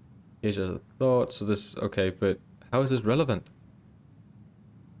 Here's your thoughts. So this, okay, but how is this relevant?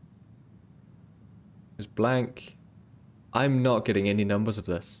 It's blank. I'm not getting any numbers of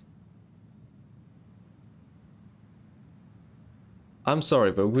this. I'm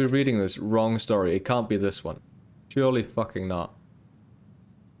sorry, but we're reading this wrong story. It can't be this one. Surely fucking not.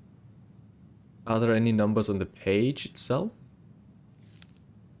 Are there any numbers on the page itself?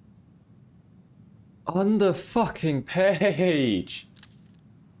 On the fucking page!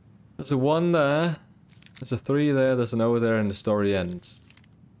 There's a 1 there. There's a 3 there. There's an O there, and the story ends.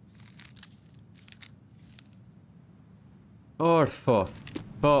 Oh, for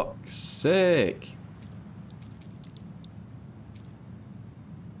fuck's sake.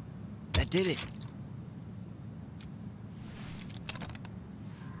 That did it.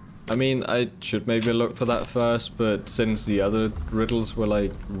 I mean, I should maybe look for that first, but since the other riddles were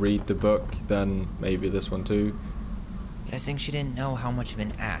like, read the book, then maybe this one too. Guessing she didn't know how much of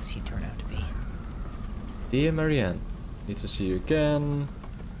an ass he'd turn out to be. Dear Marianne, need to see you again.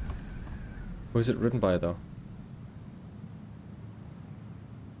 Who is it written by, though?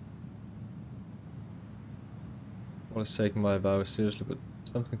 I was taking my vows seriously, but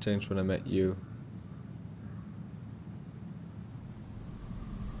something changed when I met you.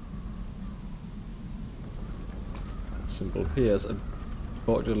 Simple P.S. I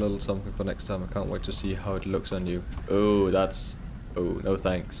bought you a little something for next time. I can't wait to see how it looks on you. Oh, that's... Oh, no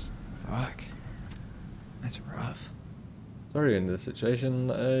thanks. Fuck. That's rough. Sorry, in this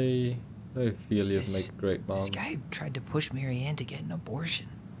situation, I feel you've made great mom. This guy tried to push Marianne to get an abortion.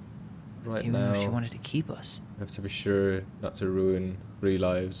 Right even now, though she wanted to keep us. I have to be sure not to ruin 3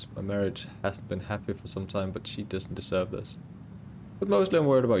 lives. My marriage hasn't been happy for some time, but she doesn't deserve this. But mostly I'm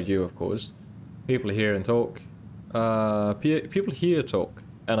worried about you, of course. People hear and talk. People hear talk,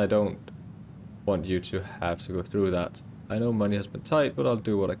 and I don't want you to have to go through that. I know money has been tight, but I'll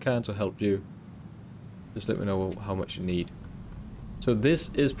do what I can to help you. Just let me know how much you need. So this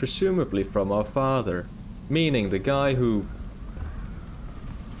is presumably from our father, meaning the guy who...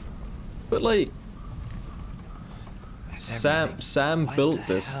 But like... Sam built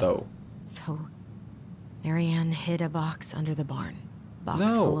this though. So, Marianne hid a box under the barn.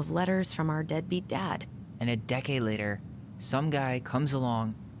 Box full of letters from our deadbeat dad. And a decade later, some guy comes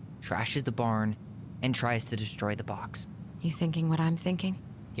along, trashes the barn, and tries to destroy the box. You thinking what I'm thinking?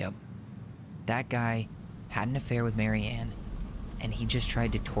 Yep. That guy had an affair with Marianne, and he just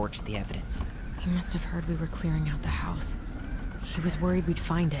tried to torch the evidence. He must have heard we were clearing out the house. He was worried we'd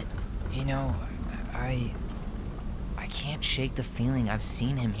find it. You know, I can't shake the feeling I've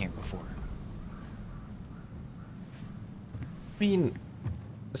seen him here before. I mean,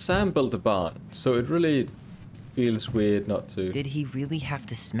 Sam built the barn, so it really feels weird not to... Did he really have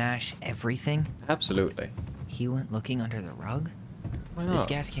to smash everything? Absolutely. He went looking under the rug? Why not? This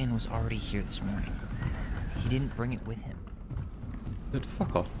gas can was already here this morning. He didn't bring it with him. Dude,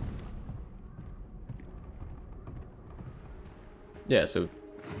 fuck off. Yeah, so...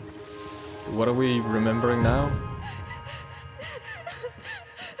 What are we remembering now?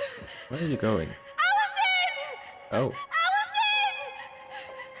 Where are you going? Allison! Oh.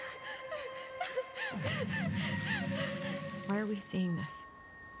 Why are we seeing this?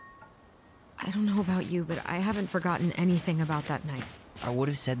 I don't know about you, but I haven't forgotten anything about that night. I would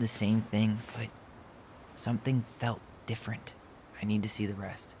have said the same thing, but something felt different. I need to see the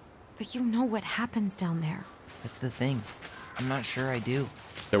rest. But you know what happens down there. That's the thing. I'm not sure I do.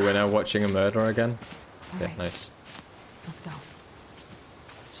 So we're now watching a murder again? Okay, Alright. nice. Let's go.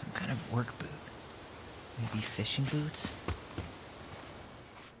 Some kind of work boot. Maybe fishing boots?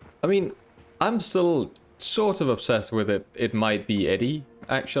 I mean, I'm still sort of obsessed with it. It might be Eddie,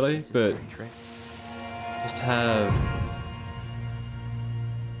 actually, but just have... What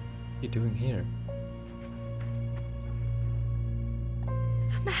are you doing here?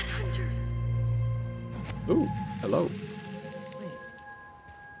 The Mad Hunter. Ooh, hello. Wait,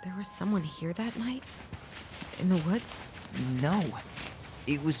 there was someone here that night? In the woods? No.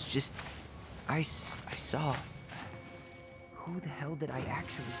 It was just... I saw... Who the hell did I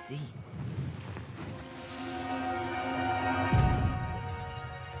actually see?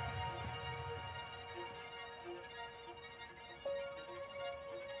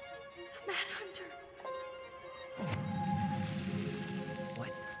 The Mad Hunter.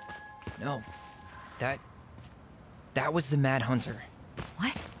 What? No. That was the Mad Hunter.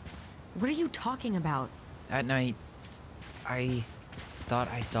 What? What are you talking about? That night, I thought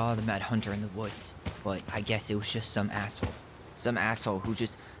I saw the Mad Hunter in the woods, but I guess it was just some asshole. Some asshole who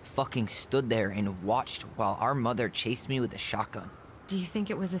just fucking stood there and watched while our mother chased me with a shotgun. Do you think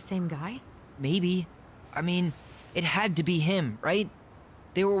it was the same guy? Maybe. I mean, it had to be him, right?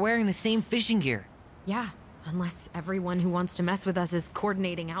 They were wearing the same fishing gear. Yeah, unless everyone who wants to mess with us is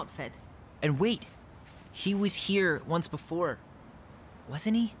coordinating outfits. And wait, he was here once before,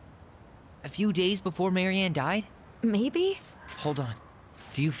 wasn't he? A few days before Marianne died? Maybe? Hold on.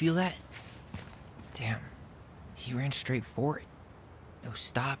 Do you feel that? Damn. He ran straight for it. No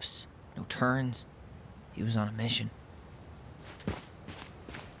stops, no turns. He was on a mission.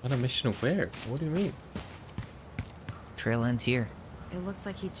 On a mission where? What do you mean? Trail ends here. It looks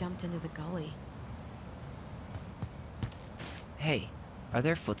like he jumped into the gully. Hey, are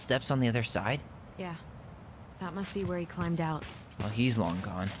there footsteps on the other side? Yeah, that must be where he climbed out. Well, he's long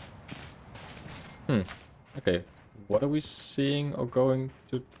gone. Okay, what are we seeing or going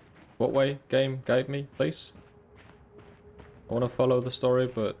to? What way? Game, guide me, please. I want to follow the story,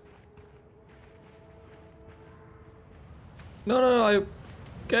 but... No,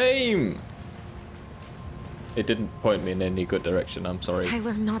 Game! It didn't point me in any good direction, I'm sorry.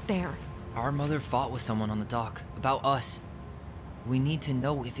 Tyler, not there. Our mother fought with someone on the dock. About us. We need to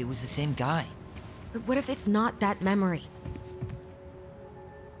know if it was the same guy. But what if it's not that memory?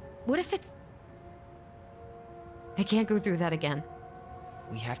 What if it's... I can't go through that again.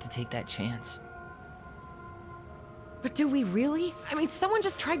 We have to take that chance. But do we really? I mean, someone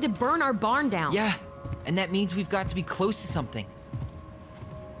just tried to burn our barn down. Yeah, and that means we've got to be close to something.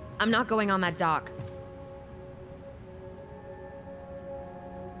 I'm not going on that dock.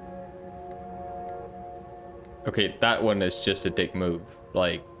 Okay, that one is just a dick move.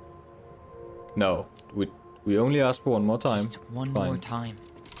 Like, no, we only asked for one more time. Just one more time,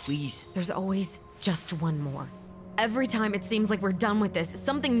 please. There's always just one more. Every time it seems like we're done with this,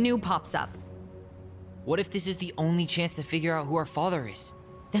 something new pops up. What if this is the only chance to figure out who our father is?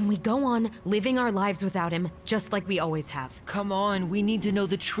 Then we go on living our lives without him, just like we always have. Come on, we need to know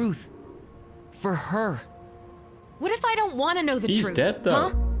the truth. For her. What if I don't want to know the truth? He's dead, though.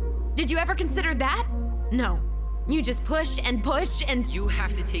 Huh? Did you ever consider that? No. You just push and push and... You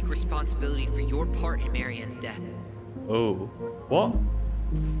have to take responsibility for your part in Marianne's death. Oh. What?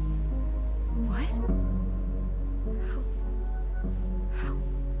 What?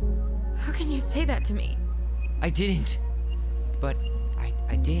 How can you say that to me? I didn't. But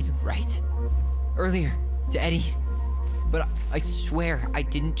I did, right? Earlier, to Eddie. But I swear I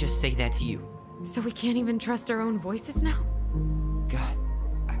didn't just say that to you. So we can't even trust our own voices now? God,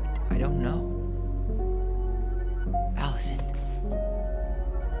 I don't know. Allison.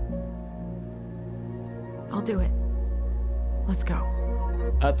 I'll do it. Let's go.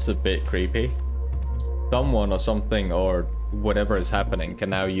 That's a bit creepy. Someone or something or whatever is happening can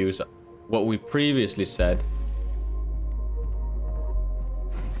now use what we previously said.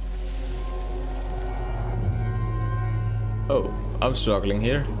 Oh, I'm struggling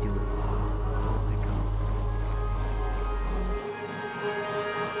here.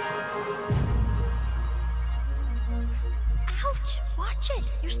 Ouch! Watch it!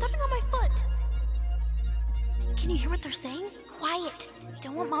 You're stepping on my foot! Can you hear what they're saying? Quiet! We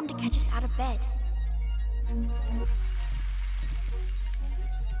don't want Mom to catch us out of bed.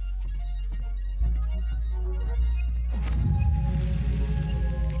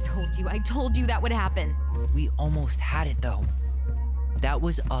 I told you that would happen. We almost had it, though. That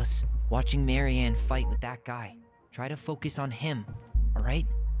was us watching Marianne fight with that guy. Try to focus on him, all right?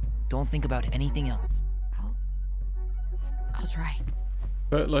 Don't think about anything else. I'll try.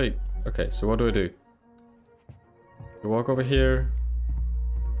 But like, okay, so what do I do? You walk over here.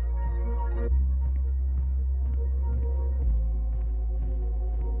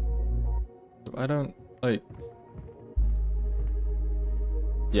 I don't like.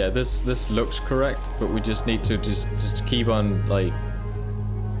 Yeah, this looks correct, but we just need to just keep on, like,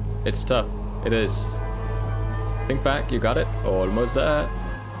 it's tough. It is. Think back, you got it. Almost there.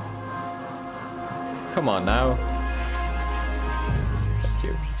 Come on now. Thank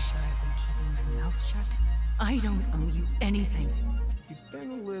you. Make sure I've been keeping my mouth shut. I don't owe you anything. You've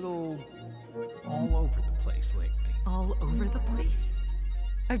been a little all over the place lately. All over the place?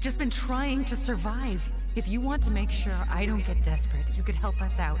 I've just been trying to survive. If you want to make sure I don't get desperate, you could help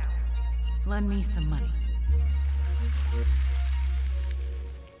us out. Lend me some money.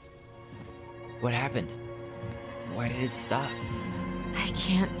 What happened? Why did it stop? I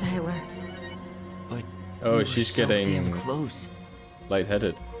can't, Tyler. But Oh, we were she's so getting damn close.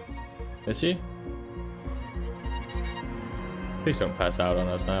 lightheaded. Is she? Please don't pass out on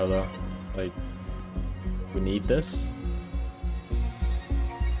us now, though. Like, we need this.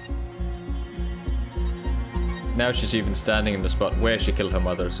 Now she's even standing in the spot where she killed her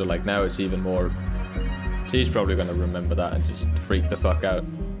mother, so like now it's even more... She's probably gonna remember that and just freak the fuck out.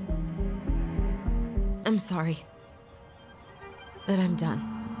 I'm sorry. But I'm done.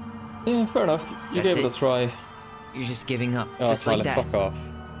 Yeah, fair enough. You gave it a try. You're just giving up, Oh, just like Tyler, that. fuck off.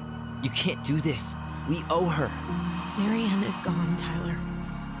 You can't do this. We owe her. Marianne is gone, Tyler.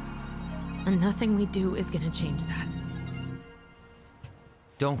 And nothing we do is gonna change that.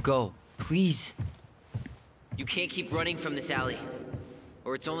 Don't go, please. You can't keep running from this alley,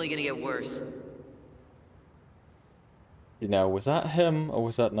 or it's only gonna get worse. Now, was that him or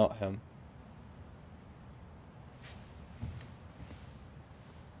was that not him?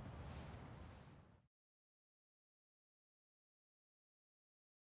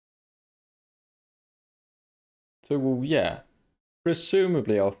 So, well, yeah.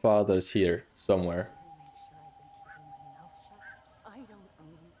 Presumably our father's here somewhere.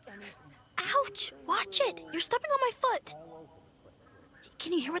 Ouch! Watch it! You're stepping on my foot!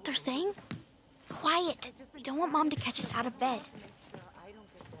 Can you hear what they're saying? Quiet! We don't want Mom to catch us out of bed.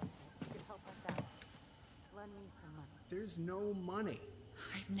 There's no money.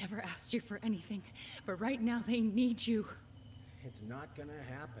 I've never asked you for anything, but right now they need you. It's not gonna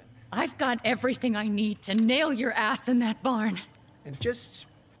happen. I've got everything I need to nail your ass in that barn. And just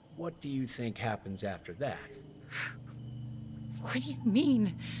what do you think happens after that? What do you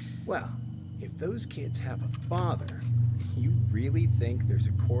mean? Well, if those kids have a father, you really think there's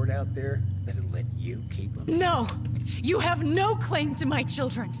a court out there that'll let you keep them? No! You have no claim to my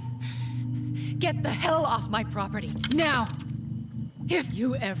children. Get the hell off my property, now! If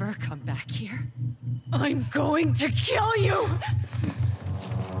you ever come back here, I'm going to kill you!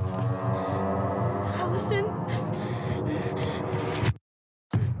 Allison?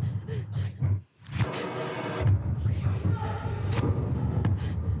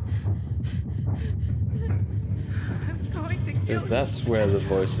 If that's where the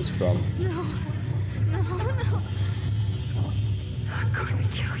voice is from. No. No, no. I'm going to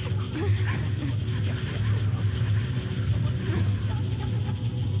kill you.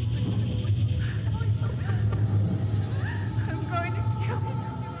 I'm going to kill you.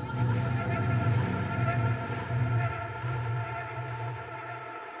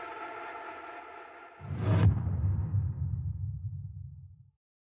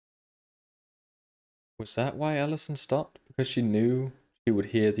 Was that why Allison stopped? Because she knew she would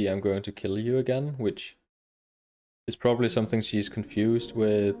hear the "I'm going to kill you" again, which is probably something she's confused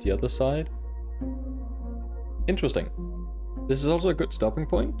with the other side. Interesting. This is also a good stopping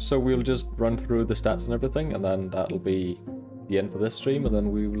point, so we'll just run through the stats and everything, and then that'll be the end for this stream, and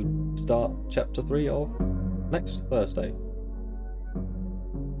then we will start chapter 3 of next Thursday.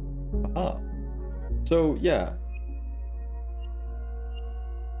 Aha. So, yeah.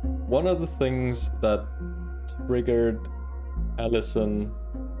 One of the things that triggered Allison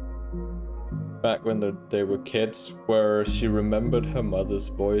back when they were kids, where she remembered her mother's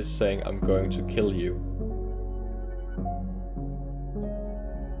voice saying, "I'm going to kill you."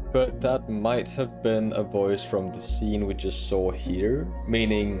 But that might have been a voice from the scene we just saw here,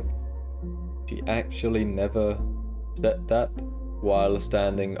 meaning she actually never said that while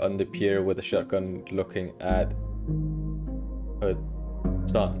standing on the pier with a shotgun looking at her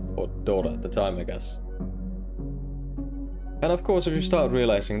son or daughter at the time, I guess. And of course, if you start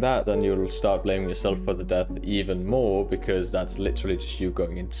realizing that, then you'll start blaming yourself for the death even more, because that's literally just you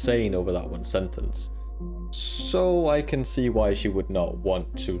going insane over that one sentence. So I can see why she would not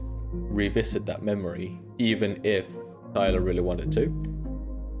want to revisit that memory, even if Tyler really wanted to.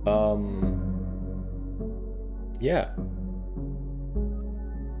 Yeah.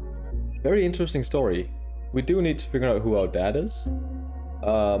 Very interesting story. We do need to figure out who our dad is.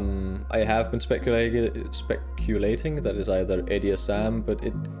 I have been speculating that it's either Eddie or Sam, but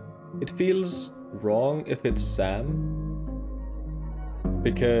it feels wrong if it's Sam.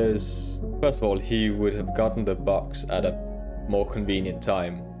 Because, first of all, he would have gotten the box at a more convenient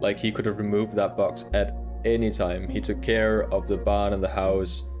time. Like, he could have removed that box at any time. He took care of the barn and the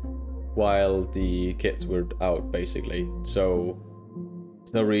house while the kids were out, basically. So,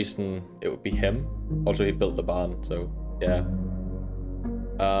 there's no reason it would be him. Also, he built the barn, so, yeah.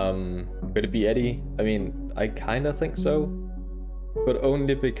 Could it be Eddie? I mean, I kind of think so. But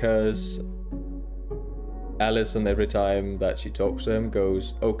only because Allison, every time that she talks to him,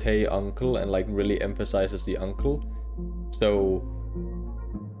 goes, "Okay, uncle," and like really emphasizes the uncle. So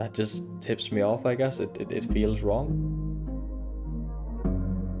that just tips me off, I guess. It feels wrong.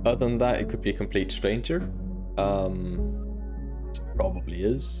 Other than that, it could be a complete stranger. It probably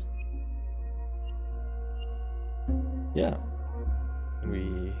is. Yeah.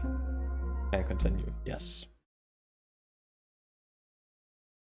 We can continue. Yes.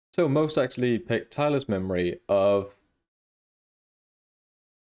 So most actually picked Tyler's memory of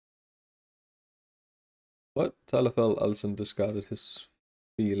what? Tyler felt Allison discarded his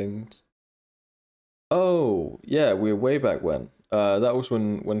feelings. Oh, yeah, we're way back when. That was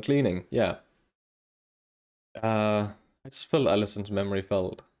when cleaning, yeah. I just felt Allison's memory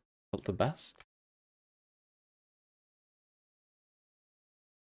felt the best.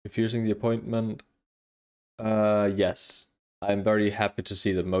 Refusing the appointment. Yes. I'm very happy to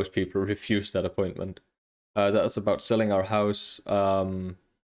see that most people refused that appointment. That's about selling our house. It's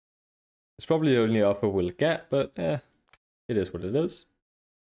probably the only offer we'll get, but it is what it is.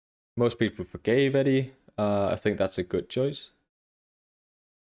 Most people forgave Eddie. I think that's a good choice.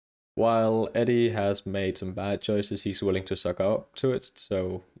 While Eddie has made some bad choices, he's willing to suck up to it.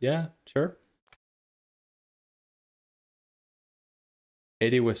 So yeah, sure.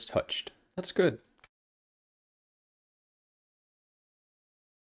 Eddie was touched. That's good.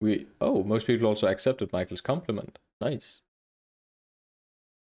 Most people also accepted Michael's compliment. Nice.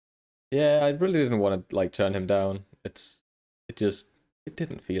 Yeah, I really didn't want to like turn him down. It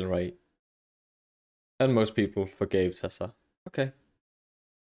didn't feel right. And most people forgave Tessa. Okay.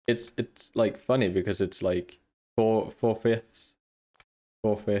 It's like funny because it's like four fifths,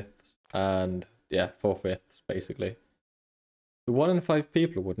 and yeah, 4/5 basically. The 1 in 5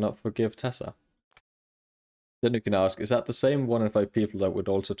 people would not forgive Tessa. Then you can ask, is that the same 1 in 5 people that would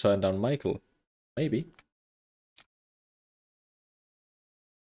also turn down Michael? Maybe.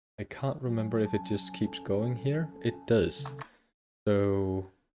 I can't remember if it just keeps going here. It does.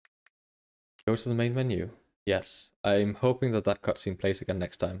 So, go to the main menu. Yes, I'm hoping that that cutscene plays again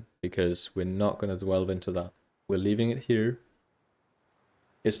next time, because we're not going to delve into that. We're leaving it here.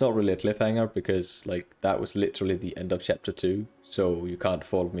 It's not really a cliffhanger, because like that was literally the end of chapter 2, so you can't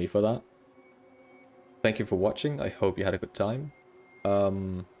fault me for that. Thank you for watching. I hope you had a good time.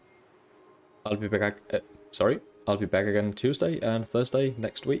 I'll be back. I'll be back again Tuesday and Thursday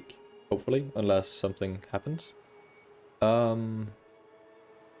next week, hopefully, unless something happens. Yeah,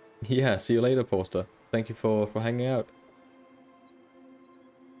 see you later, Poster. Thank you for hanging out.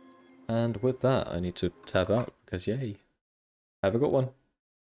 And with that, I need to tab out because yay. Have a good one.